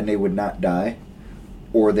dudes and they would not die,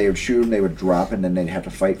 or they would shoot them, they would drop, and then they'd have to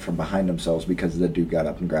fight from behind themselves because the dude got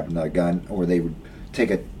up and grabbed another gun, or they would take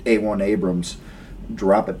a A1 Abrams,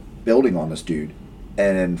 drop a building on this dude,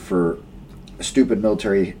 and then for stupid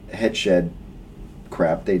military head shed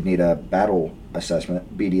crap, they'd need a battle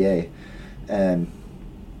assessment, BDA, and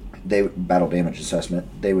they battle damage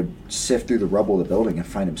assessment. They would sift through the rubble of the building and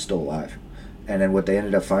find him still alive. And then what they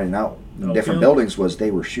ended up finding out in different buildings was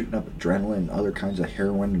they were shooting up adrenaline and other kinds of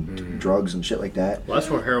heroin and drugs and shit like that. Well, that's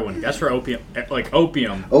where heroin. That's where opium. Like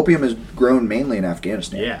opium. Opium is grown mainly in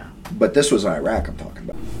Afghanistan. Yeah. But this was in Iraq I'm talking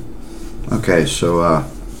about. Okay, so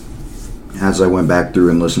as I went back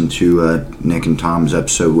through and listened to Nick and Tom's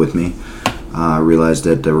episode with me, I realized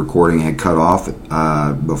that the recording had cut off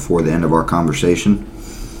before the end of our conversation.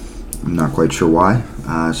 I'm not quite sure why.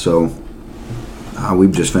 So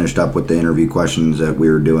we've just finished up with the interview questions that we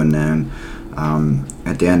were doing then.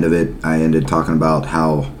 At the end of it, I ended talking about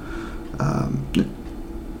how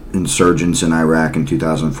insurgents in Iraq in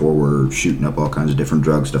 2004 were shooting up all kinds of different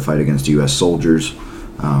drugs to fight against U.S. soldiers,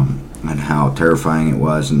 and how terrifying it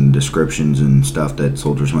was, and descriptions and stuff that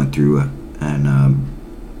soldiers went through, and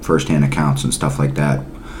first-hand accounts and stuff like that.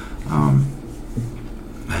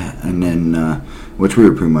 And then, which we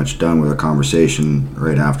were pretty much done with our conversation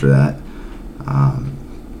right after that.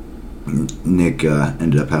 Nick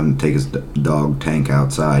ended up having to take his dog Tank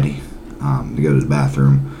outside to go to the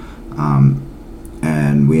bathroom,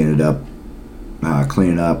 and we ended up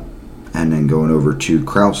cleaning up and then going over to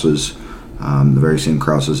Krause's, the very same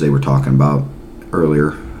Krause's they were talking about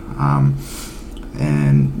earlier,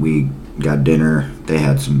 and we got dinner. They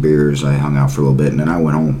had some beers. I hung out for a little bit, and then I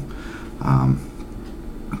went home.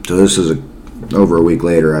 So this is over a week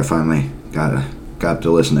later. I finally got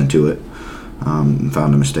to listening to it. And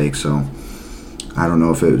found a mistake, so I don't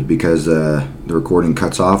know if it was because the recording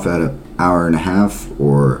cuts off at an hour and a half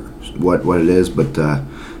or what it is, but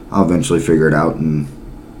I'll eventually figure it out and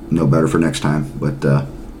know better for next time. But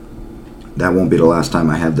that won't be the last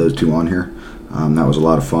time I have those two on here. That was a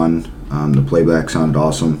lot of fun. The playback sounded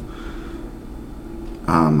awesome.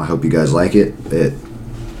 I hope you guys like it. It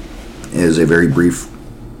is a very brief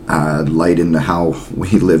light into how we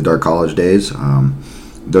lived our college days.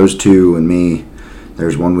 Those two and me,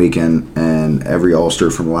 there's one weekend, and every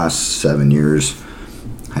Ulster from the last 7 years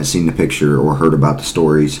has seen the picture or heard about the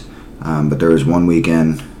stories. But there was one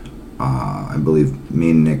weekend, I believe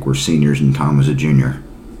me and Nick were seniors and Tom was a junior.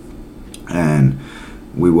 And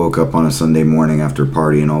we woke up on a Sunday morning after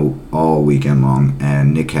partying all weekend long,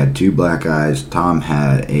 and Nick had 2 black eyes, Tom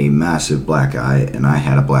had a massive black eye, and I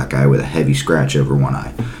had a black eye with a heavy scratch over one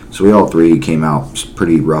eye. So we all 3 came out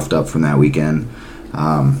pretty roughed up from that weekend.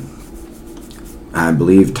 I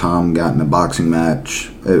believe Tom got in a boxing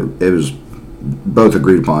match. It was both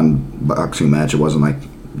agreed upon boxing match. It wasn't like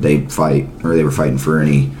they'd fight or they were fighting for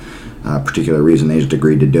any particular reason. They just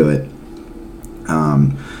agreed to do it.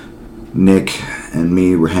 Nick and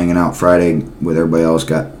me were hanging out Friday with everybody else,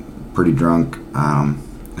 got pretty drunk,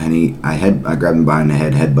 and I grabbed him behind the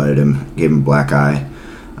head, headbutted him, gave him a black eye.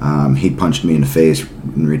 He punched me in the face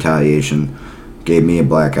in retaliation, gave me a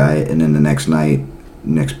black eye, and then the next night,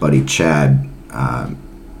 Nick's buddy Chad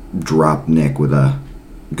dropped Nick with a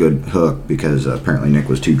good hook because apparently Nick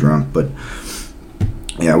was too drunk. But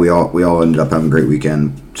yeah, we all ended up having a great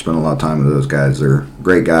weekend. Spent a lot of time with those guys. They're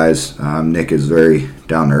great guys. Nick is very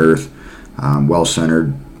down to earth,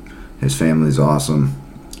 well-centered. His family's awesome.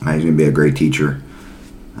 He's going to be a great teacher.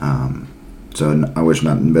 So I wish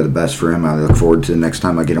nothing but the best for him. I look forward to the next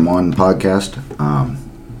time I get him on the podcast.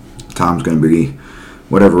 Tom's going to be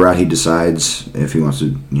whatever route he decides, if he wants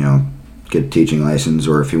to, get a teaching license,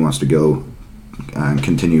 or if he wants to go and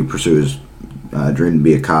continue to pursue his dream to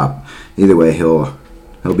be a cop. Either way, he'll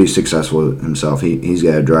be successful himself. He's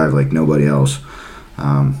got to drive like nobody else.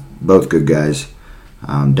 Both good guys,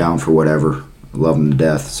 down for whatever. Love them to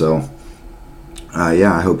death. So,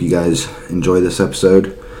 I hope you guys enjoy this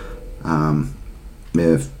episode.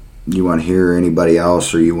 If you want to hear anybody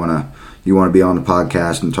else, or you want to be on the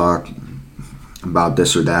podcast and talk about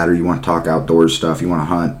this or that, or you want to talk outdoors stuff, you want to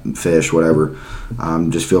hunt and fish, whatever,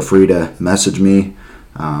 just feel free to message me.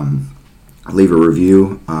 Leave a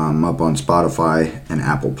review up on Spotify and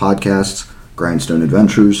Apple Podcasts, Grindstone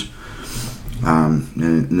Adventures.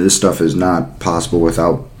 And this stuff is not possible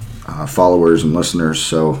without followers and listeners,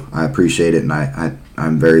 so I appreciate it, and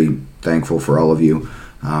I'm very thankful for all of you.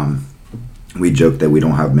 We joke that we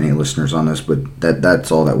don't have many listeners on this, but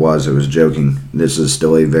that's all that was. It was joking. This is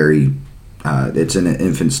still a very it's in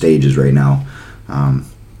infant stages right now,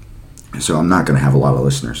 so I'm not going to have a lot of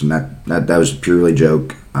listeners, and that was purely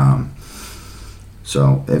joke.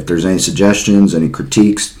 So if there's any suggestions, any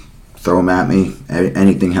critiques, throw them at me.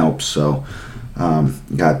 Anything helps. So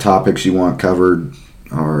got topics you want covered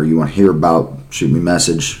or you want to hear about, shoot me a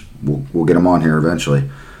message. We'll get them on here eventually.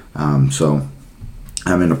 So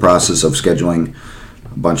I'm in the process of scheduling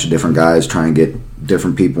a bunch of different guys, trying to get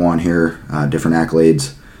different people on here, different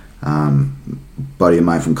accolades. Buddy of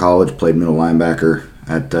mine from college played middle linebacker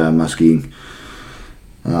at Muskie.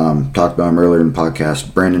 Talked about him earlier in the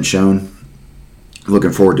podcast. Brandon Schoen.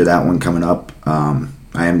 Looking forward to that one coming up. I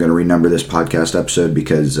am going to renumber this podcast episode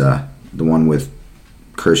because the one with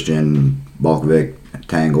Christian, Balkovic,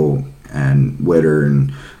 Tangle, and Witter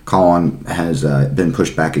and Colin has been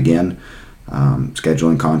pushed back again.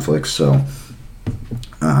 Scheduling conflicts. So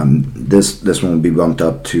this one will be bumped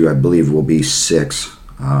up to, I believe, will be 6.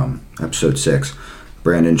 Episode 6.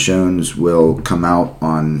 Brandon Schoen's will come out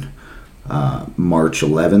on March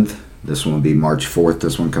 11th. This one will be March 4th.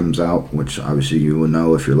 This one comes out, which obviously you will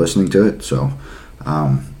know if you're listening to it. So,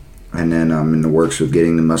 and then I'm in the works with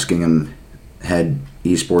getting the Muskingum head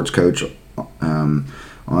esports coach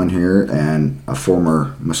on here, and a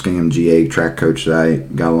former Muskingum GA track coach that I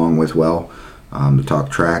got along with well to talk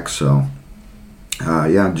track. So,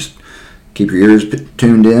 just keep your ears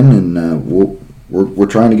tuned in, and we're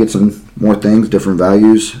trying to get some more things, different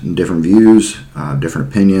values and different views, different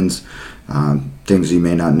opinions, things you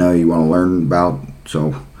may not know you want to learn about.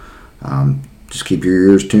 So just keep your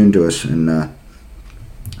ears tuned to us and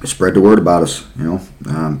spread the word about us.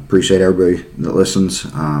 Appreciate everybody that listens.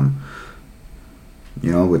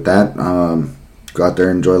 With that, go out there,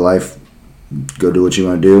 enjoy life, go do what you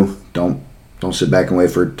want to do. Don't sit back and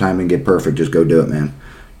wait for time to get perfect. Just go do it, man.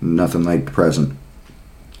 Nothing like the present.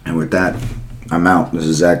 And with that, I'm out. This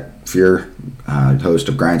is Zach Fuhr, host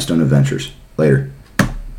of Grindstone Adventures. Later.